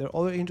do it. There are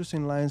other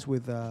interesting lines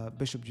with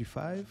bishop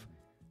g5.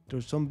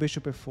 There's some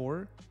bishop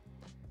f4.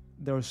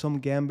 There are some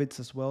gambits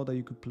as well that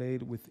you could play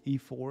with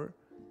e4.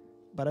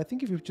 But I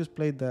think if you just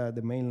played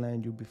the main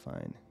line, you'll be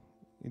fine.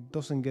 It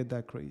doesn't get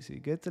that crazy.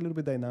 It gets a little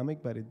bit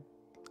dynamic, but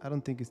I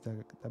don't think it's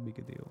that big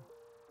a deal.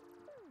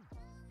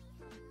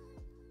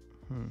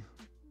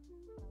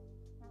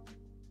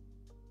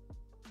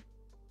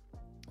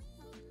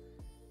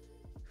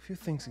 A few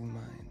things in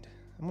mind.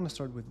 I'm gonna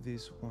start with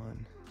this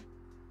one.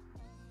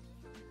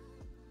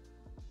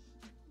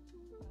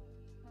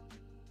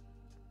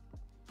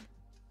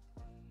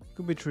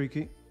 Could be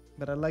tricky,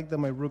 but I like that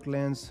my rook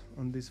lands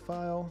on this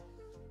file.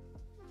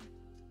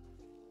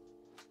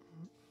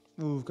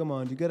 Ooh, come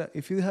on!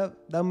 If you have,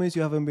 that means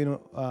you haven't been,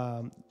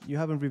 you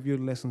haven't reviewed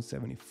lesson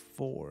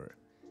 74.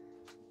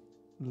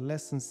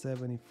 Lesson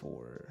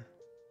 74.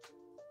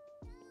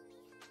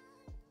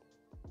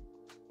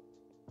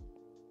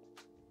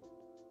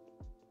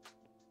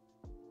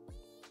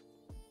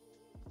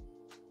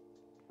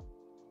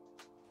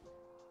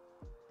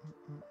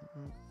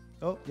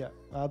 Oh yeah,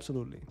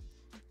 absolutely.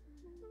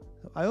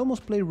 I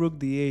almost played rook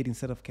d8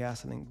 instead of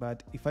castling,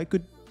 but if I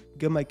could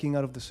get my king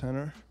out of the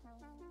center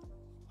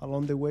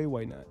along the way,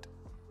 why not?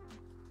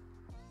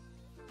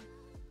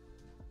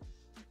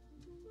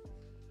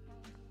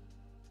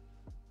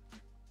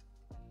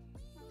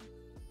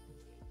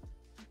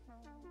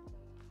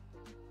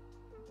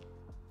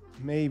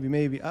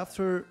 Maybe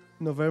after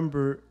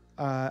November,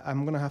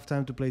 I'm gonna have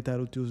time to play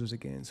Title Tuesdays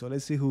again. So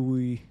let's see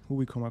who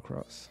we come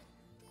across.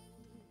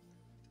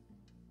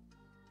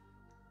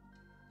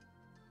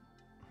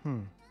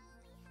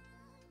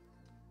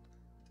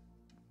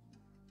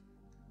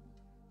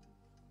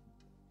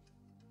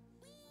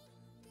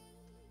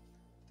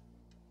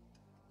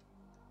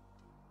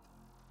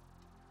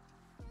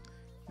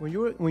 When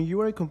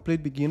you are a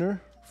complete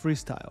beginner,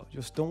 freestyle.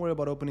 Just don't worry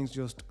about openings.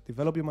 Just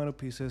develop your minor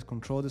pieces,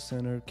 control the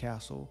center,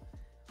 castle.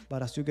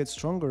 But as you get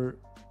stronger,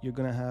 you're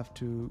gonna have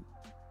to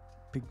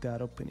pick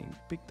that opening.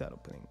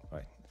 All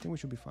right, I think we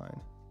should be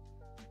fine.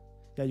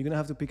 Yeah, you're gonna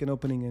have to pick an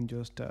opening and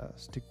just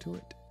stick to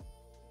it.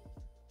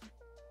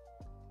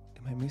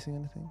 Am I missing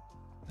anything?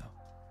 No.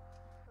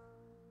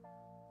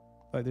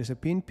 All right, there's a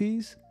pin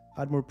piece.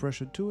 Add more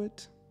pressure to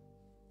it.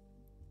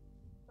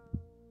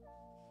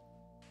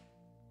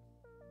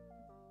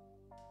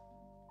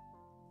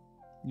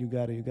 You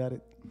got it, you got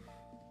it.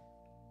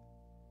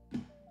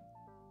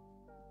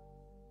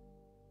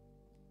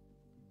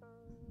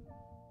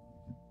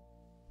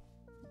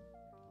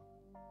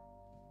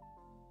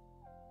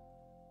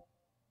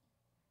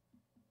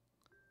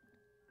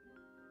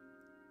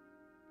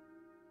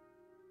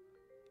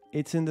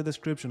 It's in the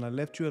description. I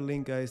left you a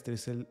link, guys.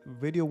 There's a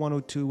video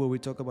 102 where we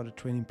talk about a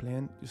training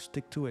plan. You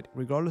stick to it.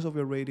 Regardless of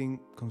your rating,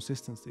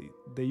 consistency.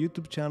 The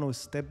YouTube channel is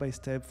step by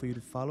step for you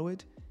to follow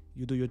it.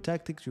 You do your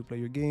tactics, you play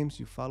your games,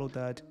 you follow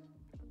that,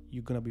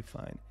 you're gonna be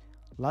fine.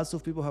 Lots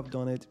of people have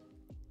done it,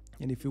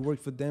 and if it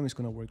worked for them, it's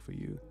gonna work for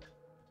you.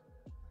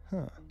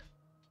 Huh.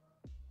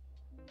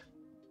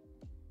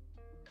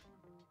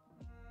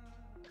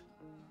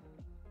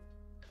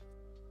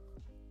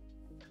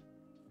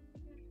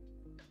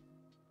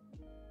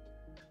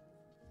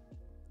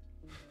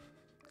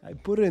 I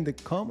put it in the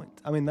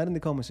comment. I mean, not in the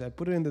comments. I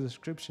put it in the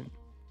description.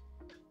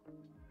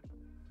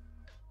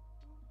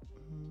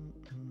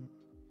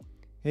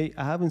 Hey,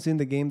 I haven't seen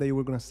the game that you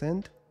were going to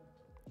send.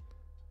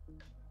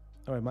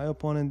 All right, my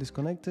opponent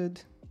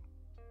disconnected.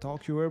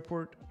 Tokyo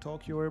Airport.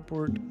 Tokyo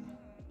Airport.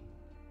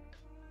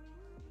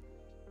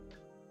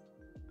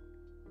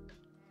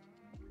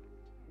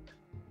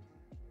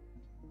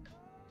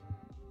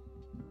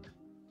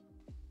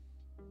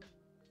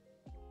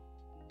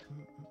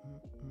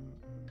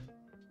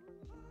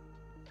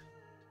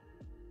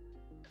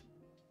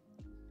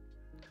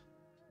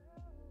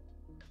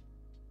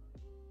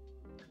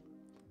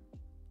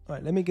 All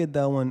right, let me get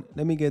that one.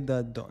 Let me get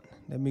that done.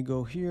 Let me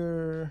go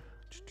here.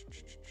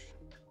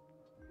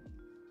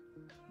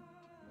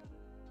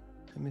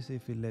 Let me see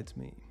if it lets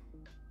me.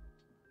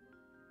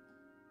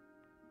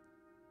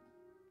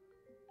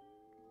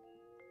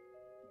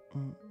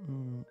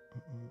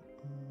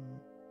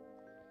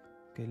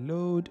 Okay,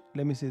 load.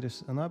 Let me see.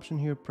 There's an option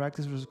here.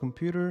 Practice versus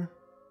computer.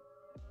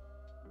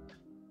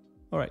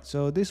 All right,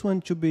 so this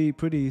one should be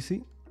pretty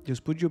easy.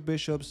 Just put your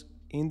bishops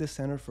in the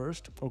center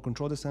first, or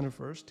control the center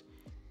first.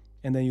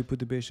 And then you put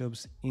the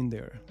bishops in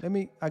there. Let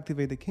me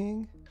activate the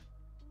king.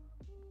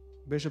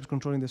 Bishops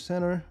controlling the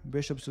center,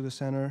 bishops to the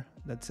center,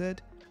 that's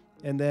it.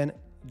 And then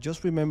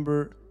just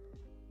remember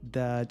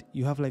that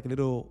you have like a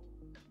little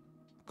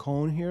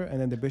cone here,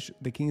 and then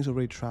the king is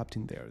already trapped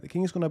in there. The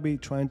king is gonna be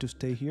trying to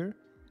stay here,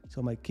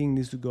 so my king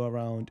needs to go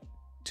around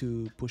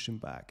to push him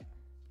back.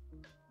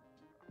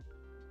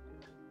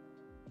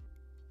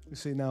 You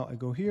see now I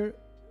go here,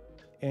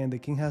 and the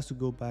king has to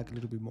go back a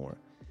little bit more.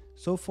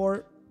 So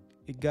far,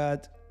 it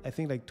got, I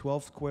think, like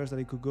 12 squares that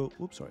it could go,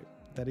 oops, sorry,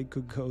 that it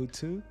could go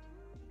to.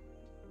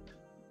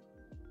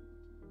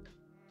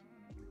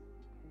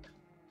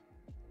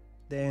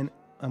 Then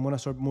I'm gonna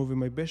start moving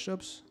my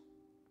bishops,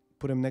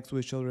 put them next to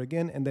each other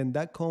again, and then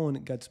that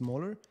cone got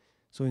smaller.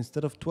 So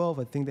instead of 12,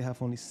 I think they have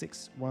only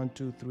 6. 1,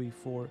 2, 3,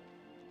 4,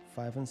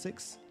 5, and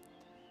 6.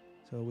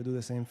 So we do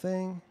the same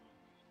thing.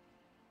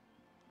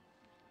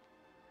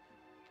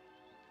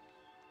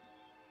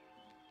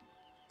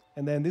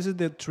 And then this is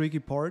the tricky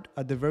part.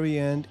 At the very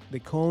end, the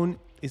cone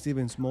is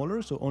even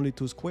smaller, so only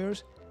 2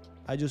 squares.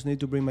 I just need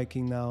to bring my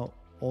king now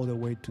all the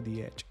way to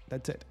the edge.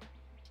 That's it.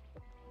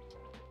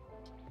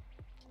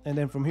 And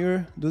then from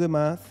here, do the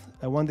math.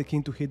 I want the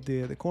king to hit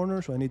the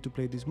corner, so I need to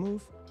play this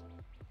move.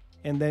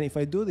 And then if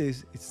I do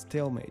this, it's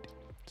stalemate.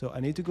 So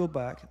I need to go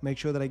back, make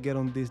sure that I get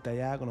on this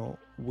diagonal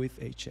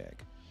with a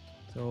check.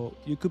 So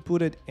you could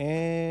put it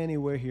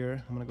anywhere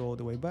here. I'm gonna go all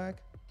the way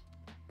back.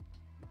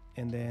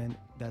 And then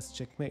that's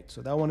checkmate.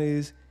 So that one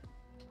is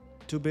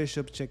 2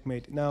 bishops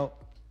checkmate. Now,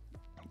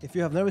 if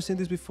you have never seen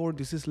this before,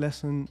 this is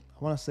lesson,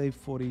 I want to say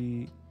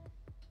 40,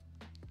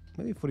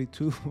 maybe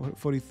 42 or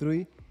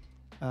 43.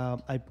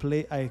 I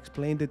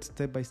explained it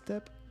step by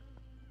step.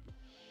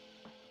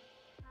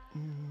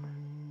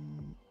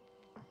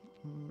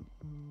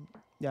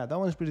 Yeah, that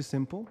one is pretty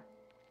simple.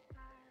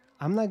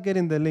 I'm not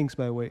getting the links,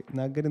 by the way.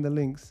 Not getting the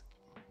links.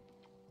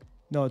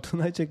 No,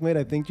 tonight checkmate,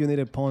 I think you need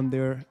a pawn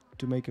there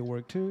to make it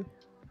work too.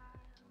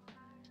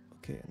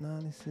 Okay,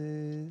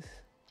 analysis.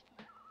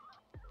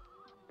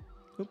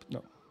 Oops,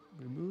 no.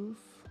 Remove.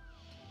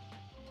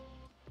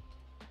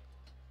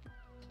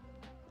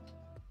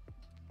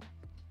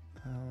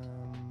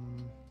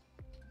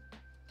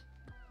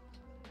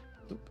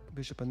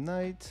 Bishop and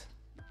knight.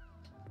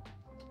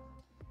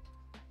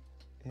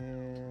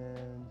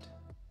 And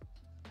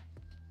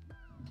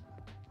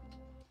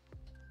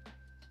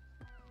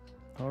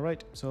all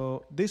right,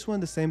 so this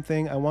one, the same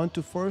thing. I want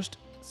to first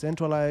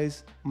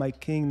centralize my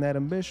king, knight,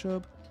 and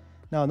bishop.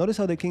 Now notice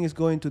how the king is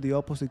going to the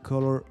opposite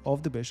color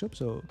of the bishop,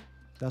 so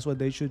that's what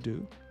they should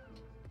do.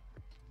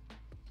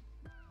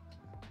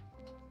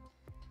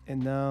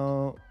 And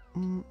now,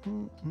 let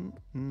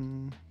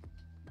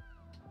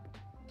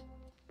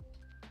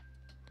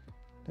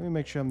me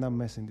make sure I'm not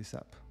messing this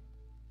up.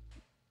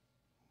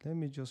 Let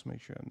me just make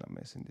sure I'm not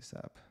messing this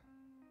up.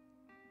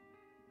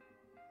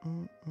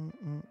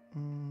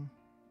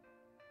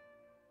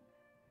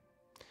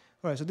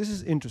 All right, so this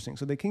is interesting.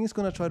 So the king is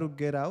gonna try to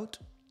get out.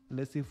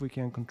 Let's see if we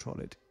can control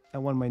it. I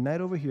want my knight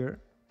over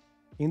here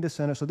in the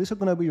center. So this is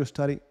gonna be your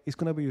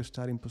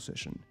starting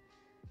position.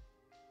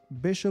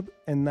 Bishop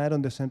and knight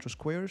on the center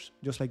squares,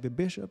 just like the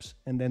bishops,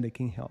 and then the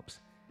king helps.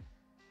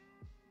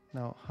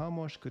 Now, how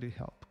much could it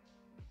help?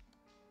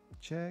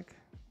 Check.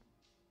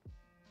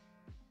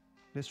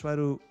 Let's try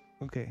to,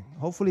 okay,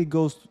 hopefully it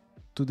goes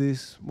to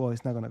this. Well,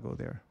 it's not gonna go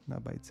there,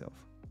 not by itself.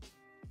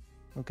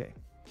 Okay.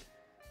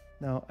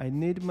 Now I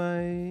need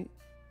my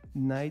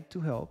knight to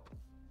help.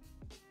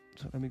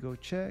 So let me go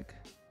check.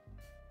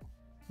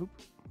 Oop.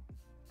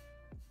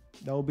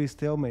 That will be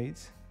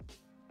stalemate.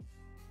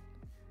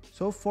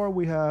 So far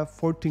we have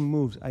 14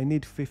 moves. I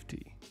need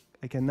 50.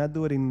 I cannot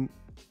do it in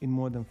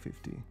more than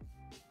 50.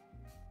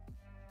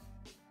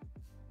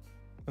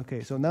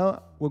 Okay, so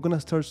now we're gonna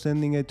start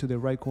sending it to the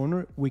right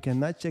corner. We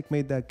cannot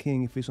checkmate that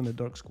king if it's on the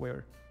dark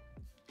square.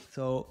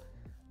 So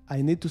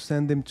I need to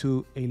send them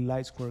to a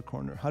light square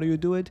corner. How do you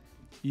do it?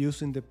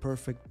 Using the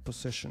perfect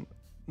position.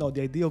 No,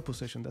 the ideal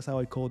position. That's how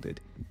I called it.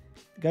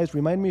 Guys,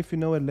 remind me if you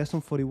know it, lesson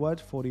 40 what?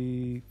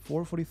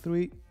 44,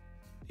 43.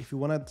 If you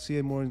want to see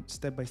it more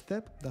step by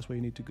step, that's where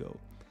you need to go.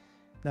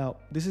 Now,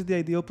 this is the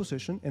ideal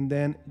position. And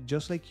then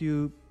just like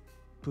you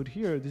put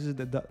here, this is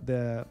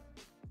the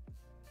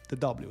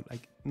W,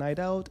 like knight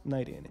out,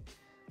 knight in.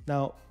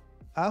 Now,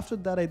 after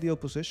that ideal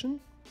position,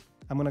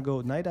 I'm going to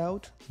go knight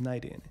out,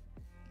 knight in.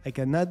 I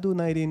cannot do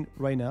knight in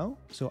right now,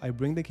 so I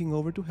bring the king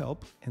over to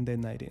help and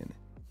then knight in.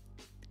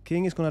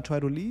 King is going to try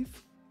to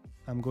leave.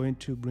 I'm going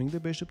to bring the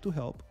bishop to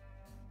help.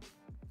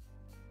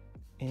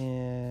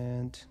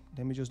 And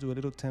let me just do a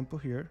little tempo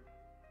here.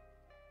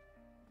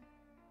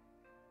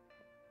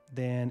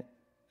 Then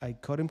I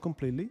cut him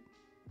completely.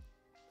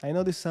 I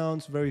know this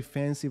sounds very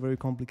fancy, very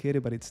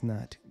complicated, but it's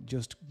not.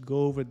 Just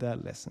go over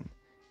that lesson.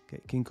 Okay,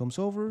 king comes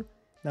over.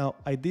 Now,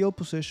 ideal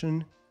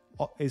position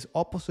is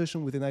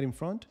opposition with the knight in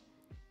front.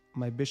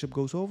 My bishop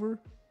goes over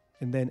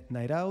and then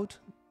knight out.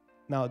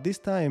 Now this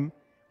time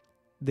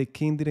the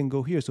king didn't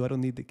go here, so I don't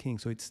need the king.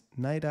 So it's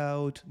knight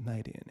out,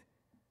 knight in.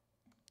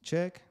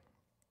 Check.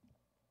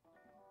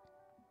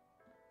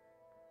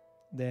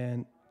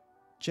 Then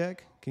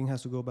check. King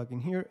has to go back in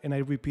here, and I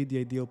repeat the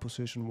ideal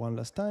position one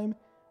last time.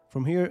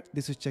 From here,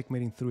 this is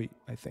checkmate in 3,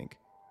 I think.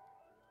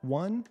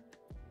 1,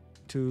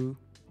 2,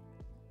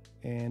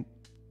 and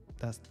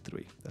that's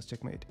 3. That's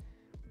checkmate.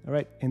 All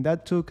right, and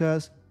that took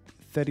us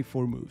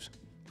 34 moves.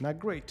 Not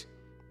great,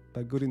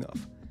 but good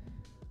enough.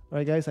 All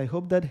right, guys, I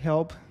hope that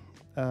helped.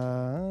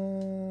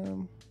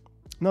 No,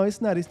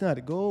 it's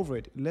not. Go over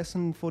it.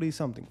 Lesson 40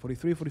 something,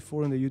 43,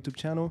 44 on the YouTube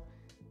channel.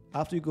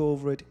 After you go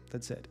over it,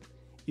 that's it.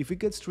 If it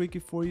gets tricky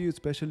for you,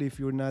 especially if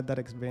you're not that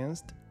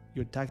advanced,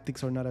 your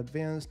tactics are not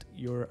advanced,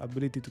 your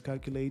ability to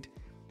calculate,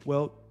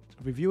 well,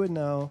 review it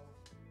now.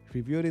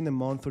 Review it in a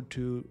month or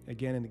two,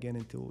 again and again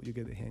until you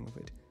get the hang of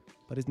it.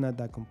 But it's not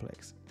that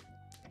complex.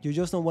 You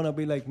just don't want to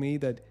be like me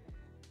that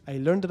I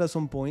learned it at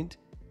some point,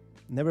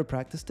 never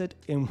practiced it,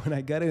 and when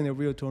I got it in a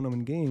real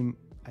tournament game,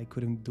 I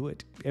couldn't do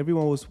it.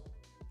 Everyone was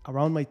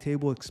around my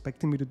table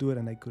expecting me to do it,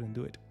 and I couldn't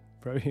do it.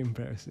 Very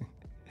embarrassing.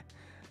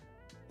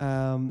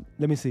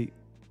 Let me see.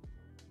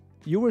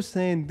 You were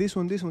saying this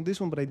one,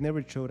 but I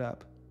never showed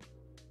up.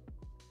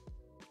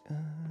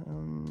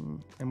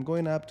 I'm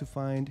going up to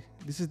find,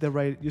 this is the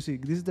right, you see,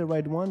 this is the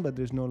right one, but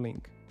there's no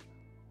link.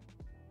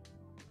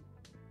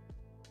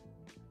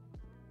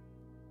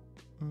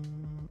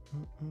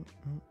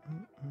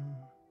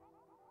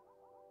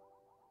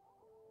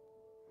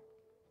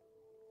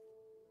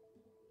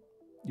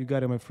 You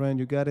got it, my friend.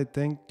 You got it.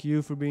 Thank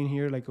you for being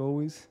here, like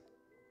always.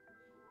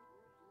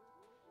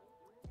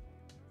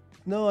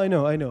 No, I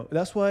know.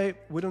 That's why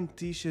we don't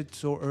teach it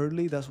so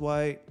early. That's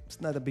why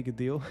it's not a big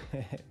deal.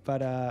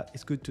 But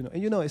it's good to know.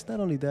 And it's not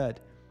only that.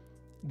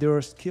 There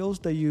are skills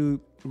that you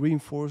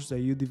reinforce, that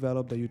you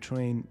develop, that you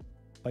train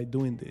by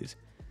doing this.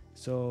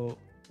 So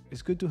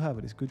it's good to have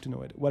it. It's good to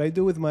know it. What I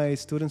do with my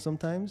students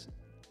sometimes,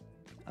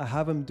 I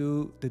have them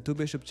do the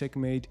 2-bishop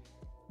checkmate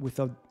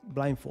without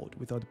blindfold,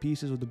 without the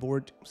pieces of the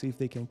board, see if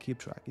they can keep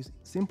track. It's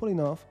simple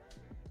enough,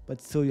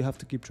 but still you have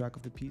to keep track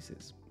of the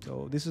pieces.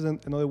 So this is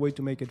another way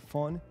to make it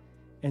fun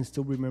and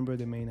still remember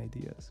the main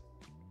ideas.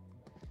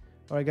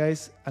 All right,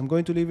 guys, I'm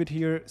going to leave it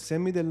here.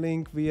 Send me the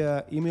link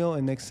via email,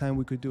 and next time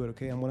we could do it,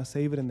 okay? I'm gonna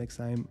save it, and next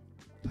time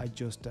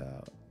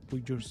we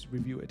just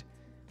review it.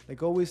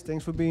 Like always,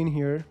 thanks for being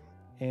here,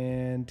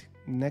 and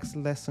next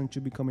lesson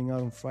should be coming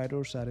out on Friday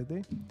or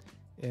Saturday,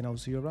 and I'll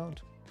see you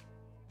around.